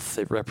health.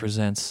 It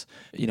represents,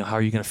 how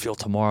are you going to feel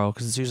tomorrow?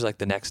 Because it's usually like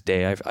the next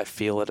day. I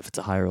feel it if it's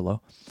a high or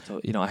low. So,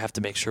 I have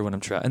to make sure when I'm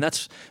trying. And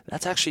that's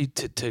actually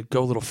to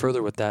go a little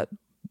further with that.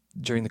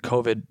 During the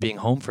COVID, being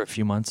home for a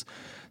few months,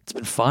 it's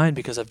been fine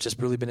because I've just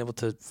really been able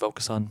to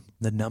focus on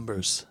the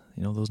numbers,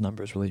 those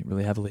numbers really,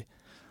 really heavily.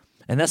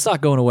 And that's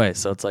not going away.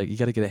 So it's like, you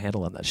got to get a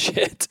handle on that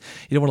shit.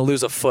 You don't want to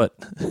lose a foot.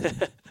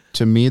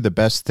 To me, the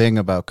best thing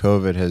about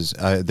COVID is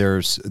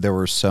there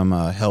were some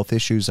health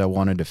issues I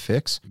wanted to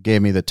fix.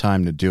 Gave me the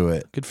time to do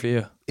it. Good for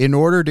you. In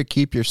order to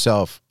keep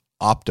yourself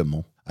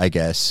optimal, I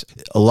guess,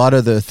 a lot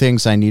of the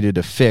things I needed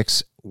to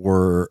fix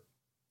were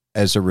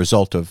as a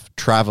result of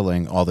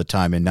traveling all the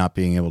time and not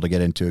being able to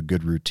get into a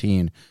good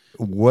routine.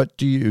 What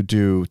do you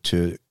do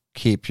to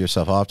keep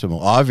yourself optimal?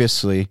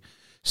 Obviously,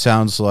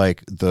 sounds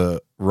like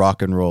the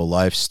rock and roll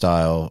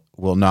lifestyle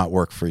will not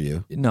work for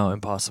you. No,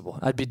 impossible.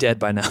 I'd be dead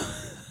by now.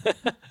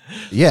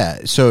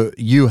 Yeah, so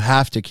you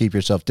have to keep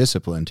yourself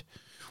disciplined,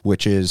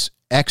 which is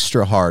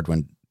extra hard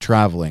when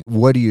traveling.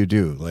 What do you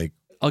do?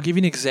 I'll give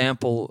you an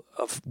example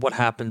of what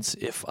happens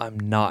if I'm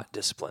not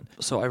disciplined.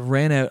 So I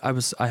ran out. I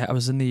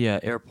was in the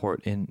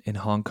airport in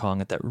Hong Kong,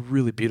 at that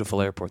really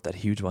beautiful airport, that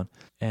huge one.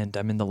 And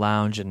I'm in the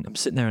lounge and I'm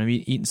sitting there and I'm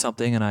eating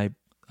something, and I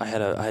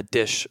had a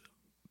dish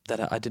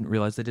that I didn't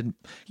realize they didn't.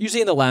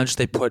 Usually in the lounge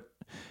they put,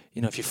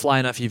 if you fly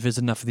enough, you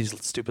visit enough of these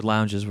stupid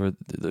lounges where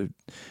you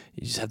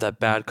just have that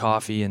bad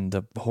coffee and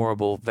the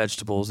horrible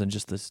vegetables and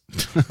just this.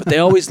 But they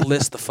always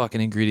list the fucking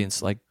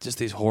ingredients, like just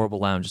these horrible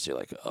lounges. You're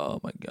like,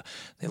 oh my God.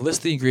 They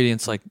list the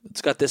ingredients like,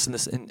 it's got this and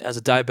this. And as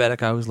a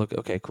diabetic, I always look,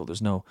 okay, cool.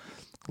 There's no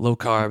low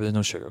carb, there's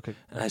no sugar. Okay.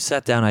 And I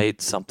sat down, I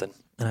ate something.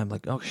 And I'm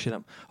like, oh shit,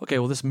 okay,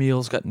 well this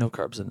meal's got no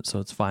carbs in it, so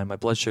it's fine. My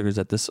blood sugar's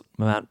at this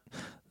amount,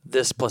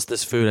 this plus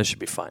this food, I should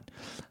be fine.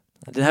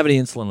 I didn't have any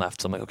insulin left,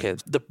 so I'm like, okay.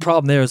 The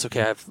problem there is,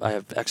 okay, I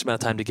have X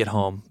amount of time to get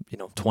home,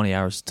 20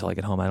 hours until I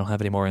get home. I don't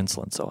have any more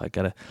insulin, so I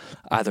gotta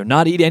either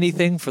not eat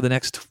anything for the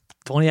next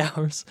 20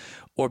 hours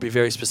or be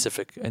very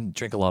specific and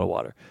drink a lot of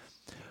water.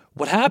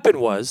 What happened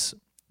was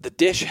the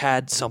dish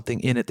had something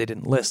in it they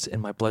didn't list, and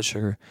my blood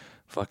sugar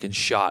fucking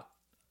shot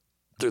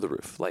through the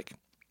roof. Like,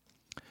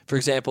 for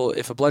example,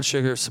 if a blood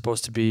sugar is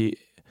supposed to be,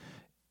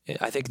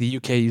 I think the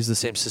UK uses the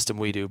same system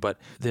we do, but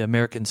the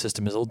American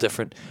system is a little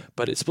different,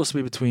 but it's supposed to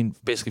be between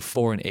basically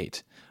 4 and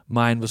 8.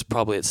 Mine was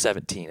probably at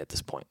 17 at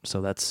this point,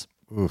 so that's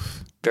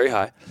very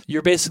high.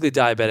 You're basically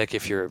diabetic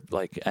if you're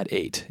like at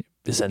 8,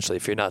 essentially,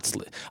 if you're not.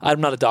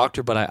 I'm not a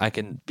doctor, but I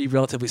can be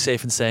relatively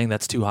safe in saying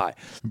that's too high.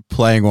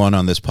 Playing one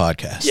on this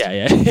podcast.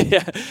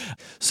 Yeah.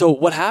 So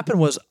what happened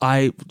was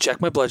I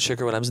checked my blood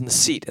sugar when I was in the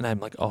seat, and I'm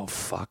like, oh,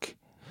 fuck.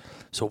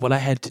 So what I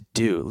had to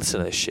do,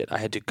 listen to this shit, I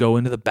had to go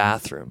into the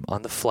bathroom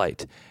on the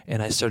flight,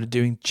 and I started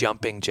doing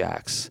jumping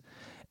jacks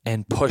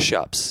and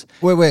push-ups.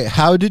 Wait,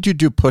 how did you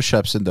do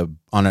push-ups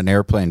on an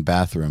airplane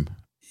bathroom?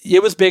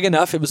 It was big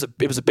enough. It was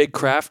a big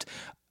craft.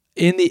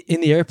 In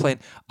the airplane,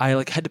 I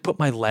had to put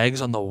my legs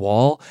on the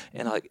wall,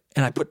 and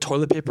I put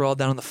toilet paper all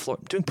down on the floor.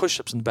 I'm doing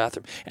push-ups in the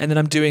bathroom, and then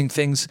I'm doing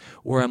things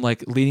where I'm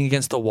leaning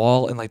against the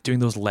wall and doing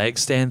those leg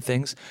stand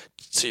things.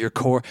 So your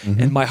core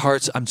and my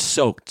I'm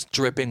soaked,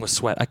 dripping with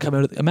sweat. I come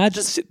out.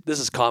 This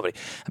is comedy.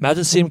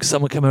 Imagine seeing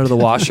someone come out of the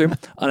washroom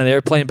on an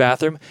airplane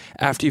bathroom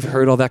after you've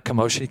heard all that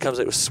commotion. He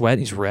comes out with sweat. And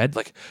he's red.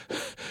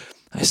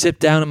 I sit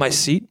down in my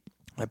seat.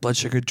 My blood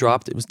sugar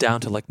dropped. It was down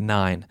to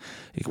 9.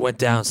 It went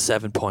down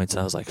 7 points,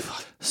 and I was like,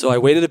 fuck. So I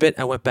waited a bit.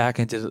 I went back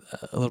and did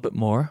a little bit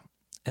more,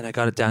 and I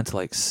got it down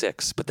to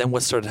 6. But then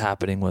what started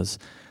happening was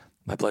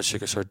my blood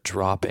sugar started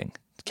dropping,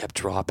 kept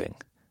dropping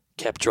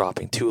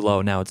too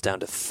low. Now it's down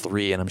to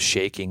 3, and I'm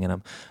shaking,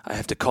 and I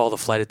have to call the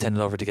flight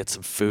attendant over to get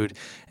some food,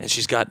 and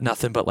she's got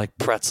nothing but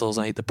pretzels.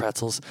 I eat the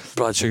pretzels.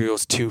 Blood sugar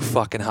goes too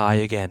fucking high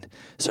again.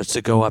 Starts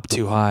to go up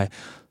too high.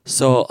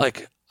 So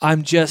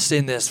I'm just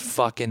in this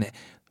fucking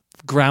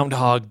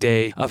Groundhog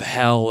Day of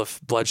hell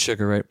of blood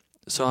sugar, right?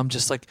 So I'm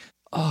just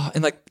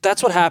and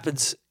that's what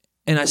happens.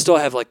 And I still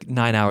have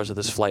 9 hours of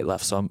this flight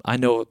left. So I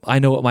know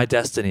what my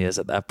destiny is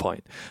at that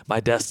point.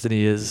 My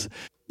destiny is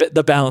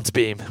the balance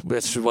beam,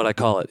 which is what I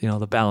call it.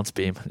 The balance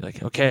beam.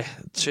 Okay,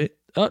 shit.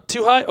 Oh,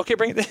 too high. Okay,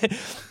 bring it.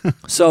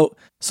 So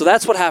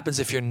that's what happens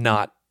if you're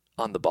not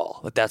on the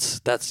ball.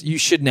 That's you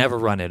should never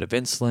run out of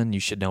insulin. You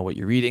should know what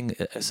you're eating,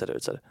 et cetera,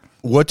 et cetera.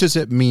 What does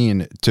it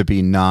mean to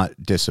be not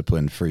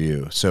disciplined for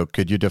you? So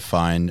could you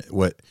define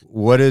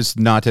what is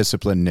not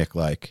disciplined Nick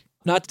like?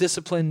 Not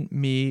disciplined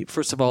me,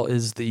 first of all,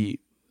 is the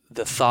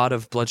the thought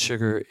of blood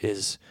sugar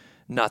is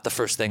not the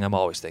first thing I'm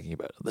always thinking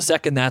about. The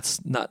second,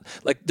 that's not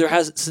like there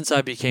has, since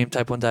I became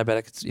type 1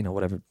 diabetic, it's,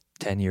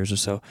 10 years or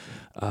so,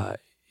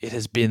 it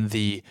has been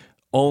the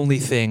only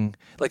thing.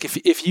 Like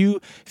if you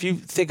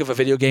think of a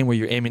video game where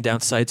you're aiming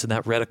down sights and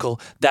that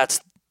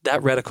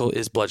reticle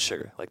is blood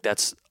sugar. Like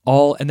that's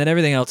all, and then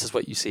everything else is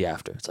what you see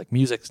after. It's like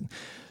music,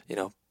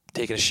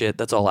 taking a shit,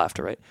 that's all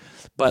after, right?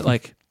 But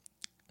like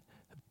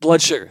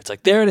blood sugar, it's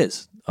like, there it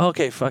is.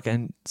 Okay,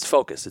 fucking, it's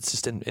focused. It's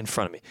just in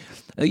front of me.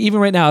 Like, even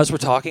right now as we're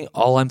talking,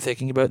 all I'm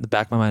thinking about in the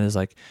back of my mind is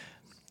like,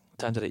 what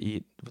time did I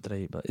eat? What did I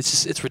eat? But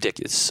it's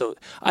ridiculous. So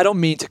I don't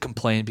mean to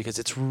complain, because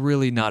it's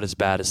really not as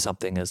bad as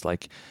something as a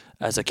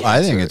cancer.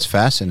 I think it's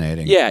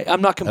fascinating. Yeah,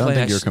 I'm not complaining.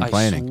 I don't think you're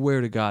complaining. I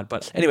swear to God.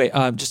 But anyway,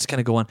 just to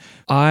kind of go on,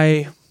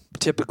 I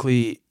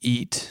typically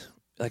eat,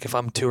 like if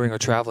I'm touring or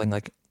traveling,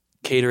 like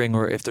catering,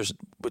 or if there's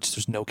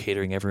no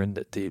catering ever in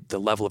the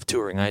level of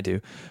touring I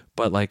do,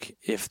 but like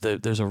if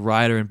there's a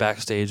rider in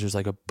backstage, there's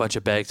like a bunch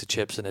of bags of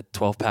chips and a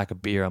 12-pack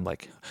of beer, I'm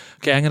like,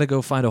 okay, I'm going to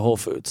go find a Whole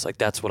Foods. Like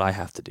that's what I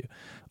have to do.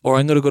 Or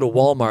I'm going to go to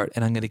Walmart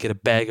and I'm going to get a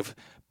bag of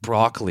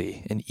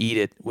broccoli and eat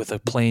it with a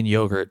plain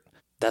yogurt.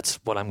 That's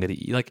what I'm going to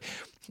eat. Like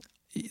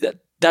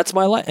that's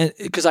my life,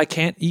 because I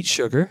can't eat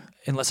sugar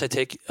unless I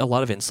take a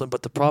lot of insulin.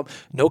 But the problem,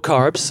 no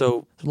carbs,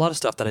 so there's a lot of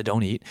stuff that I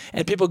don't eat.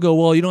 And people go,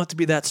 well, you don't have to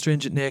be that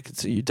stringent,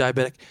 Nick. You're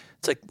diabetic.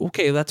 It's like,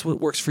 okay, that's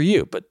what works for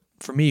you. But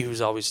for me,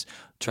 who's always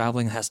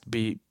traveling, has to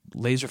be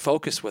laser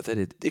focused with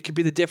it. It could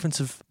be the difference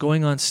of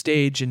going on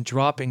stage and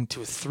dropping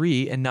to a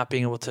 3 and not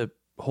being able to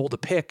hold a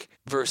pick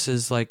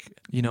versus like,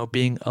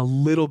 being a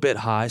little bit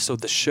high. So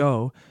the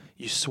show,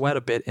 you sweat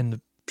a bit and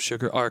the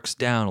sugar arcs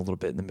down a little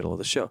bit in the middle of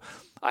the show.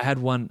 I had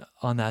one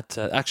on that,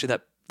 actually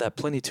that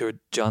Pliny tour,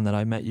 John, that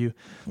I met you.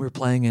 We were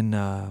playing in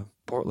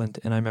Portland,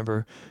 and I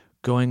remember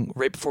going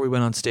right before we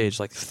went on stage,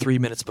 like 3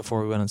 minutes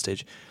before we went on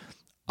stage,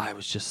 I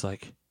was just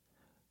like,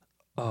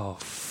 oh,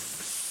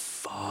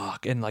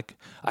 fuck. And like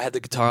I had the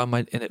guitar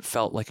and it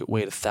felt like it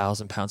weighed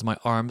 1,000 pounds. My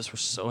arms were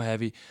so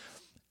heavy.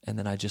 And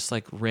then I just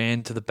like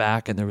ran to the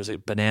back, and there was a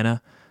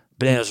banana.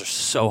 Bananas are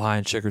so high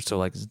in sugar, so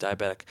like as a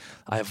diabetic,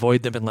 I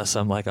avoid them unless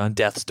I'm like on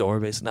death's door,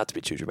 basically, not to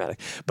be too dramatic.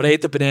 But I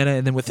ate the banana,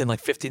 and then within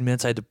like 15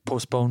 minutes, I had to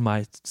postpone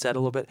my set a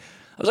little bit.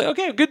 I was like,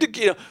 okay, good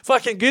to,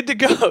 fucking good to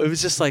go. It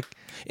was just like,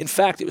 in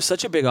fact, it was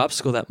such a big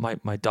obstacle that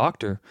my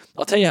doctor,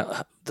 I'll tell you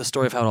the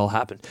story of how it all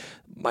happened.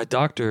 My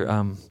doctor,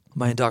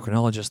 my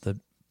endocrinologist, the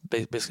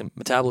basically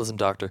metabolism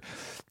doctor,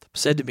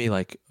 said to me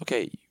like,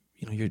 okay,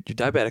 you're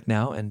diabetic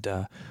now, and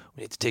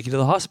we need to take you to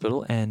the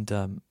hospital,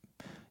 and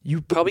you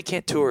probably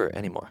can't tour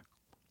anymore.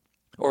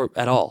 Or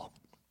at all,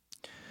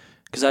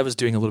 because I was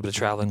doing a little bit of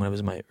traveling when I was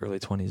in my early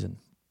 20s, and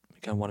he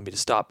kind of wanted me to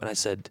stop. And I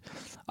said,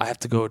 I had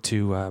to go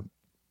to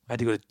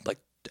like,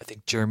 I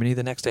think Germany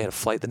the next day. I had a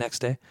flight the next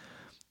day.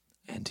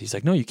 And he's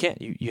like, no, you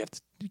can't. You have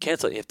to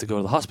cancel it. You have to go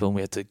to the hospital, and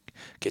we have to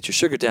get your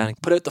sugar down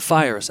and put out the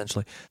fire,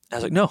 essentially. And I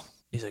was like, no.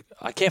 He's like,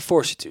 I can't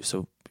force you to.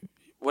 So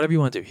whatever you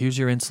want to do, here's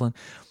your insulin.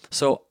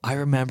 So I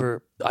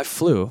remember I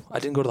flew. I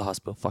didn't go to the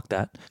hospital. Fuck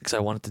that, because I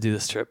wanted to do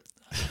this trip.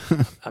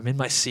 I'm in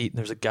my seat, and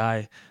there's a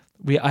guy.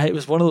 It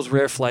was one of those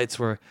rare flights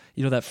where,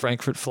 that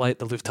Frankfurt flight,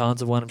 the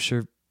Lufthansa one, I'm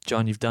sure,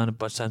 John, you've done a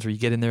bunch of times, where you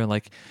get in there and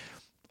like,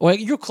 well,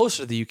 you're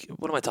closer to the UK.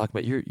 What am I talking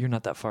about? You're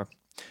not that far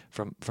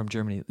from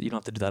Germany. You don't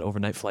have to do that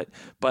overnight flight.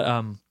 But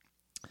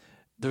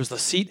there was the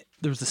seat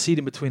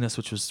in between us,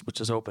 which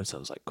was open. So I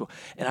was like, cool.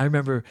 And I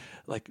remember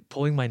like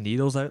pulling my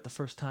needles out the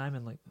first time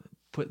and like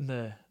putting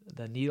the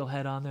needle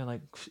head on there,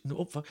 like,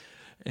 oh fuck.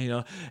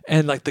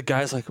 And like the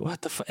guy's like,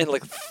 what the fuck? And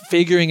like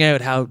figuring out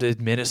how to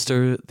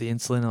administer the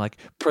insulin, and like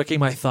pricking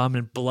my thumb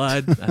in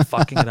blood and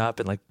fucking it up,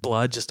 and like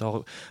blood just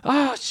all,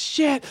 oh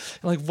shit,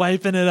 and like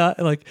wiping it up.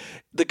 And like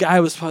the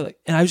guy was probably like,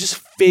 and I was just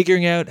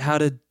figuring out how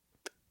to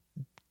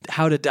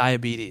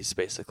diabetes,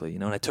 basically,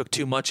 and I took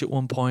too much at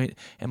one point,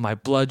 and my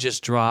blood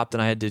just dropped,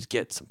 and I had to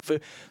get some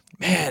food.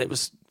 Man, it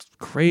was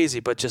crazy.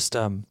 But just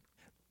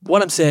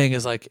what I'm saying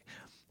is, like,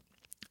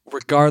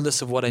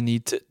 regardless of what I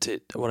need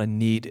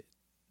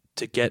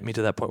to get me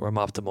to that point where I'm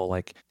optimal,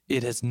 like,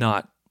 it has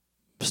not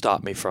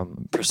stopped me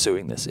from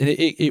pursuing this, and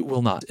it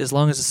will not, as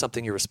long as it's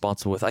something you're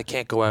responsible with. I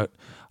can't go out.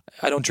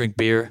 I don't drink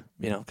beer,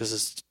 because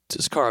it's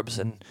just carbs,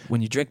 and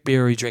when you drink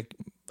beer,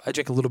 I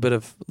drink a little bit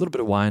of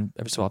wine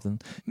every so often,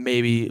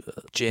 maybe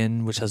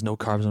gin, which has no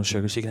carbs, no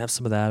sugar, so you can have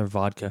some of that, or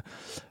vodka.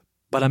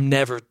 But I'm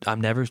never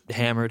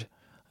hammered.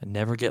 I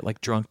never get like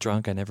drunk.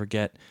 I never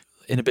get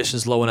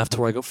inhibitions low enough to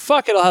where I go,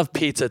 fuck it, I'll have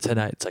pizza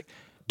tonight. It's like,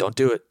 don't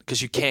do it,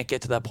 because you can't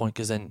get to that point,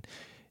 because then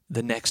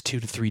the next 2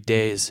 to 3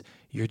 days,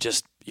 you're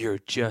just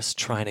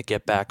trying to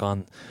get back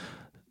on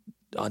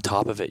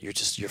top of it.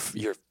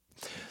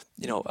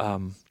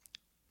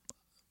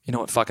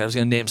 Fuck, I was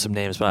going to name some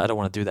names, but I don't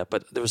want to do that.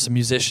 But there were some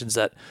musicians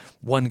that,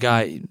 one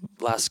guy,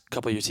 last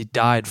couple of years, he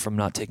died from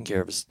not taking care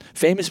of his,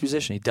 famous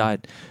musician, he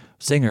died,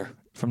 singer,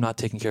 not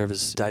taking care of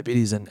his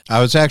diabetes. And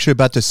I was actually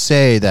about to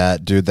say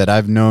that, dude, that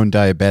I've known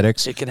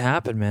diabetics it can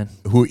happen, man.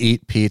 who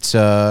eat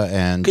pizza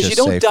and Because just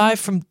you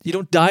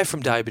don't die from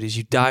diabetes.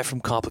 You die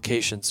from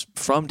complications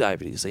from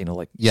diabetes.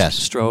 Like Yes.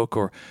 stroke,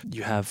 or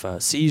you have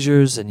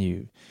seizures and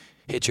you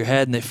hit your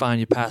head and they find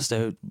you passed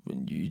out.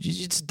 You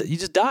just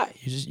die.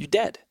 You're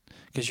dead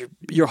because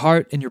your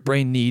heart and your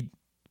brain need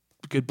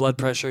good blood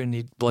pressure and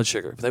need blood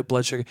sugar. Without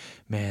blood sugar,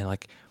 man,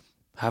 like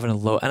having a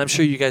low, and I'm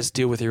sure you guys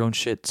deal with your own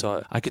shit.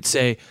 So I could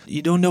say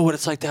you don't know what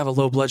it's like to have a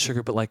low blood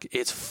sugar, but like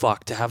it's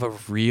fucked to have a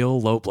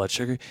real low blood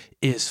sugar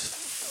is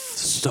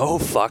so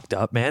fucked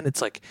up, man.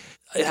 It's like,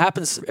 it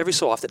happens every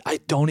so often. I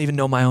don't even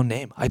know my own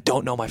name. I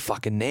don't know my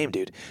fucking name,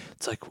 dude.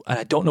 It's like,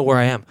 I don't know where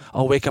I am.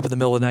 I'll wake up in the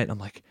middle of the night and I'm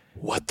like,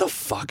 what the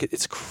fuck?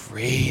 It's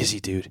crazy,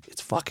 dude.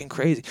 It's fucking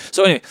crazy.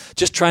 So anyway,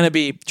 just trying to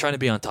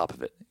be on top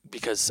of it,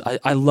 because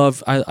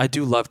I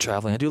do love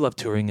traveling. I do love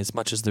touring as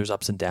much as there's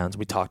ups and downs.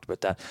 We talked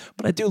about that,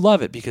 but I do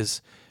love it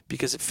because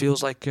it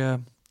feels like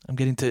I'm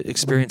getting to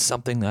experience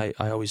something I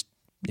always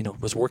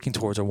was working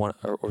towards or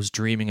was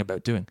dreaming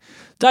about doing.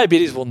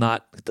 Diabetes will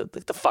not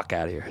get the fuck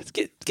out of here.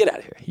 Get out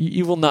of here.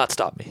 You will not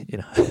stop me.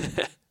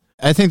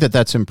 I think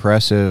that's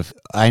impressive.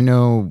 I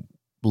know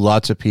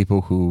lots of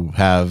people who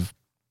have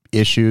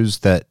issues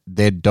that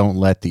they don't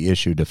let the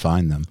issue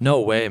define them.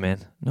 No way, man.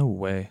 No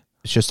way.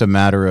 It's just a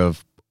matter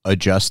of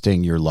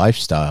adjusting your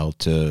lifestyle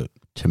to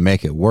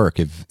make it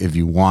work if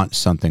you want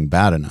something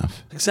bad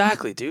enough.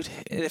 Exactly, dude.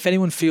 And if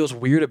anyone feels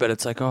weird about it,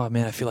 it's like, oh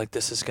man, I feel like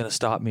this is going to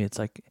stop me. It's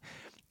like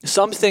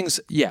some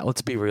things, yeah,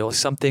 let's be real.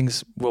 Some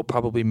things will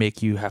probably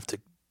make you have to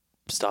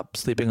stop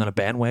sleeping on a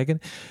bandwagon.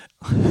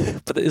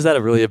 But is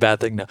that really a bad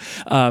thing? No.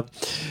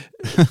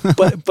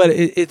 But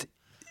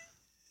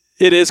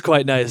it is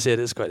quite nice. It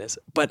is quite nice.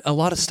 But a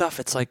lot of stuff,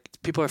 it's like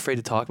people are afraid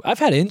to talk. I've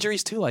had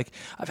injuries too. Like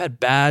I've had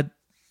bad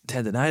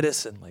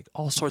tendonitis and like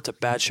all sorts of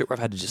bad shit where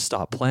I've had to just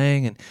stop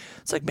playing. And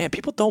it's like, man,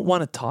 people don't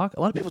want to talk.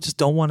 A lot of people just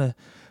don't want to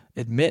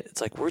admit.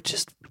 It's like, we're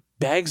just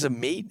bags of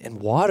meat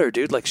and water,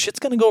 dude. Like shit's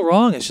going to go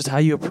wrong. It's just how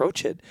you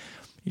approach it.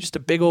 You're just a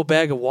big old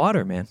bag of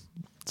water, man.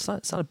 It's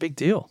not a big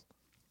deal.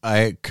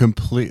 I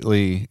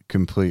completely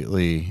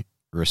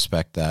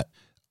respect that.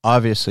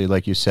 Obviously,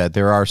 like you said,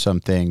 there are some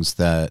things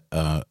that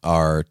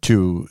are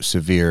too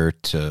severe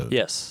to...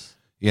 Yes.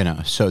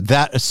 So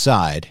that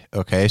aside,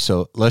 okay,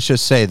 so let's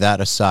just say that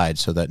aside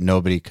so that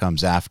nobody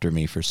comes after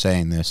me for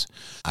saying this.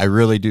 I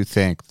really do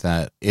think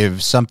that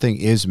if something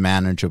is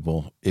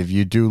manageable, if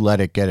you do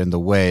let it get in the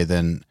way,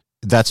 then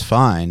that's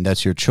fine.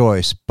 That's your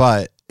choice.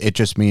 But it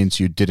just means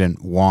you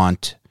didn't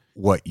want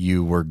what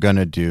you were going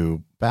to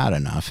do bad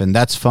enough. And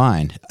that's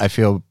fine. I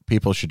feel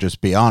people should just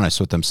be honest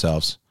with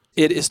themselves.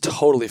 It is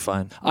totally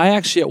fine. I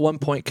actually at one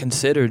point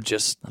considered I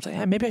was like,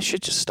 hey, maybe I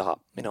should just stop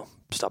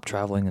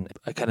traveling. And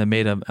I kind of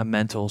made a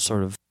mental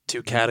sort of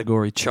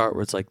 2-category chart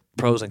where it's like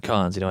pros and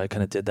cons. I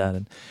kind of did that.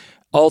 And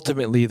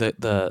ultimately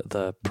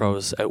the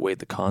pros outweighed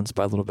the cons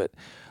by a little bit.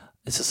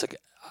 It's just like,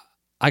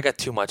 I got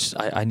too much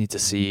I need to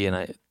see,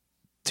 and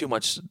too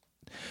much,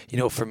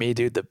 for me,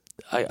 dude,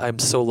 I'm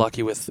so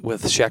lucky with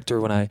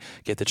Schechter when I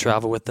get to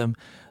travel with them.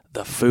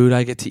 The food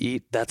I get to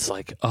eat, that's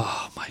like,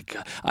 oh my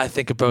God. I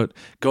think about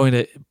going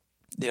to,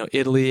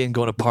 Italy and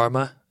going to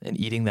Parma and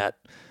eating that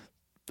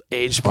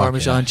aged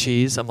Parmesan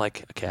cheese. I'm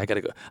like, okay, I got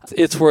to go.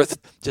 It's worth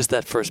just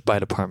that first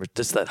bite of Parmesan,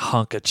 just that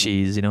hunk of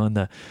cheese,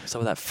 and some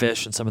of that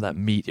fish and some of that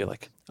meat. You're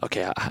like,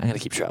 okay, I'm going to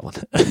keep traveling.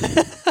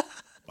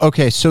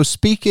 Okay, so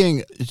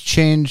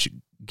change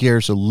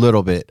gears a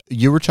little bit.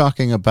 You were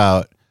talking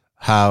about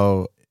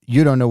how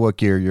you don't know what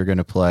gear you're going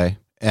to play.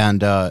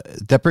 And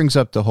that brings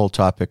up the whole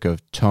topic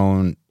of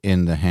tone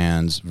in the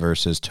hands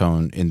versus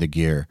tone in the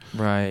gear.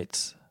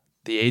 Right.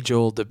 The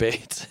age-old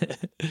debate.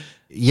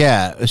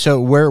 Yeah. So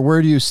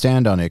where do you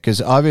stand on it?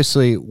 Because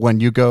obviously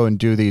when you go and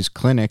do these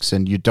clinics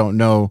and you don't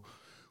know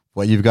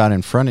what you've got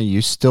in front of you,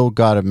 you still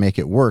got to make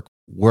it work.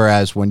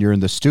 Whereas when you're in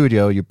the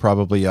studio, you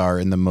probably are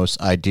in the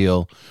most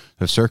ideal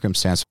of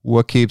circumstance.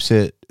 What keeps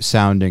it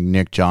sounding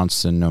Nick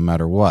Johnston no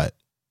matter what?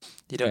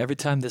 Every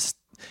time this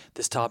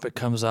topic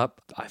comes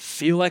up, I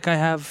feel like I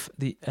have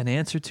an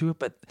answer to it,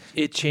 but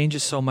it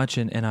changes so much,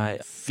 and I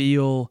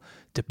feel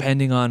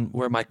depending on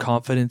where my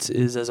confidence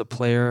is as a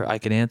player, I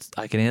can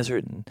answer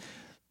it, and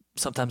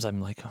sometimes I'm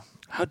like,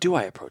 how do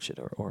I approach it,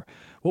 or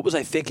what was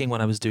I thinking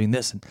when I was doing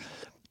this? And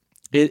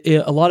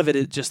a lot of it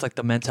is just like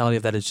the mentality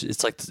of that.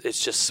 It's like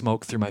it's just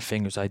smoke through my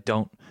fingers. I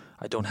don't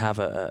have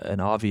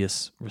an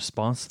obvious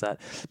response to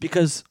that,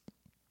 because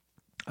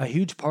a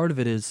huge part of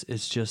it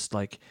is just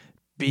like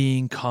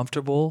being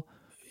comfortable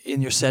in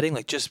your setting,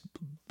 like just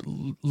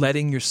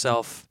letting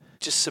yourself,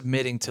 just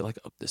submitting to like,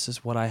 oh, this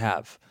is what I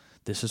have,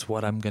 this is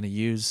what I'm going to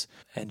use,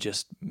 and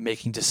just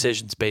making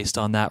decisions based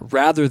on that,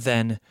 rather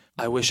than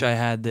I wish I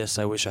had this,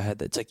 I wish I had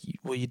that. It's like,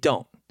 well, you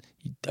don't.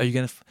 What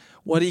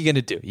are you going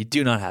to do? You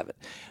do not have it.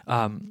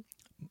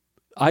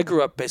 I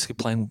grew up basically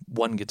playing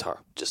one guitar,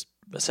 just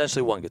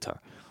essentially one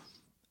guitar,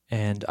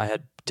 and I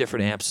had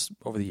different amps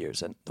over the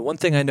years. And the one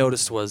thing I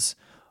noticed was,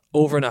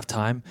 over enough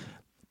time,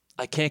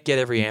 I can't get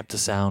every amp to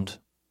sound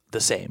the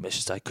same. It's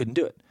just I couldn't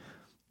do it.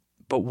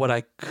 But what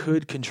I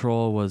could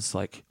control was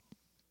like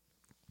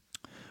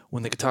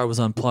when the guitar was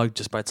unplugged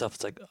just by itself,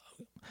 it's like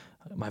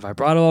my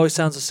vibrato always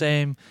sounds the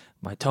same,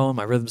 my tone,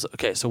 my rhythms.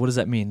 Okay, so what does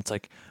that mean? It's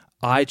like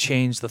I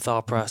changed the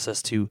thought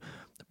process to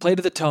play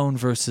to the tone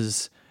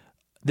versus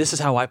this is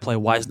how I play.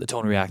 Why isn't the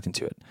tone reacting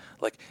to it?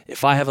 Like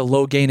if I have a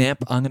low gain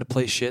amp, I'm gonna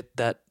play shit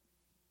that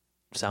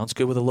sounds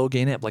good with a low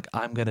gain amp. Like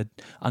I'm gonna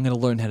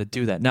learn how to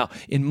do that. Now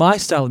in my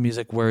style of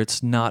music where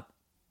it's not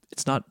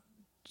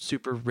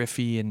super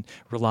riffy and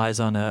relies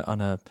on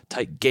a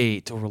tight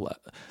gate or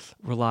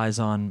relies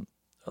on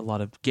a lot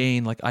of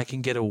gain, like I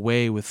can get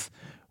away with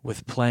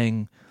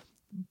playing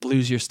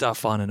bluesier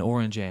stuff on an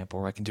orange amp,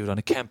 or I can do it on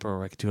a Kemper,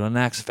 or I can do it on an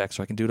Axe-Fx,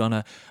 or I can do it on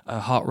a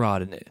hot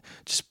rod, and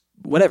just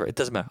whatever. It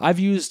doesn't matter. I've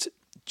used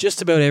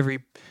just about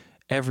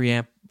every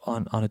amp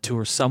on a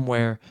tour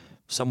somewhere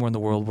in the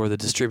world where the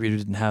distributor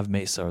didn't have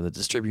Mesa, or the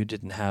distributor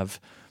didn't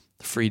have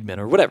Friedman,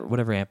 or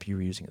whatever amp you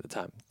were using at the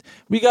time.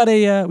 We got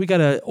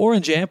a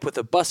orange amp with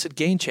a busted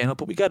gain channel,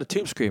 but we got a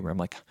tube screamer. I'm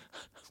like,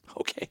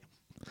 okay.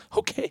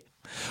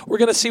 We're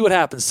going to see what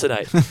happens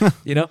tonight,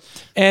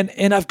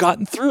 And I've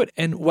gotten through it.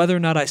 And whether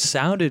or not I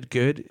sounded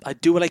good, I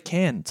do what I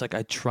can. It's like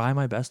I try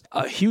my best.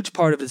 A huge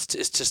part of it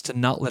is just to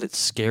not let it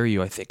scare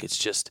you, I think. It's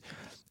just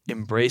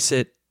embrace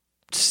it,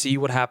 see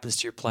what happens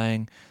to your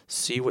playing,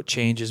 see what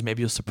changes.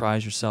 Maybe you'll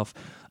surprise yourself.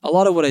 A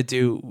lot of what I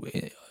do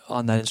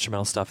on that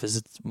instrumental stuff is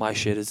it's my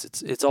shit.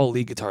 It's all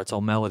lead guitar. It's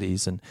all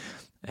melodies and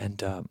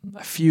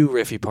a few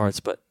riffy parts,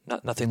 but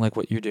nothing like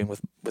what you're doing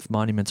with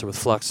Monuments or with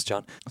Flux,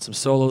 John. Some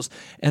solos.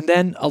 And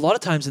then a lot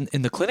of times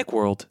in the clinic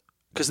world,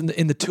 because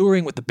in the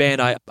touring with the band,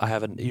 I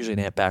have usually an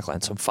amp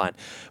backline, so I'm fine.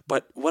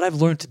 But what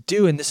I've learned to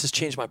do, and this has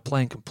changed my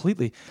playing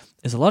completely,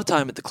 is a lot of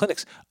time at the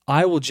clinics,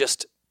 I will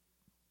just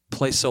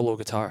play solo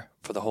guitar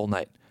for the whole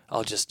night.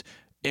 I'll just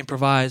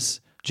improvise,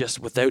 just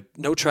without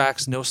no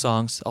tracks, no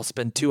songs. I'll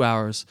spend 2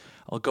 hours.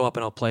 I'll go up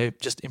and I'll play,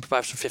 just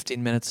improvise for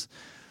 15 minutes.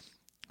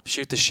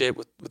 Shoot the shit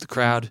with the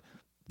crowd,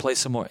 play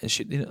some more and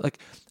shoot.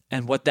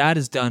 And what that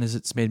has done is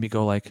it's made me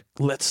go like,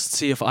 let's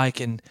see if I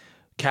can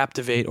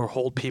captivate or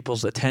hold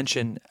people's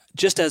attention,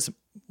 just as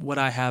what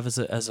I have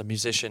as a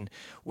musician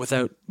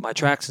without my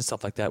tracks and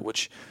stuff like that,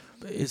 which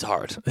is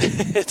hard.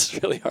 It's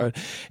really hard,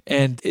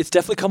 and it's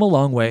definitely come a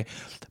long way.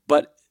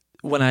 But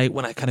when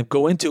I kind of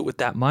go into it with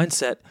that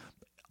mindset,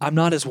 I'm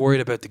not as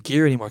worried about the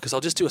gear anymore, because I'll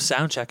just do a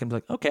sound check and be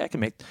like, okay, I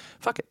can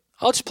fuck it.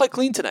 I'll just play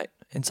clean tonight.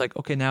 And it's like,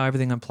 okay, now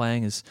everything I'm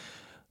playing is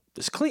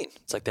clean.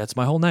 It's like, that's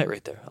my whole night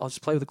right there. I'll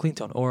just play with a clean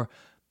tone. Or,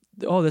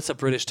 oh, that's a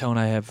British tone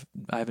I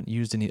haven't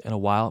used in a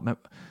while.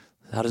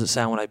 How does it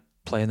sound when I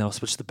play? And then I'll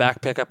switch to the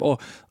back pickup.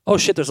 Oh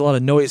shit, there's a lot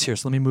of noise here.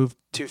 So let me move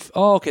to,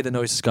 okay, the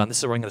noise is gone. This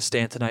is where I'm going to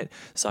stand tonight.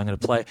 So I'm going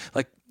to play.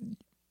 Like,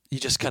 you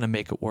just kind of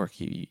make it work.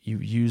 You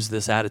use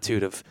this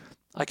attitude of,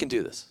 I can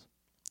do this.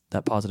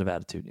 That positive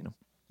attitude,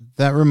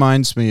 That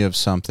reminds me of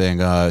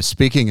something.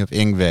 Speaking of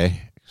Yngwie,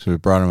 so we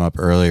brought him up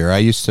earlier. I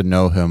used to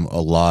know him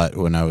a lot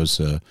when I was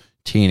a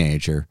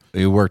teenager.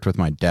 He worked with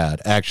my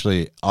dad,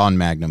 actually, on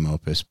Magnum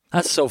Opus.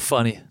 That's so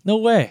funny. No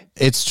way.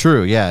 It's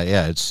true. Yeah.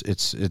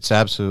 It's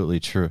absolutely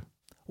true.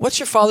 What's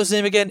your father's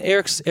name again?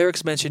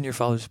 Eric's mentioned your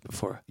father's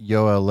before.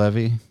 Yoel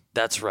Levy.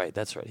 That's right.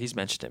 He's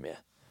mentioned him. Yeah.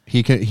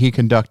 He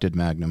conducted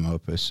Magnum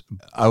Opus.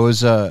 I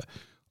was on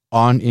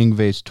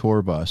Yngwie's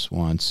tour bus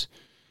once.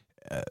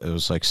 It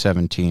was like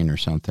 17 or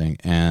something,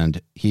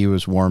 and he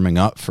was warming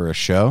up for a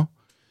show.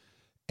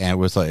 And it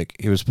was like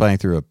he was playing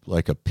through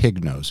a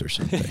pig nose or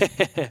something.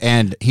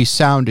 And he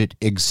sounded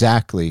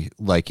exactly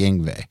like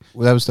Yngwie.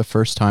 Well, that was the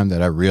first time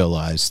that I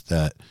realized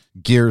that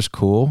gear's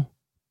cool,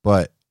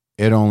 but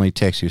it only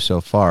takes you so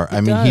far.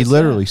 He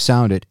literally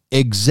sounded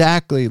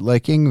exactly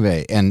like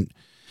Yngwie. And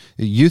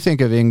you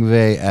think of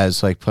Yngwie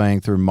as like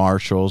playing through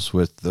Marshalls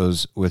with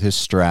his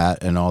Strat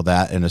and all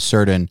that, and a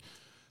certain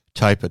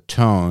type of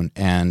tone.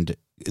 And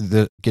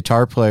the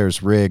guitar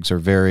players' rigs are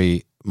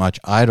very much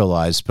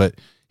idolized, but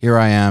here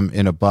I am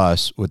in a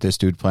bus with this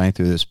dude playing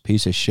through this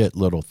piece of shit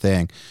little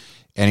thing,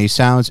 and he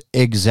sounds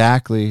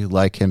exactly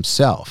like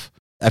himself.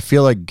 I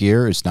feel like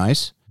gear is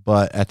nice,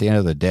 but at the end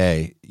of the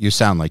day, you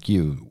sound like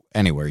you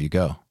anywhere you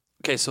go.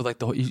 Okay, so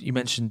like you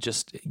mentioned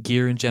just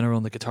gear in general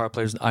and the guitar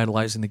players and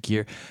idolizing the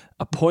gear.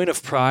 A point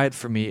of pride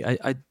for me,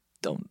 I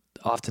don't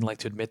often like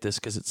to admit this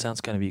because it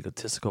sounds kind of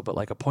egotistical, but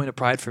like a point of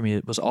pride for me,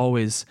 it was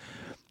always,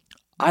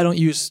 I don't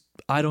use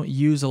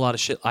a lot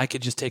of shit. I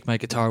could just take my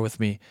guitar with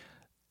me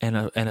and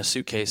a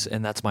suitcase,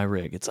 and that's my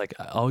rig. It's like,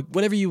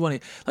 whatever you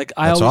want to, like,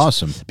 that's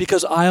awesome.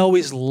 Because I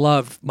always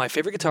loved my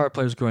favorite guitar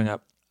players growing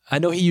up. I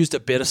know he used a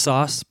bit of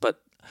sauce,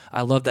 but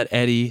I love that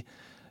Eddie,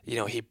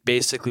 he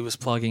basically was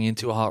plugging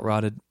into a hot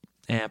rodded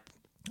amp.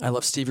 I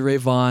love Stevie Ray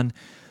Vaughan,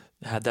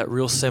 had that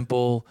real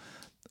simple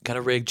kind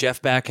of rig.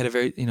 Jeff Beck had a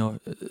very,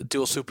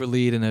 dual super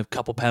lead and a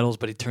couple pedals,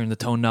 but he turned the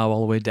tone knob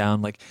all the way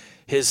down. Like,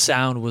 his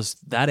sound was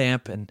that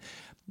amp, and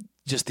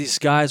just these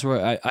guys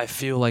where I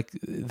feel like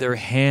their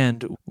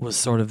hand was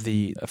sort of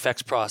the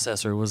effects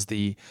processor, was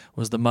the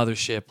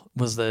mothership,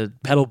 was the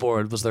pedal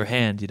board, was their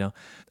hand,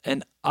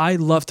 And I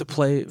love to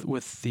play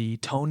with the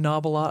tone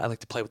knob a lot. I like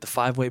to play with the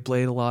 5-way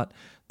blade a lot.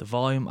 the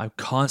volume. I'm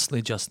constantly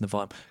adjusting the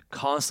volume,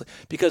 constantly,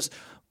 because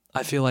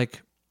I feel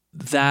like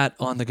that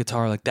on the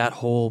guitar, like that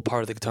whole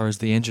part of the guitar is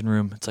the engine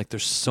room. It's like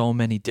there's so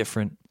many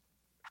different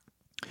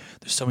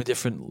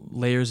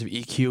layers of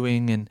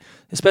EQing, and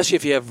especially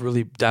if you have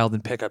really dialed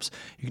in pickups,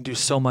 you can do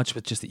so much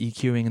with just the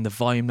EQing and the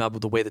volume knob,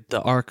 with the way that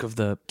the arc of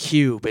the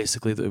cue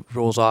basically that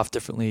rolls off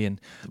differently, and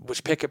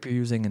which pickup you're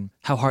using and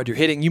how hard you're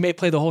hitting. You may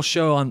play the whole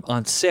show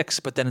on 6,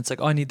 but then it's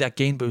like, oh, I need that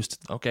gain boost.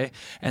 Okay.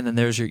 And then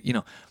there's your,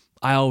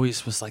 I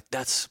always was like,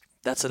 that's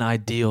an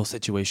ideal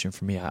situation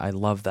for me. I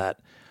love that.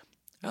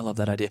 I love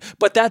that idea.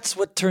 But that's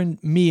what turned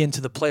me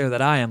into the player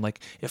that I am. Like,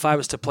 if I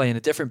was to play in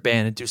a different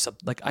band and do something,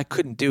 like, I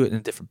couldn't do it in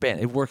a different band.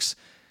 It works.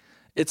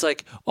 It's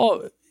like,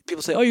 oh,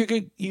 people say, oh, you're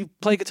good. You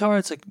play guitar.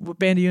 It's like, what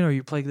band are you in? Or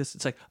you play this?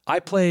 It's like, I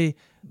play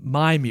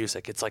my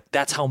music. It's like,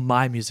 that's how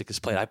my music is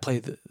played. I play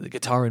the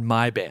guitar in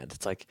my band.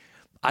 It's like,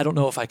 I don't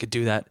know if I could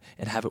do that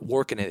and have it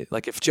work in it.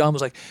 Like, if John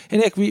was like, hey,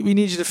 Nick, we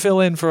need you to fill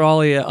in for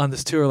Ollie on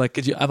this tour. Like,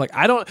 could you? I'm like,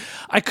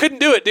 I couldn't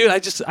do it, dude.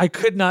 I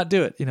could not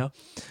do it,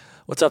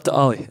 What's up to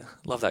Ollie?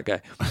 Love that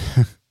guy.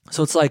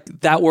 So it's like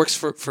that works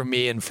for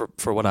me and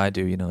for what I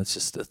do.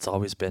 It's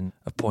always been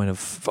a point of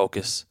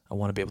focus. I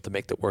want to be able to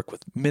make that work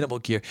with minimal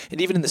gear.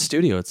 And even in the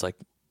studio, it's like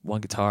one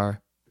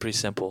guitar, pretty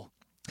simple.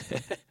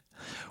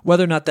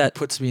 Whether or not that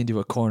puts me into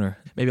a corner,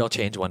 maybe I'll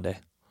change one day.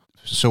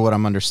 So what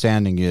I'm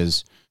understanding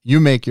is you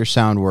make your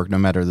sound work no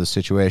matter the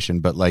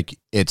situation, but like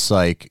it's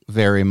like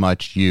very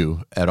much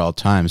you at all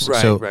times.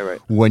 Right.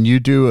 When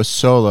you do a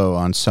solo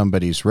on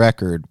somebody's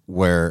record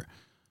where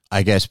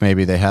I guess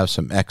maybe they have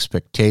some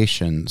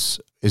expectations,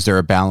 is there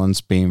a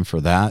balance beam for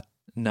that?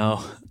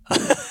 No.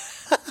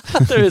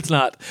 There is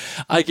not.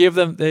 I give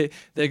them, they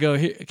go,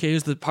 here, okay,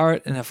 here's the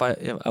part, and I'll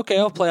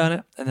play on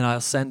it, and then I'll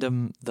send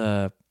them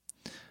the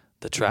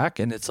track,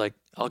 and it's like,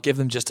 I'll give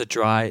them just a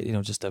dry,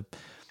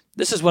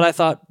 this is what I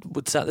thought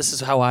would sound, this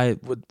is how I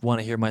would want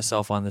to hear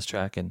myself on this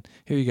track, and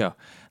here you go.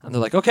 And they're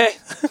like, okay.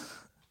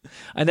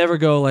 I never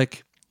go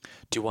like,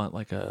 do you want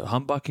like a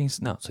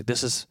humbucking? No, it's like,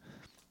 this is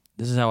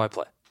how I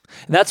play.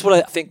 And that's what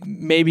I think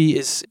maybe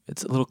it's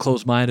a little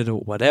closed-minded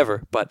or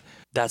whatever, but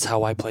that's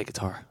how I play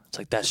guitar. It's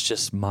like, that's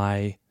just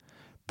my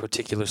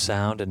particular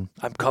sound, and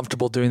I'm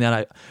comfortable doing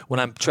that. When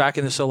I'm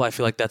tracking the solo, I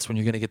feel like that's when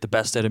you're going to get the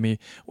best out of me,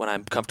 when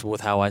I'm comfortable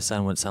with how I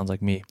sound, when it sounds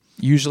like me.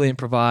 Usually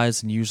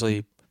improvise, and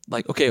usually,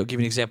 like, okay, I'll give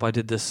you an example. I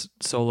did this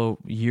solo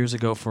years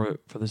ago for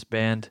this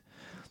band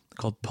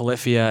called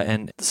Polyphia,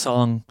 and the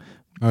song...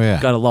 Oh,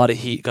 yeah. Got a lot of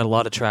heat, got a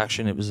lot of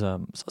traction. It was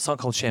a song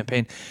called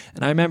Champagne.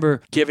 And I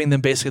remember giving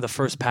them basically the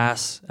first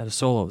pass at a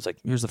solo. It was like,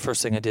 here's the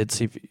first thing I did.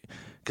 Because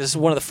this is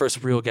one of the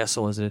first real guest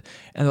solos I did.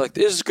 And they're like,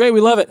 this is great. We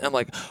love it. And I'm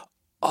like,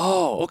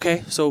 oh,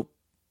 okay. So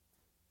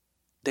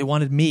they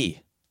wanted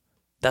me.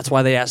 That's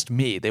why they asked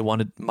me. They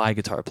wanted my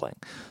guitar playing.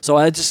 So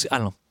I don't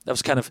know. That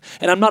was kind of,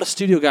 and I'm not a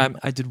studio guy.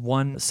 I did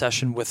one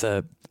session with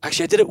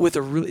actually I did it with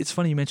it's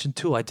funny you mentioned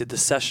Tool. I did the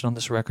session on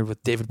this record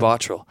with David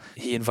Bottrell.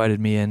 He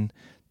invited me in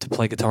to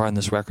play guitar on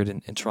this record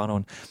in Toronto.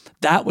 And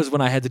that was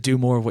when I had to do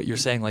more of what you're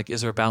saying, like,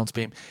 is there a balance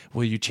beam?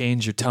 Will you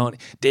change your tone?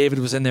 David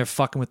was in there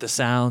fucking with the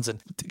sounds and,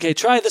 okay,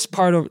 try this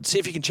part over, see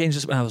if you can change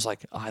this. And I was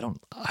like, I don't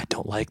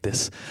like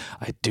this.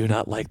 I do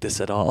not like this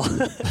at all.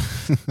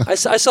 I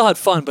still had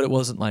fun, but it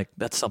wasn't like,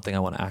 that's something I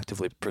want to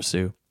actively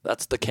pursue.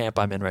 That's the camp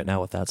I'm in right now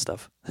with that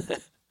stuff.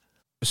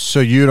 So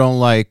you don't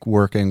like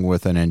working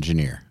with an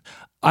engineer?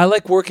 I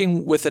like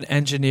working with an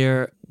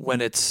engineer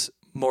when it's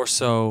more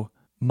so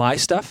my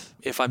stuff.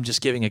 If I'm just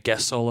giving a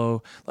guest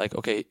solo, like,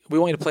 okay, we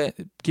want you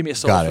to give me a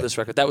solo for this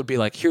record. That would be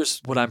like, here's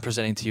what I'm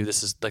presenting to you.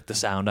 This is like the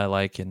sound I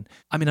like. And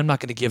I mean, I'm not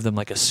going to give them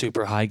like a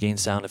super high gain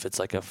sound if it's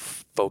like a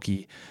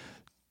folky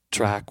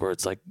track where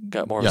it's like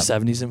got more of a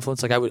 70s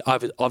influence. Like, I would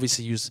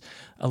obviously use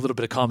a little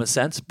bit of common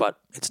sense, but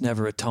it's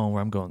never a tone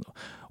where I'm going,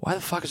 why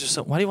the fuck is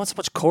there why do you want so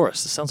much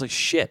chorus? This sounds like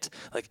shit.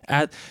 Like,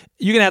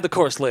 you can add the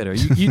chorus later.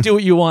 You do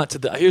what you want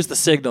here's the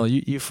signal.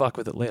 You fuck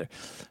with it later.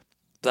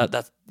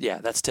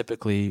 That's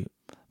typically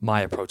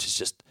my approach, is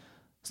just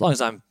as long as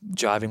I'm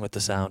jiving with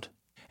the sound.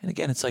 And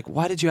again, it's like,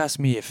 why did you ask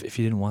me if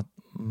you didn't want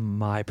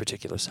my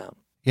particular sound?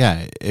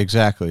 Yeah,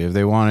 exactly. If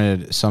they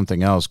wanted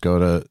something else, go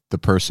to the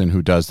person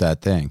who does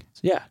that thing.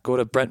 Yeah, go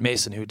to Brent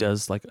Mason, who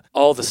does like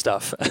all the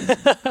stuff.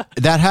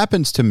 That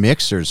happens to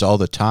mixers all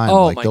the time.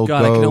 Oh, like, my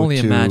God, I can only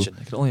imagine.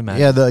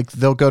 Yeah,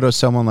 they'll go to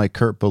someone like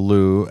Kurt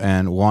Ballou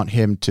and want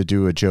him to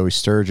do a Joey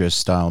Sturgis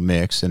style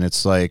mix, and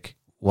it's like,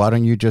 why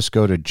don't you just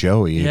go to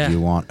Joey if you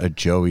want a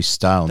Joey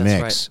style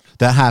mix? Right.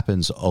 That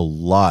happens a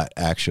lot,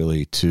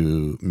 actually,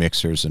 to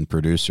mixers and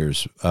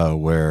producers,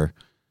 where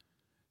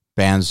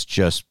bands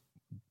just,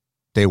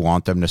 they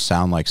want them to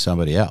sound like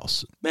somebody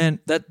else. Man,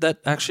 that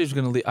actually is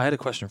going to lead. I had a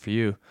question for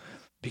you,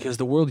 because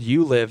the world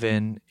you live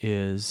in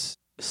is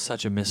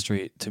such a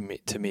mystery to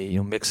me,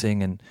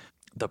 mixing and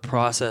the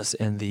process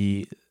and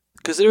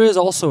because there is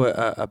also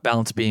a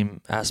balance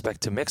beam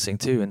aspect to mixing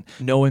too, and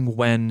knowing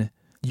when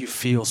you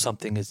feel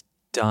something is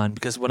done.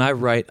 Because when I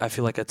write, I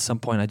feel like at some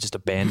point I just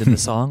abandon the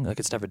song. Like,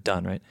 it's never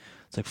done, right?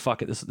 it's like,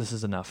 fuck it, this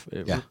is enough.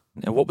 Yeah.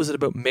 And what was it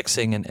about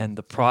mixing and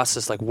the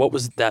process? Like, what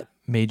was that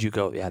made you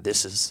go, yeah,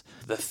 this is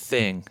the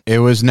thing? It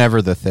was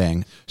never the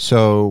thing.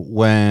 So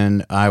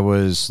when I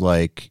was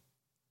like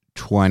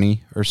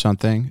 20 or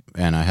something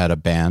and I had a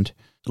band,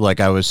 like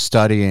I was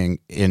studying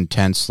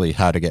intensely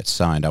how to get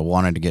signed. I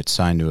wanted to get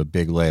signed to a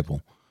big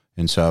label.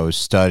 And so I was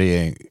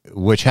studying,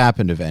 which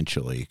happened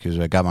eventually because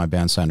I got my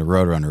band signed to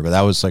Roadrunner, but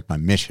that was like my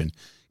mission.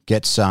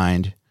 Get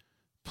signed,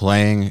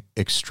 playing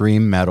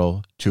extreme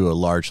metal to a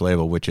large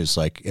label, which is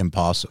like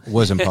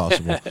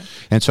impossible.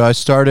 And so I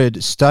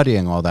started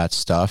studying all that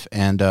stuff,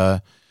 and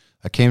I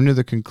came to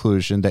the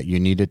conclusion that you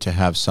needed to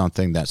have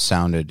something that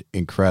sounded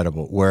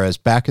incredible. Whereas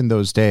back in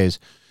those days,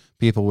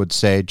 people would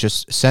say,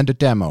 just send a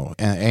demo,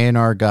 and an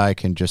A&R guy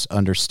can just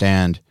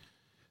understand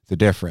the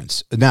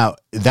difference. Now,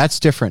 that's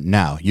different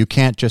now. You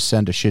can't just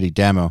send a shitty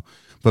demo,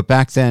 but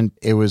back then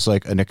it was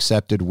like an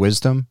accepted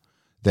wisdom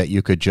that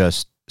you could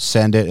just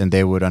send it and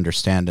they would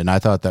understand, and I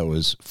thought that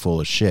was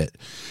full of shit.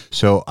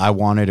 So I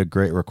wanted a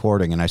great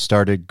recording, and I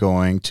started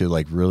going to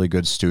like really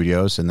good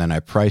studios, and then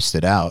I priced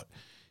it out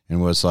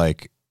and was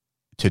like,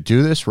 to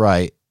do this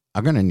right,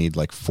 I'm going to need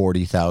like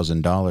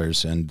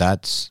 $40,000, and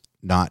that's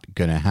not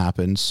going to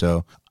happen.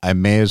 So I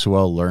may as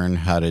well learn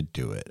how to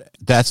do it.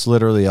 That's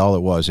literally all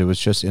it was. It was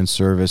just in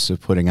service of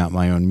putting out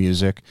my own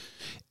music.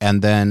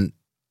 And then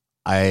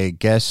I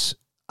guess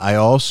I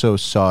also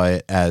saw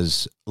it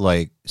as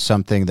like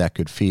something that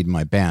could feed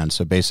my band.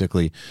 So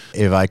basically,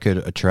 if I could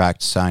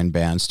attract signed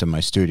bands to my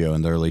studio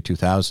in the early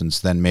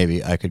 2000s, then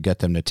maybe I could get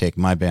them to take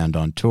my band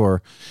on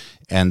tour.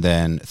 And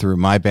then through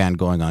my band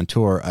going on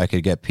tour, I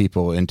could get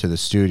people into the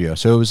studio.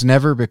 So it was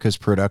never because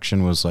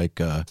production was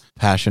like a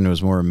passion. It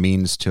was more a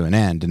means to an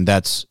end. And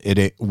that's it.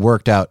 It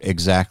worked out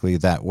exactly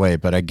that way.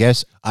 But I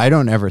guess I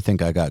don't ever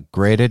think I got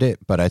great at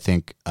it, but I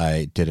think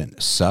I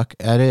didn't suck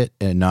at it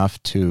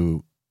enough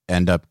to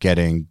end up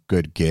getting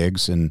good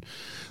gigs. And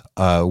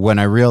when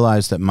I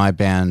realized that my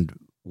band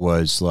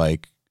was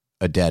like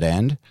a dead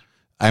end,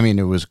 I mean,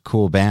 it was a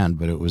cool band,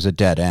 but it was a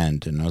dead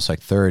end. And I was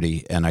like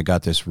 30, and I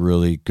got this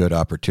really good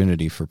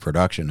opportunity for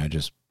production.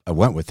 I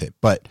went with it.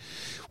 But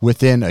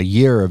within a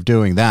year of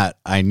doing that,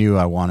 I knew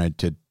I wanted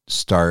to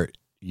start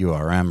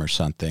URM or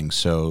something.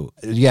 So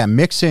yeah,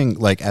 mixing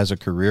like as a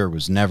career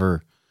was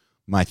never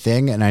my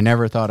thing. And I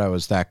never thought I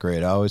was that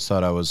great. I always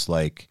thought I was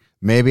like,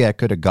 maybe I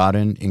could have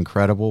gotten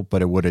incredible,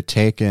 but it would have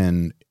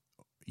taken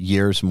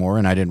years more,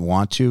 and I didn't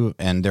want to.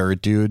 And there are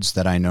dudes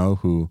that I know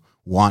who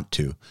want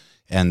to.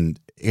 And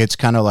it's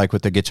kind of like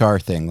with the guitar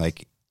thing.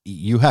 Like,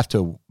 you have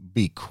to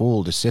be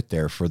cool to sit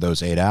there for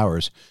those 8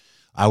 hours.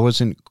 It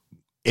wasn't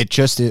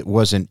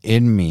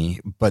in me.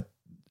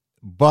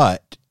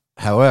 But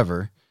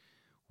however,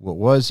 what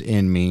was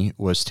in me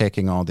was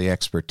taking all the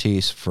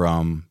expertise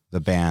from the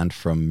band,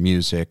 from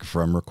music,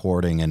 from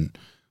recording, and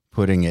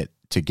putting it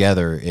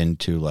together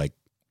into like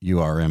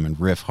URM and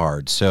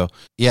Riffhard. So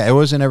yeah, it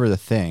wasn't ever the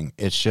thing.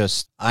 It's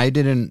just, I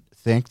didn't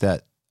think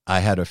that I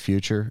had a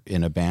future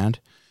in a band,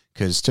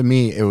 because to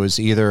me it was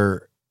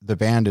either the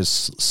band is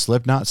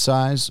Slipknot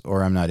size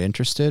or I'm not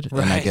interested.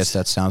 Right. And I guess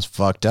that sounds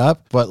fucked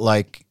up, but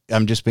like,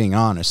 I'm just being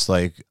honest.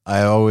 Like,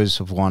 I always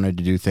have wanted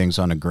to do things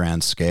on a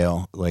grand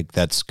scale. Like,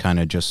 that's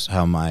kind of just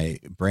how my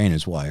brain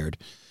is wired.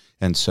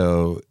 And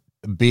so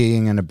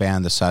being in a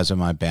band the size of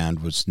my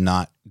band was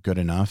not good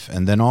enough.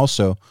 And then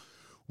also,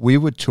 we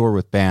would tour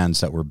with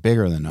bands that were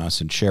bigger than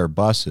us and share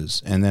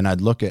buses. And then I'd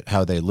look at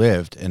how they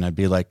lived, and I'd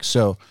be like,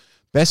 so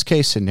best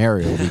case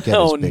scenario, we get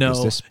as big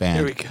as this band.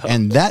 Here we go.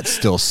 And that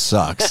still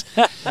sucks.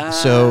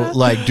 So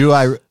like,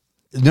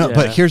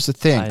 but here's the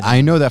thing.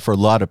 I know that for a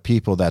lot of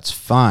people, that's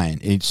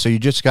fine. So you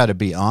just got to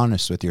be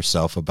honest with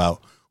yourself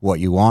about what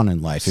you want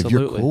in life.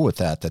 Absolutely. If you're cool with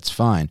that, that's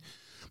fine.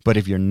 But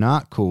if you're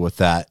not cool with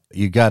that,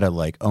 you got to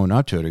like own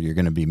up to it, or you're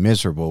going to be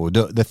miserable.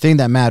 The thing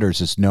that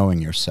matters is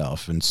knowing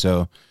yourself. And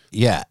so,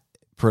 yeah,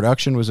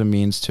 production was a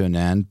means to an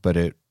end, but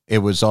it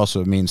was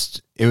also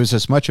it was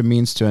as much a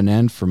means to an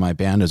end for my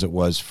band as it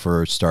was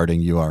for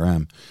starting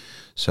URM.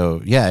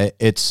 So yeah,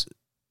 it's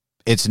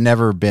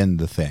never been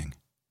the thing,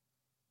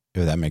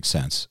 if that makes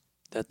sense.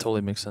 That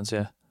totally makes sense,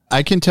 yeah.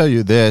 I can tell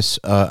you this,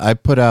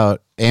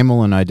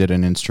 Emil and I did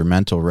an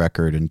instrumental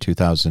record in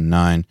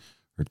 2009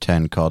 or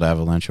 10 called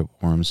Avalanche of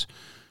Worms.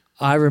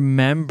 I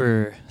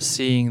remember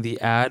seeing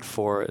the ad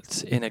for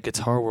it in a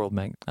Guitar World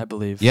I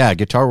believe. Yeah,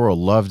 Guitar World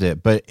loved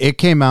it, but it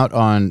came out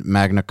on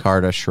Magna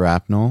Carta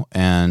Shrapnel,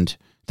 and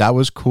that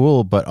was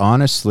cool. But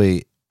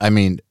honestly, I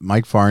mean,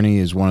 Mike Varney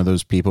is one of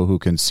those people who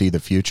can see the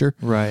future.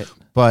 Right.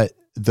 But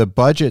the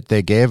budget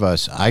they gave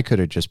us, I could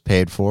have just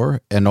paid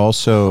for, and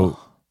also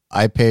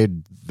I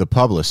paid the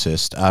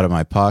publicist out of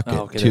my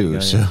pocket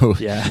too. So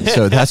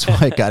that's why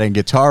I got in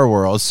Guitar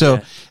World. So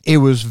it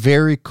was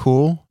very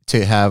cool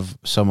to have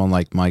someone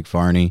like Mike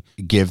Varney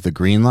give the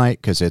green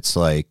light, because it's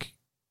like,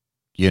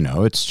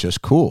 it's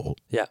just cool.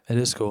 Yeah, it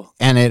is cool.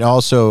 And it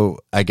also,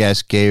 I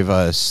guess, gave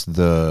us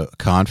the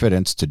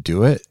confidence to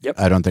do it. Yep.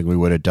 I don't think we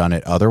would have done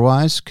it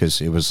otherwise,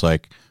 because it was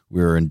like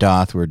we were in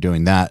Doth, we were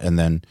doing that, and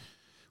then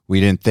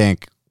we didn't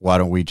think why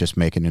don't we just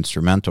make an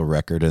instrumental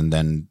record? And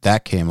then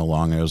that came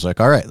along and it was like,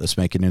 all right, let's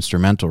make an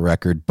instrumental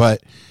record.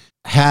 But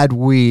had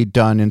we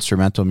done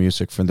instrumental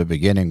music from the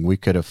beginning, we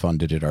could have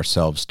funded it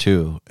ourselves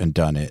too and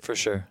done it. For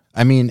sure.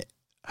 I mean,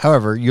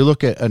 however, you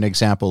look at an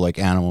example like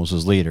Animals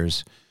as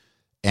Leaders,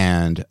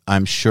 and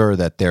I'm sure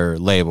that their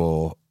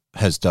label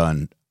has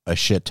done a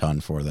shit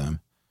ton for them.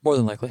 More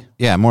than likely.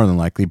 Yeah, more than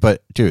likely.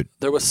 But, dude.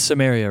 There was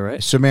Samaria,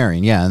 right?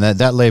 Sumerian, yeah. And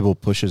that label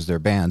pushes their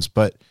bands.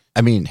 But,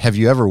 I mean, have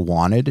you ever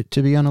wanted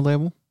to be on a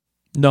label?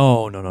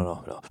 No.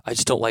 I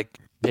just don't like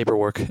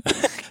paperwork.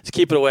 Just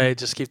keep it away.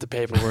 Just keep the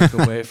paperwork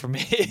away from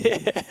me.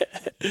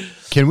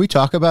 Can we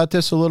talk about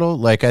this a little?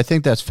 Like, I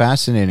think that's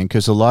fascinating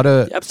because a lot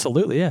of...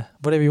 Absolutely, yeah.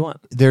 Whatever you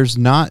want. There's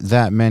not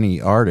that many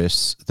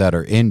artists that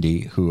are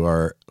indie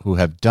who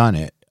have done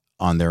it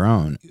on their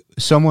own.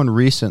 Someone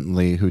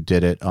recently who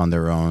did it on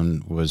their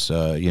own was,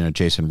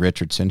 Jason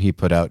Richardson. He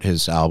put out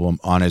his album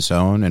on his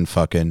own and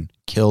fucking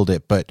killed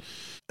it. But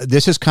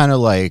this is kind of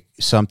like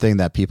something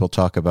that people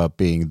talk about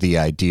being the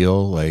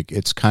ideal. Like,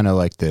 it's kind of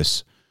like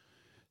this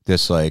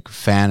like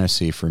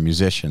fantasy for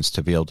musicians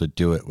to be able to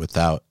do it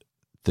without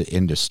the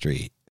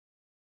industry,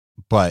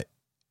 but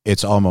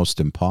it's almost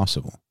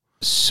impossible.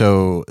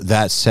 So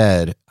that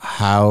said,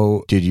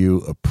 how did you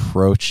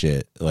approach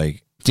it?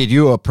 Like, did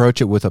you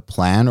approach it with a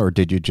plan, or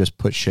did you just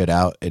put shit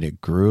out and it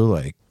grew?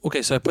 Like,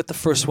 okay, so I put the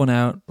first one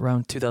out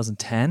around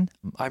 2010.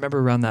 I remember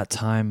around that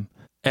time,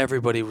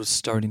 everybody was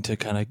starting to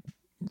kind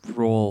of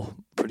roll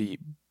pretty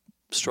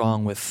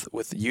strong with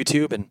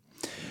YouTube, and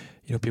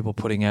people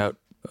putting out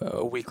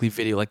a weekly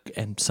video,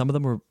 and some of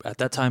them were at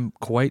that time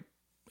quite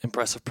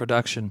impressive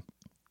production,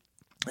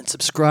 and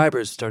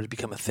subscribers started to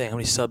become a thing. How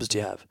many subs do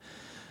you have?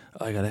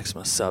 Oh, I got X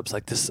amount of subs.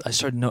 Like this, I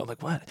started to know. I'm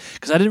like, what?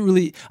 Because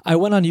I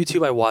went on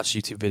YouTube, I watched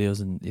YouTube videos,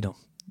 and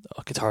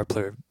a guitar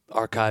player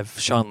archive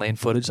Sean Lane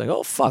footage. Like,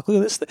 oh fuck, look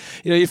at this thing.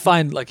 You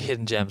find like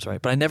hidden gems,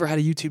 right? But I never had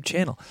a YouTube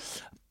channel.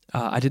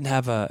 I didn't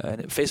have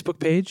a Facebook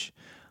page.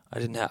 I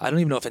don't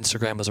even know if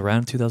Instagram was around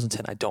in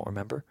 2010. I don't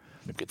remember.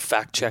 You could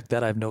fact check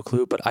that. I have no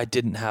clue, but I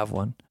didn't have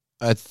one.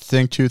 I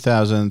think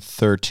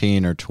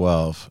 2013 or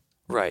 12.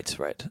 Right.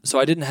 So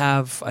I didn't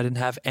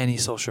have any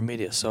social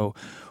media. So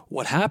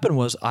what happened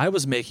was I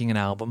was making an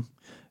album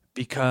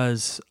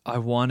because I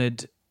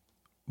wanted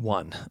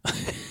one.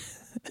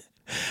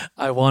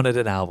 I wanted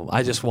an album.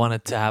 I just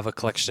wanted to have a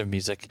collection of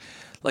music,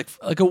 like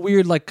a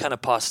weird kind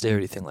of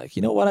posterity thing. Like,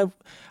 you know what? I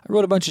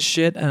wrote a bunch of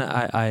shit and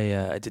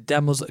I did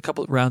demos, a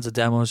couple of rounds of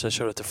demos. I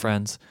showed it to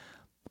friends.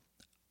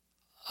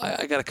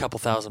 I got a couple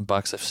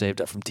 $1,000 I've saved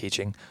up from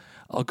teaching.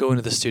 I'll go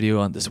into the studio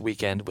on this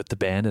weekend with the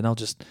band and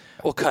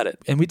we'll cut it.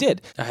 And we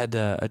did. I had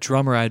a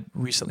drummer I'd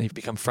recently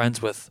become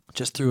friends with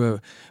just through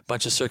a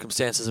bunch of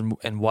circumstances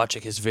and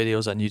watching his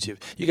videos on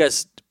YouTube. You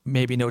guys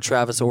maybe know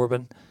Travis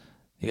Orban?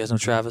 You guys know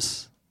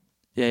Travis?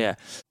 Yeah.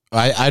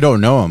 I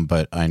don't know him,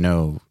 but I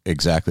know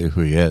exactly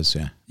who he is,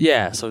 yeah.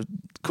 Yeah, so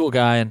cool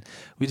guy, and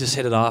we just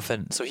hit it off.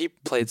 And so he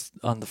played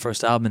on the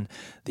first album, and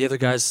the other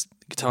guys,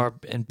 guitar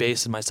and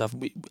bass and myself,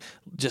 we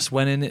just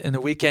went in the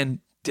weekend,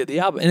 did the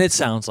album, and it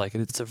sounds like it.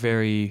 It's a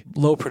very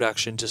low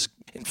production.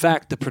 In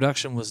fact, the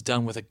production was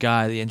done with a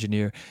guy, the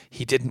engineer.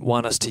 He didn't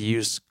want us to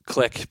use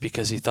click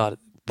because he thought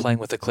playing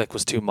with a click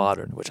was too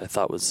modern, which I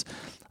thought was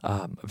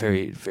a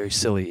very, very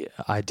silly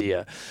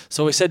idea.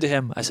 So I said to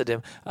him,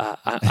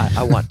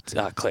 I want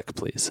click,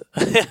 please.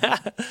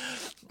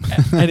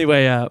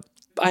 Anyway,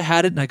 I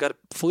had it and I got it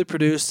fully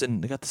produced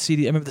and I got the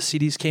CD. I remember the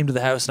CDs came to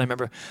the house and I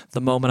remember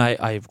the moment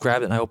I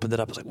grabbed it and I opened it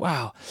up. I was like,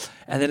 wow.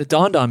 And then it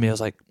dawned on me. I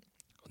was like,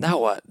 now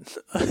what?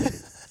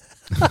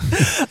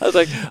 I was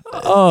like,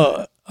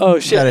 oh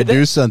shit. Got to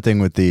do something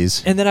with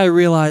these. And then I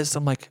realized,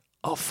 I'm like,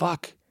 oh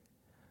fuck.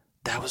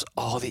 That was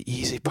all the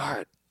easy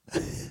part.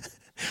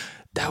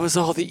 That was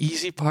all the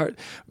easy part.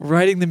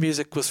 Writing the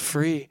music was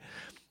free.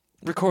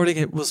 Recording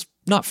it was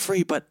not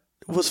free, but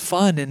it was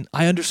fun and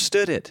I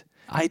understood it.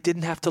 I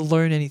didn't have to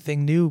learn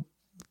anything new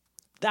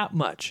that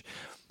much.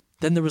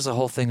 Then there was a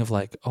whole thing of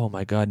like, oh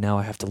my God, now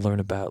I have to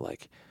learn about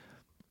like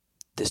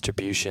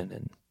distribution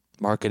and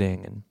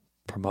marketing and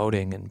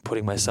promoting and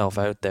putting myself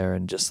out there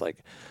and just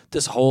like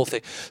this whole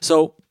thing.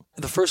 So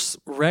the first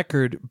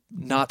record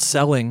not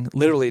selling,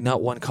 literally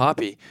not one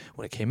copy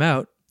when it came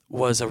out,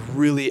 was a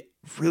really,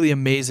 really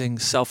amazing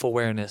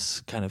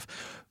self-awareness kind of.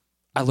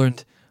 I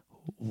learned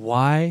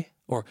why,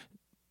 or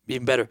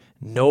even better,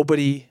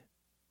 nobody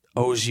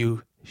owes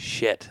you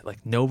shit.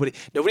 Like nobody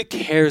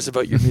cares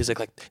about your music.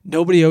 Like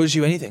nobody owes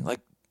you anything.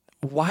 Like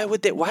why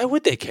would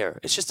they care?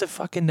 It's just a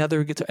fucking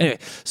another guitar. Anyway,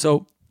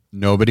 so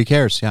nobody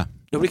cares. Yeah.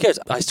 Nobody cares.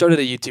 I started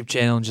a YouTube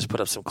channel and just put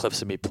up some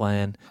clips of me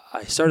playing.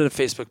 I started a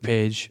Facebook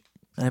page.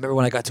 And I remember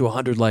when I got to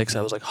 100 likes,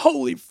 I was like,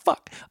 holy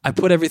fuck. I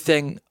put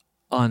everything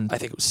on, I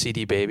think it was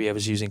CD Baby I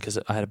was using because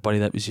I had a buddy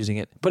that was using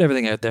it. Put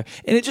everything out there.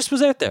 And it just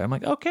was out there. I'm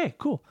like, okay,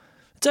 cool.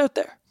 It's out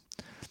there.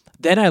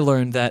 Then I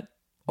learned that,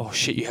 oh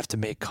shit, you have to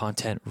make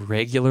content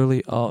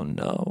regularly. Oh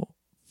no.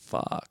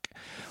 Fuck.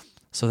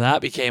 So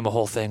that became a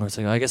whole thing where it's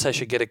like, I guess I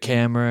should get a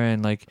camera.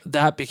 And like,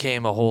 that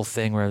became a whole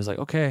thing where I was like,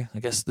 okay, I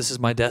guess this is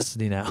my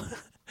destiny now.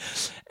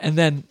 And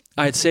then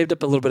I had saved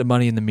up a little bit of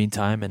money in the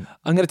meantime, and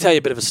I'm going to tell you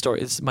a bit of a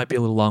story. This might be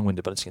a little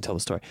long-winded, but I'm just going to tell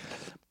the story.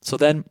 So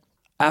then,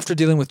 after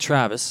dealing with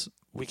Travis,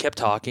 we kept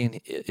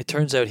talking. It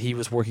turns out he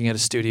was working at a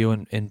studio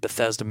in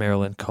Bethesda,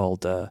 Maryland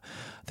called, I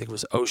think it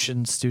was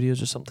Ocean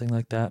Studios or something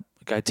like that,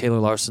 a guy Taylor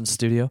Larson's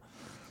studio.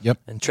 Yep.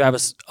 And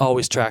Travis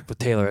always tracked with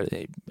Taylor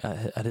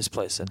at his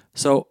place. And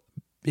so,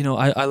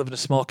 I live in a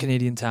small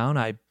Canadian town.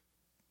 I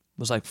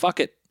was like, fuck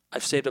it.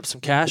 I've saved up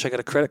some cash. I got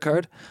a credit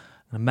card.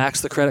 I'm going to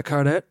max the credit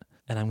card out,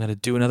 and I'm going to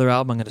do another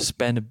album. I'm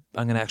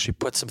going to actually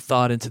put some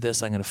thought into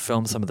this. I'm going to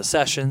film some of the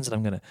sessions, and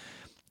I'm going to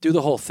do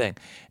the whole thing.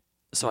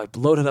 So I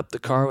loaded up the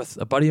car with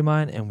a buddy of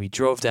mine, and we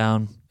drove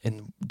down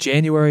in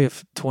January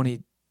of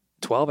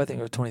 2012, I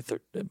think, or 2013.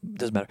 It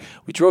doesn't matter.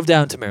 We drove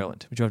down to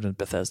Maryland. We drove down to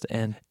Bethesda.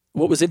 And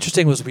what was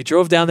interesting was we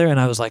drove down there, and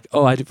I was like,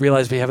 I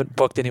realized we haven't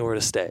booked anywhere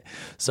to stay.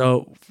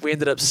 So we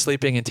ended up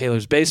sleeping in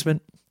Taylor's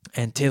basement,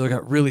 and Taylor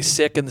got really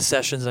sick in the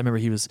sessions. I remember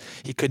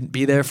he couldn't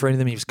be there for any of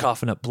them. He was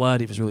coughing up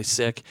blood. He was really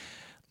sick.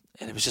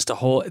 And it was just the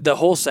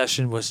whole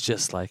session was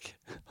just like,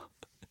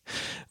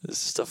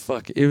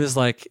 it was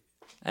like,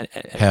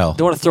 hell. I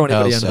don't want to throw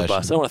anybody under session. the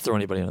bus. I don't want to throw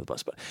anybody under the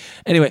bus. But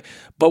anyway,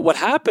 what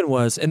happened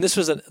was, and this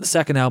was the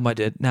second album I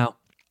did. Now,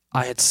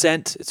 I had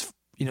sent, it's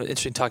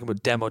interesting talking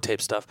about demo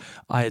tape stuff.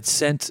 I had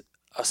sent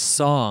a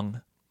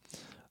song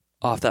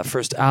off that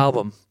first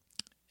album,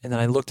 and then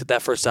I looked at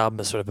that first album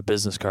as sort of a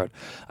business card.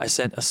 I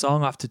sent a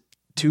song off to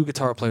two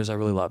guitar players I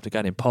really loved, a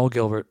guy named Paul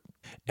Gilbert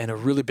and a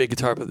really big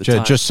guitar player at the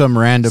time. Just some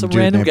random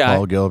dude named guy,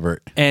 Paul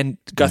Gilbert. And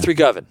Guthrie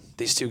Govan,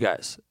 these two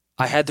guys.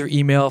 I had their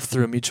email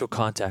through a mutual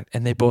contact,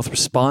 and they both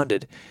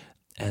responded,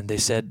 and they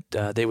said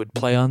they would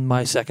play on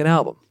my second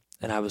album.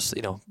 And I was,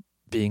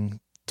 being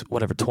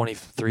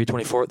 23,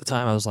 24 at the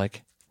time, I was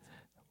like,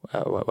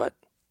 what?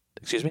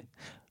 Excuse me?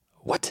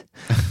 What?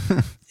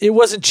 It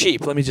wasn't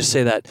cheap, let me just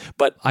say that.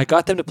 But I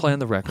got them to play on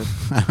the record.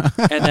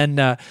 And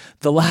then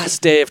the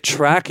last day of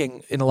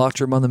tracking in a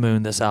Locked Room on the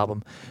Moon, this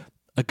album,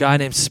 a guy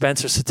named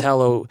Spencer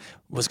Sotelo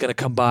was going to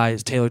come by.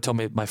 Taylor told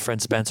me, my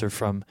friend Spencer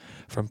from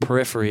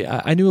Periphery.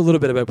 I knew a little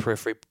bit about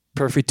Periphery.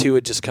 Periphery 2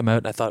 had just come out,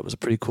 and I thought it was a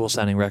pretty cool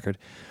sounding record.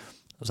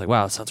 I was like,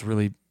 wow, it sounds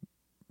really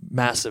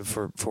massive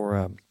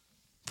for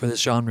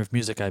this genre of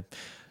music I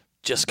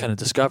just kind of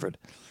discovered.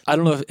 I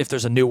don't know if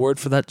there's a new word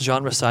for that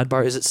genre,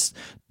 sidebar.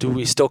 Do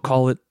we still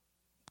call it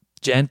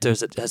gent? Has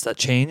that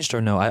changed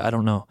or no? I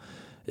don't know.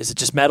 Is it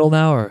just metal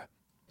now or?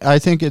 I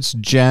think it's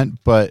gent,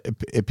 but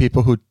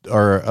people who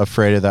are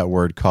afraid of that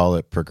word call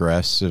it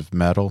progressive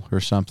metal or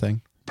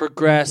something.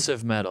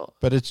 Progressive metal.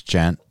 But it's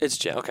gent. It's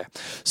gent, okay.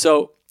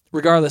 So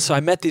regardless,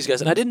 I met these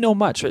guys, and I didn't know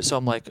much, right? So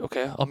I'm like,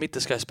 okay, I'll meet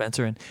this guy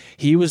Spencer, and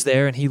he was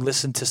there, and he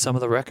listened to some of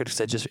the records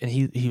and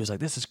he was like,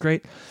 this is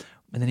great.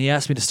 And then he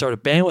asked me to start a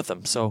band with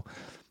him. So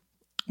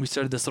we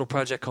started this little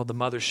project called The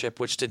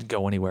Mothership, which didn't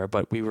go anywhere,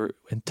 but we were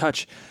in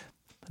touch.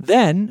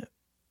 Then,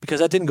 because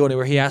that didn't go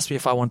anywhere, he asked me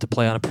if I wanted to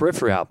play on a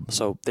Periphery album.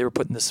 So they were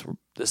putting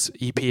this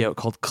EP out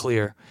called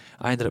Clear.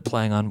 I ended up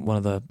playing on one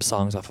of the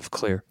songs off of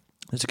Clear.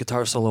 There's a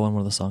guitar solo on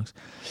one of the songs.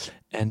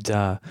 And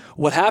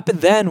what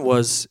happened then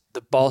was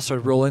the ball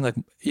started rolling. Like,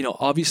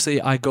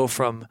 obviously I go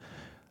from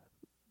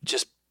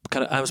just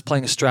I was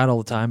playing a Strat all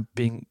the time,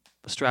 being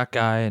a Strat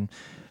guy,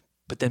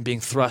 but then being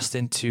thrust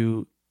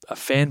into a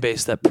fan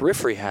base that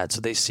Periphery had. So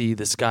they see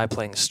this guy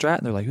playing a Strat,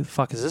 and they're like, who the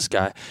fuck is this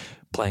guy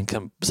playing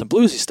some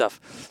bluesy stuff?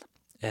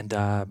 And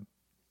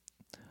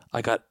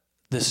I got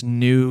this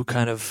new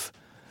kind of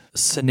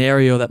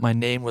scenario that my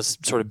name was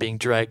sort of being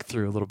dragged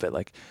through a little bit,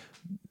 like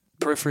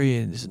Periphery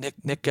and this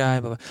Nick guy,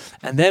 blah, blah.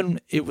 And then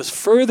it was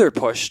further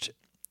pushed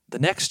the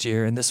next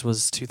year, and this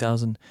was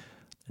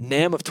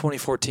NAMM of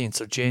 2014,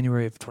 so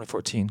January of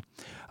 2014.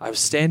 I was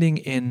standing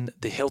in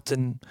the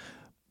Hilton.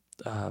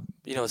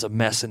 It's a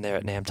mess in there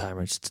at NAMM time.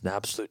 It's an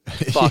absolute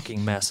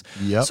fucking mess.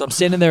 Yep. So I'm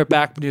standing there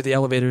back near the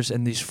elevators,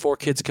 and these four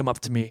kids come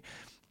up to me.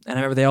 And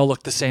I remember they all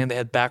looked the same. They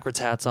had backwards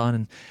hats on,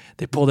 and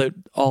they pulled out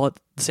all at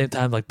the same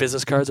time, like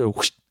business cards,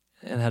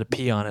 and had a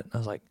P on it. And I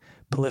was like,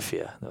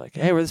 Polyphia. They're like,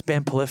 hey, we're this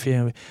band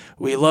Polyphia.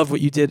 We love what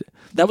you did.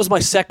 That was my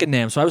second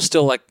name, so I was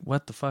still like,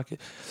 what the fuck?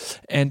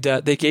 And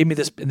they gave me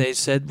this, and they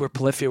said, we're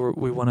Polyphia.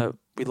 We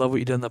love what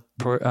you did on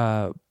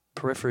the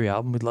Periphery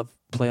album. We'd love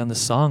to play on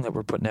this song that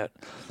we're putting out.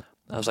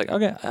 I was like,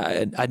 okay.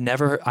 I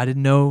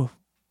didn't know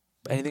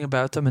anything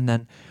about them, and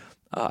then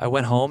I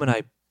went home and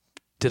I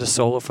did a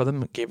solo for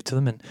them, gave it to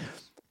them, and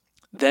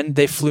then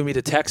they flew me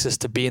to Texas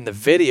to be in the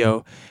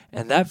video,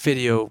 and that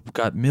video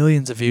got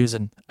millions of views.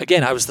 And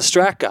again, I was the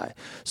Strat guy,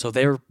 so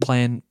they were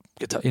playing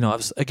guitar. I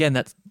was again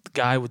that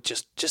guy with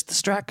just the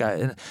Strat guy,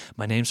 and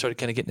my name started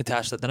kind of getting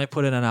attached to that. Then I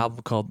put in an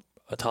album called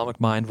Atomic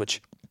Mind,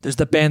 which there's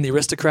the band The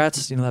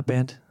Aristocrats. You know that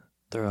band?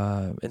 They're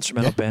an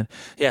instrumental band.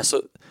 Yeah.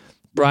 So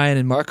Brian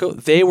and Marco,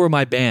 they were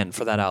my band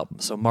for that album.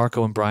 So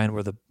Marco and Brian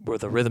were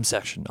the rhythm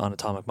section on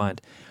Atomic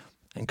Mind,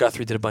 and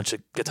Guthrie did a bunch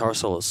of guitar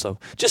solos. So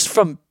just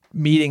from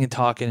meeting and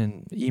talking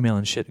and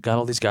emailing shit, got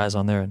all these guys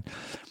on there, and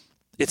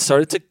it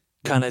started to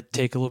kind of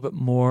take a little bit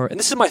more. And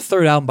this is my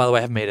third album, by the way.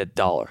 I haven't made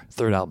 $1.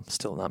 Third album,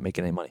 still not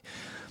making any money.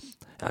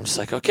 I'm just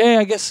like, okay,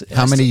 I guess.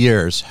 How many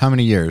years?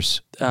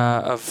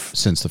 Of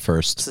since the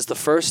first? Since the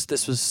first,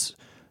 this was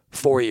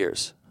 4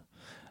 years,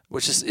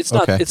 which is it's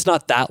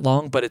not that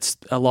long, but it's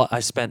a lot. I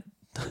spent.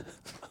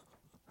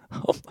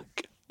 Oh my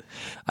god!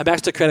 I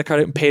maxed a credit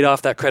card and paid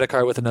off that credit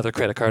card with another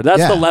credit card.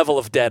 That's the level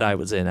of debt I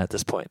was in at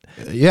this point.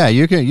 Yeah,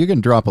 you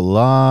can drop a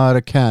lot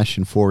of cash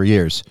in 4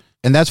 years,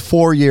 and that's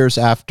 4 years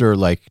after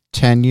like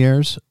 10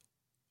 years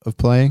of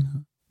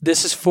playing.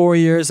 This is 4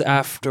 years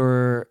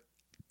after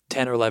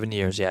 10 or 11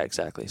 years. Yeah,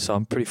 exactly. So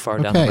I'm pretty far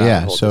down the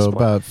rabbit hole. So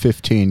about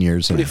 15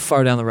 years. Pretty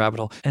far down the rabbit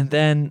hole. And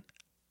then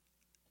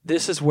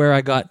this is where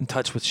I got in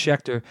touch with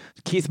Schecter.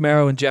 Keith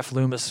Marrow and Jeff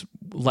Loomis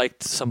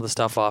liked some of the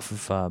stuff off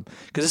of,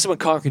 because this is when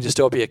Conquering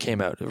Dystopia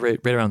came out, right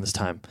around this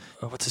time.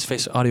 What's his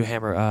face? Audio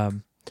Hammer.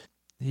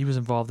 He was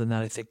involved in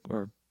that, I think,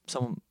 or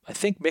someone, I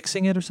think,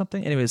 mixing it or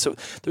something. Anyway, so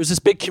there was this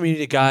big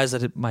community of guys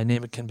that my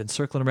name had been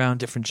circling around,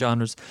 different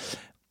genres.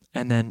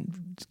 And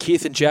then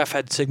Keith and Jeff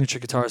had signature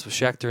guitars with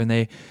Schecter,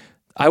 and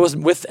I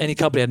wasn't with any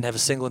company. I didn't have a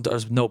single. I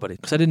was with nobody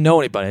because I didn't know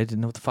anybody. I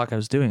didn't know what the fuck I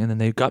was doing. And then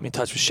they got me in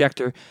touch with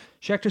Schecter.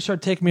 Schecter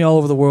started taking me all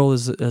over the world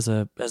as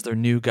their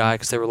new guy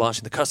because they were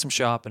launching the custom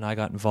shop, and I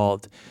got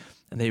involved.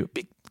 And they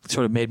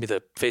sort of made me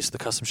the face of the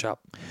custom shop.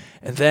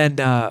 And then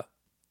the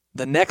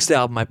next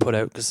album I put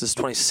out, because this is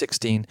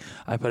 2016,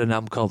 I put an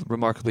album called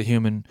Remarkably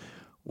Human,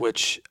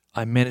 which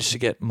I managed to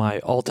get my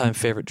all-time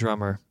favorite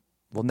drummer.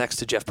 Well, next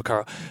to Jeff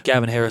Porcaro,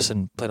 Gavin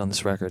Harrison played on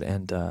this record,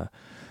 and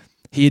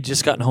he had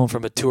just gotten home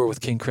from a tour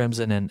with King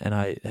Crimson, and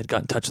I had got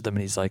in touch with him,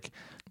 and he's like,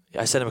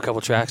 I sent him a couple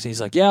tracks, and he's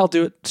like, yeah, I'll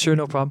do it, sure,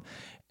 no problem.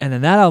 And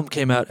then that album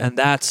came out, and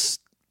that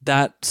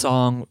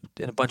song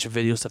and a bunch of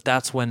video stuff,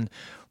 that's when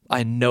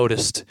I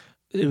noticed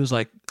it was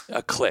like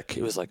a click.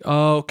 It was like,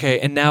 oh,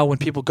 okay. And now when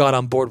people got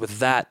on board with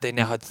that, they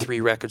now had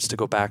 3 records to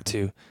go back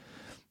to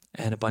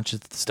and a bunch of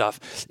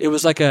stuff. It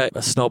was like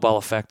a snowball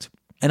effect.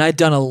 And I'd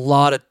done a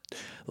lot of,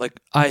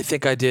 like, I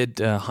think I did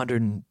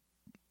that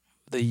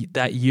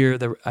year.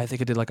 I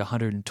think I did like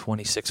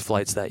 126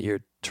 flights that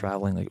year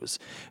traveling. Like it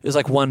was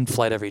like one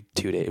flight every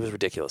 2 days. It was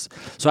ridiculous.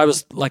 So I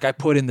was like, I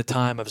put in the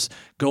time. I was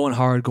going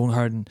hard,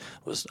 and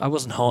I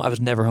wasn't home. I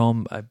was never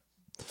home.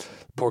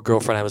 Poor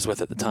girlfriend I was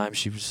with at the time.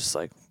 She was just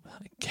like,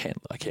 I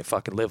can't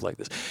fucking live like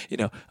this. You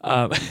know,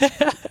 are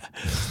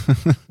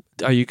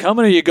you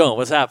coming or are you going?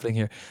 What's happening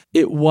here?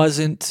 It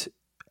wasn't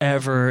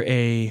ever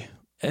a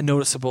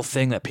noticeable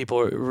thing that people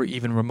were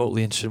even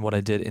remotely interested in what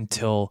I did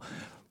until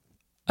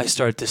I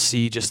started to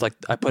see, just like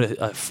I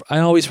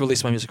always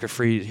release my music for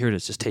free. Here it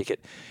is. Just take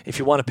it. If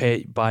you want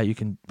to buy it, you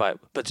can buy it,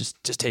 but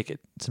just take it.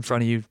 It's in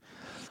front of you.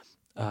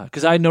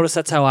 Because I noticed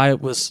that's how I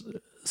was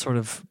sort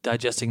of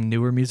digesting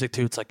newer music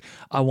too. It's like,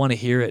 I want to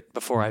hear it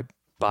before I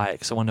buy it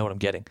because I want to know what I'm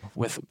getting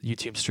with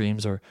YouTube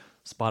streams or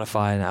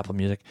Spotify and Apple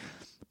Music.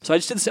 So I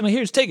just did the same.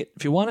 Here, just take it.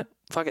 If you want it,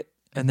 fuck it.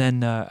 And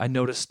then I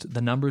noticed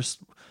the numbers.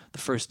 The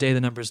first day,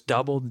 the numbers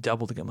doubled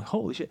again. I'm like,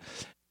 holy shit.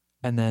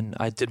 And then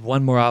I did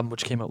one more album,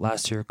 which came out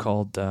last year,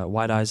 called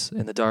Wide Eyes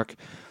in the Dark,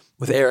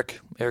 with Eric.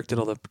 Eric did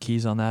all the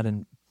keys on that,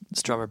 and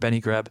it's drummer Benny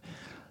Greb.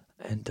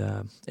 And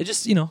it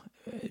just,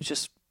 it's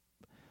just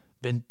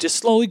been just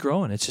slowly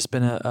growing. It's just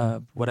been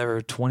a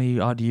whatever 20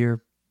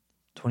 year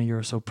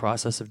or so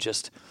process of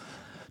just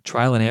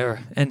trial and error.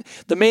 And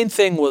the main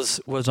thing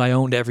was I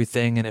owned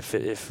everything, and if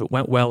it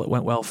went well, it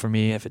went well for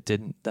me. If it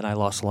didn't, then I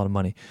lost a lot of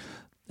money.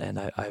 And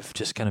I've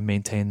just kind of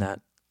maintained that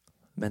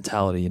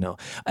mentality,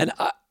 And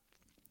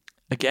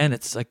again,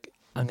 it's like,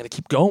 I'm going to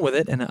keep going with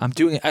it. And I'm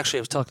doing it. Actually,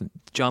 I was talking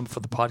to John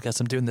before the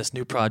podcast. I'm doing this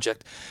new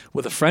project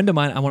with a friend of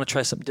mine. I want to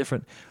try something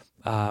different.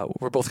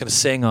 We're both going to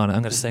sing on it.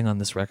 I'm going to sing on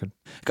this record.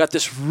 I got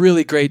this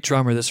really great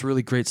drummer, this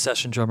really great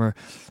session drummer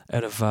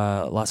out of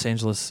Los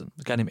Angeles, a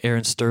guy named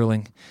Aaron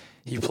Sterling.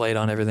 He played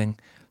on everything.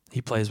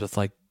 He plays with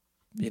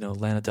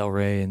Lana Del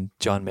Rey and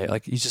John Mayer.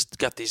 Like, he's just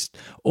got these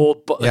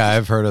old...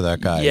 I've heard of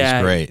that guy. Yeah,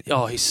 he's great.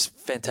 Oh, he's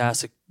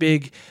fantastic.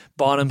 Big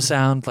Bonham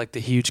sound, like the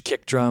huge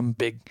kick drum,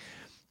 big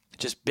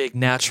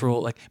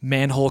natural, like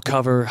manhole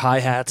cover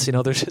hi-hats.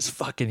 They're just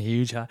fucking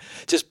huge.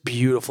 Just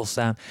beautiful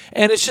sound.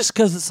 And it's just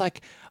because it's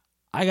like,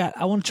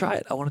 I want to try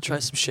it. I want to try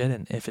some shit.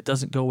 And if it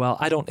doesn't go well,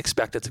 I don't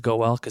expect it to go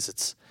well because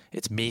it's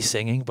me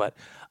singing, but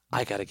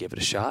I got to give it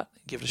a shot.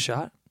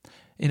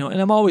 And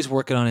I'm always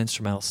working on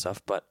instrumental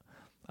stuff, but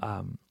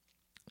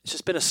it's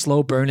just been a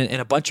slow burn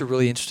and a bunch of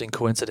really interesting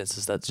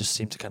coincidences that just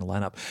seem to kind of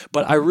line up.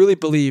 But I really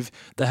believe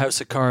the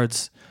House of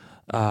Cards,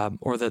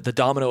 or the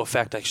domino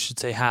effect, I should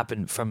say,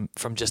 happened from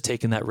just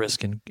taking that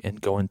risk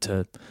and going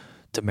to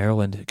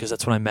Maryland, because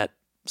that's when I met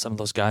some of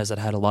those guys that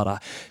had a lot of...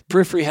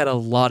 Periphery had a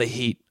lot of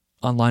heat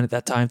online at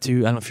that time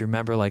too. I don't know if you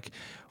remember, like,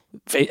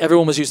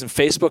 everyone was using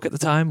Facebook at the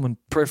time when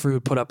Periphery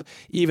would put up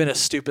even a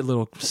stupid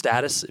little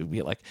status. It would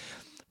be like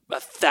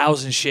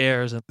 1,000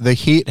 shares. The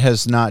heat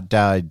has not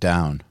died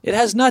down. It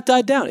has not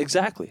died down.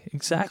 Exactly.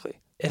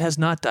 It has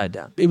not died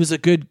down. It was a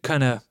good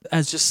kind of,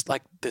 as just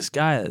like this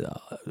guy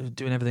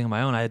doing everything on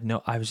my own.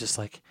 I was just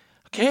like,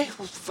 okay,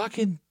 well,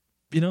 fucking,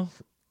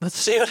 let's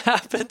see what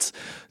happens.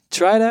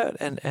 Try it out.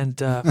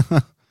 And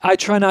I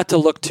try not to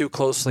look too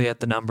closely at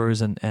the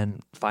numbers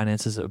and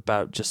finances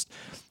I'm just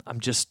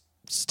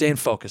staying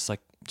focused.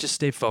 Like, just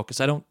stay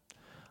focused. I don't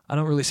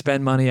really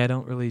spend money. I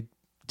don't really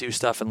do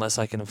stuff unless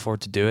I can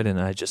afford to do it, and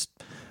I just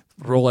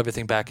roll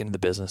everything back into the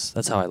business.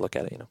 That's how I look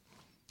at it.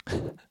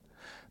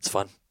 It's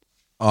fun.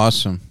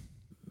 Awesome.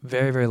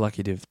 Very, very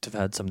lucky to have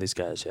had some of these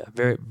guys. Yeah,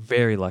 very,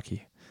 very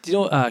lucky. Do you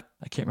know? I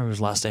can't remember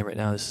his last name right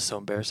now. This is so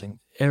embarrassing.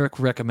 Eric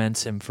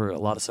recommends him for a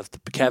lot of stuff.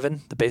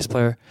 Kevin, the bass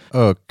player.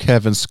 Oh,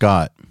 Kevin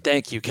Scott.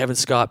 Thank you. Kevin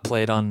Scott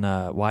played on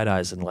Wide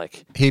Eyes and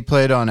he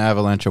played on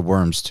Avalanche of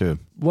Worms too.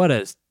 What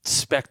a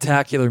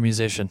spectacular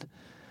musician.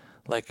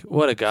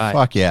 What a guy.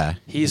 Fuck yeah.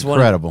 He's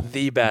incredible. One of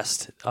the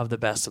best of the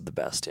best of the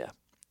best. Yeah.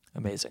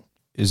 Amazing.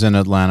 He's an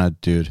Atlanta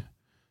dude.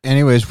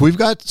 Anyways, we've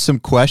got some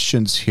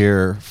questions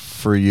here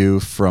for you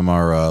from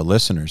our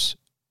listeners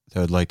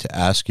that I'd like to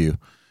ask you.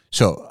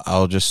 So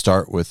I'll just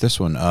start with this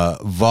one.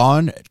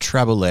 Vaughn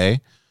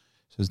Trabolet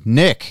says,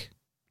 Nick,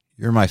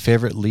 you're my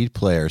favorite lead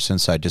player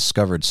since I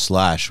discovered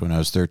Slash when I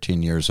was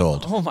 13 years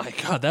old. Oh my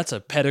God, that's a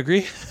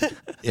pedigree.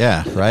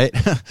 Yeah, right?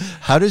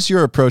 How does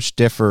your approach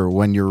differ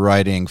when you're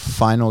writing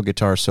final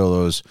guitar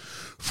solos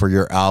for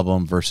your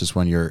album versus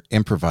when you're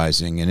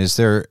improvising? And is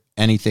there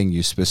anything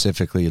you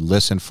specifically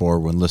listen for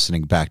when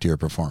listening back to your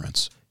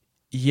performance?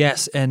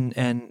 Yes,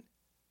 and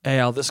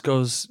Al, this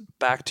goes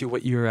back to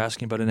what you were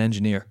asking about an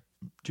engineer.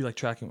 Do you like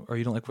tracking, or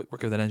you don't like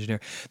working with an engineer?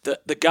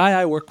 The guy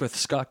I work with,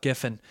 Scott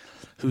Giffen,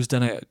 who's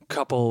done a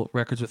couple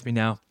records with me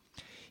now,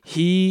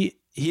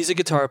 he's a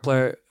guitar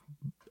player.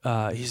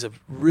 He's a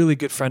really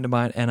good friend of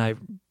mine, and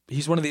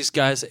he's one of these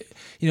guys.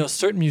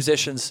 Certain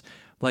musicians,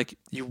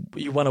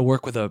 you want to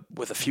work with a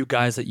few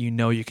guys that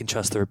you can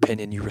trust their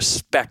opinion, you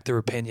respect their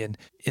opinion,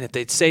 and if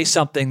they say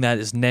something that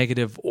is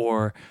negative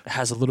or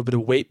has a little bit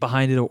of weight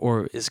behind it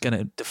or is going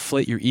to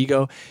deflate your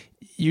ego,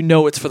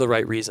 it's for the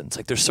right reasons.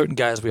 there's certain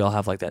guys we all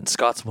have like that, and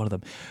Scott's one of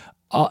them.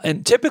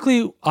 And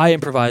typically I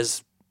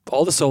improvise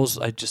all the solos.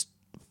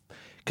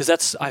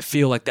 Because I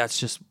feel like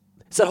it's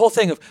that whole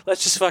thing of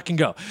let's just fucking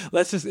go.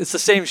 It's the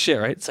same shit,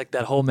 right? It's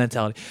that whole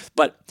mentality.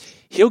 But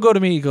he'll go to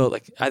me and go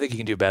I think you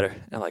can do better.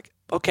 And I'm like,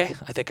 okay,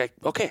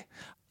 okay.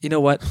 You know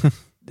what?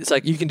 It's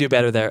you can do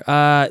better there.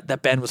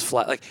 That bend was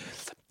flat.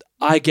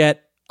 I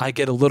get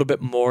a little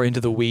bit more into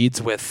the weeds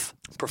with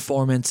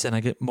performance, and I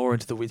get more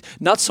into the weeds.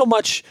 Not so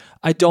much.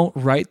 I don't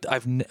write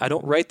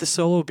the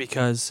solo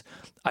because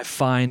I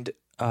find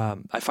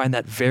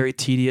that very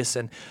tedious,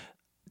 and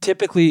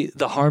typically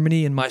the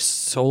harmony in my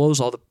solos,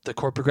 all the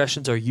chord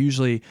progressions are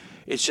usually,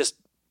 it's just,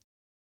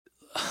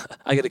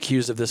 I get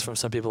accused of this from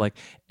some people,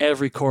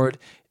 every chord,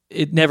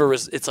 it never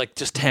is, it's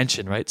just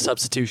tension, right?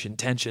 Substitution,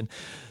 tension,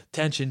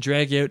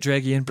 drag you out,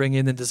 drag you in, bring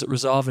in, then does it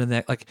resolve? And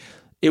that,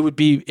 it would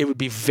be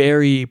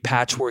very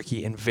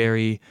patchworky and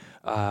very,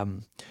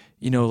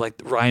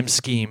 rhyme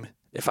scheme.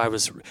 If I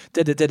was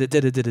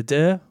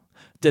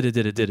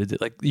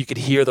you could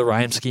hear the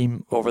rhyme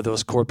scheme over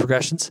those chord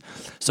progressions.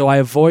 So I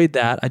avoid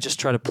that. I just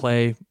try to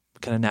play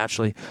kind of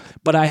naturally.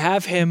 But I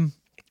have him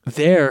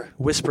there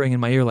whispering in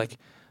my ear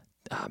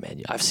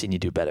man, I've seen you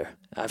do better.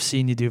 I've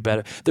seen you do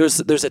better. There's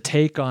a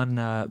take on,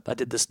 I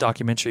did this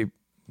documentary,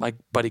 my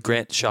buddy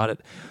Grant shot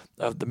it,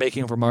 of the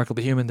making of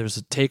Remarkably Human. There's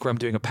a take where I'm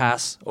doing a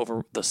pass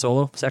over the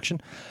solo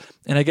section,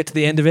 and I get to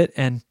the end of it,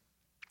 and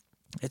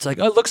it's it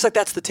looks like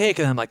that's the take,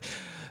 and I'm like,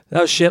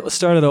 oh shit, let's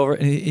start it over.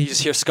 And you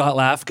just hear Scott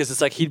laugh because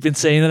it's he'd been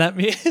saying that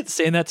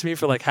to me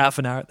for half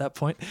an hour at that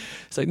point.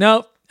 It's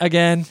no,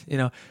 again,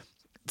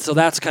 So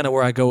that's kind of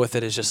where I go with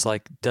it, is just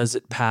does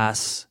it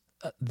pass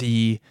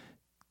the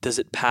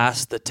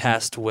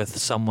test with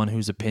someone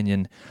whose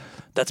opinion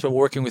that's been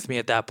working with me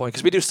at that point?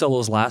 Because we do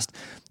solos last.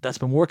 That's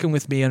been working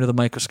with me under the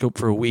microscope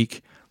for a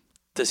week.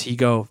 Does he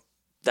go,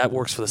 that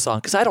works for the song?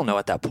 Because I don't know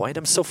at that point.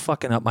 I'm so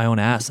fucking up my own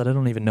ass that I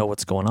don't even know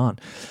what's going on.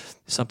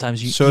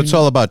 Sometimes it's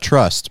all about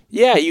trust.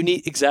 Yeah, you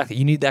need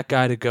that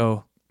guy to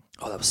go,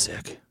 oh, that was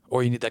sick.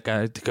 Or you need that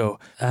guy to go,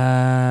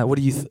 what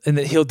do you, and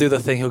then he'll do the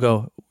thing. He'll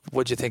go,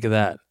 what'd you think of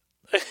that?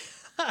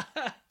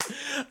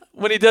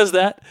 When he does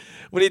that,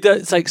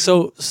 it's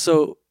so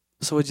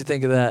what'd you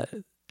think of that?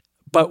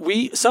 But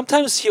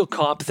sometimes he'll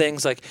comp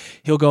things,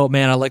 he'll go,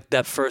 man, I like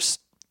that first.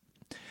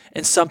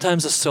 And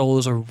sometimes the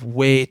solos are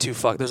way too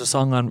fucked. There's a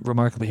song on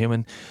Remarkably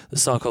Human, the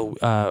song called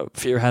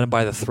Fear Had Him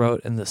by the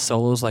Throat, and the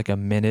solo's a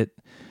minute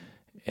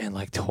and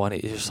 20.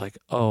 It's just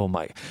oh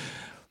my,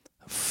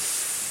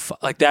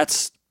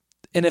 that's,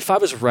 and if I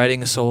was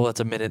writing a solo that's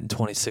a minute and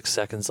 26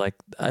 seconds,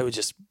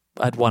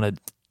 I'd want to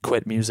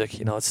quit music.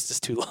 It's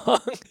just too long.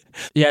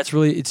 Yeah,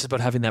 it's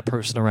about having that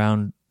person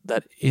around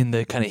that in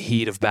the kind of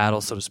heat of battle,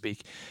 so to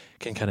speak,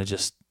 can kind of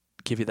just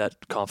give you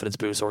that confidence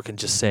boost, or can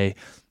just say,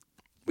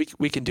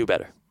 we can do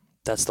better.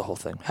 That's the whole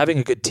thing. Having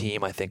a good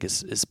team, I think,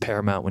 is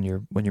paramount when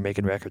you're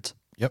making records.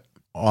 Yep.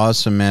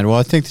 Awesome, man. Well,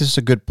 I think this is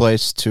a good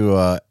place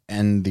to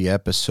end the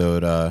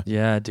episode.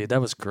 Yeah, dude,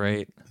 that was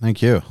great.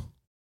 Thank you.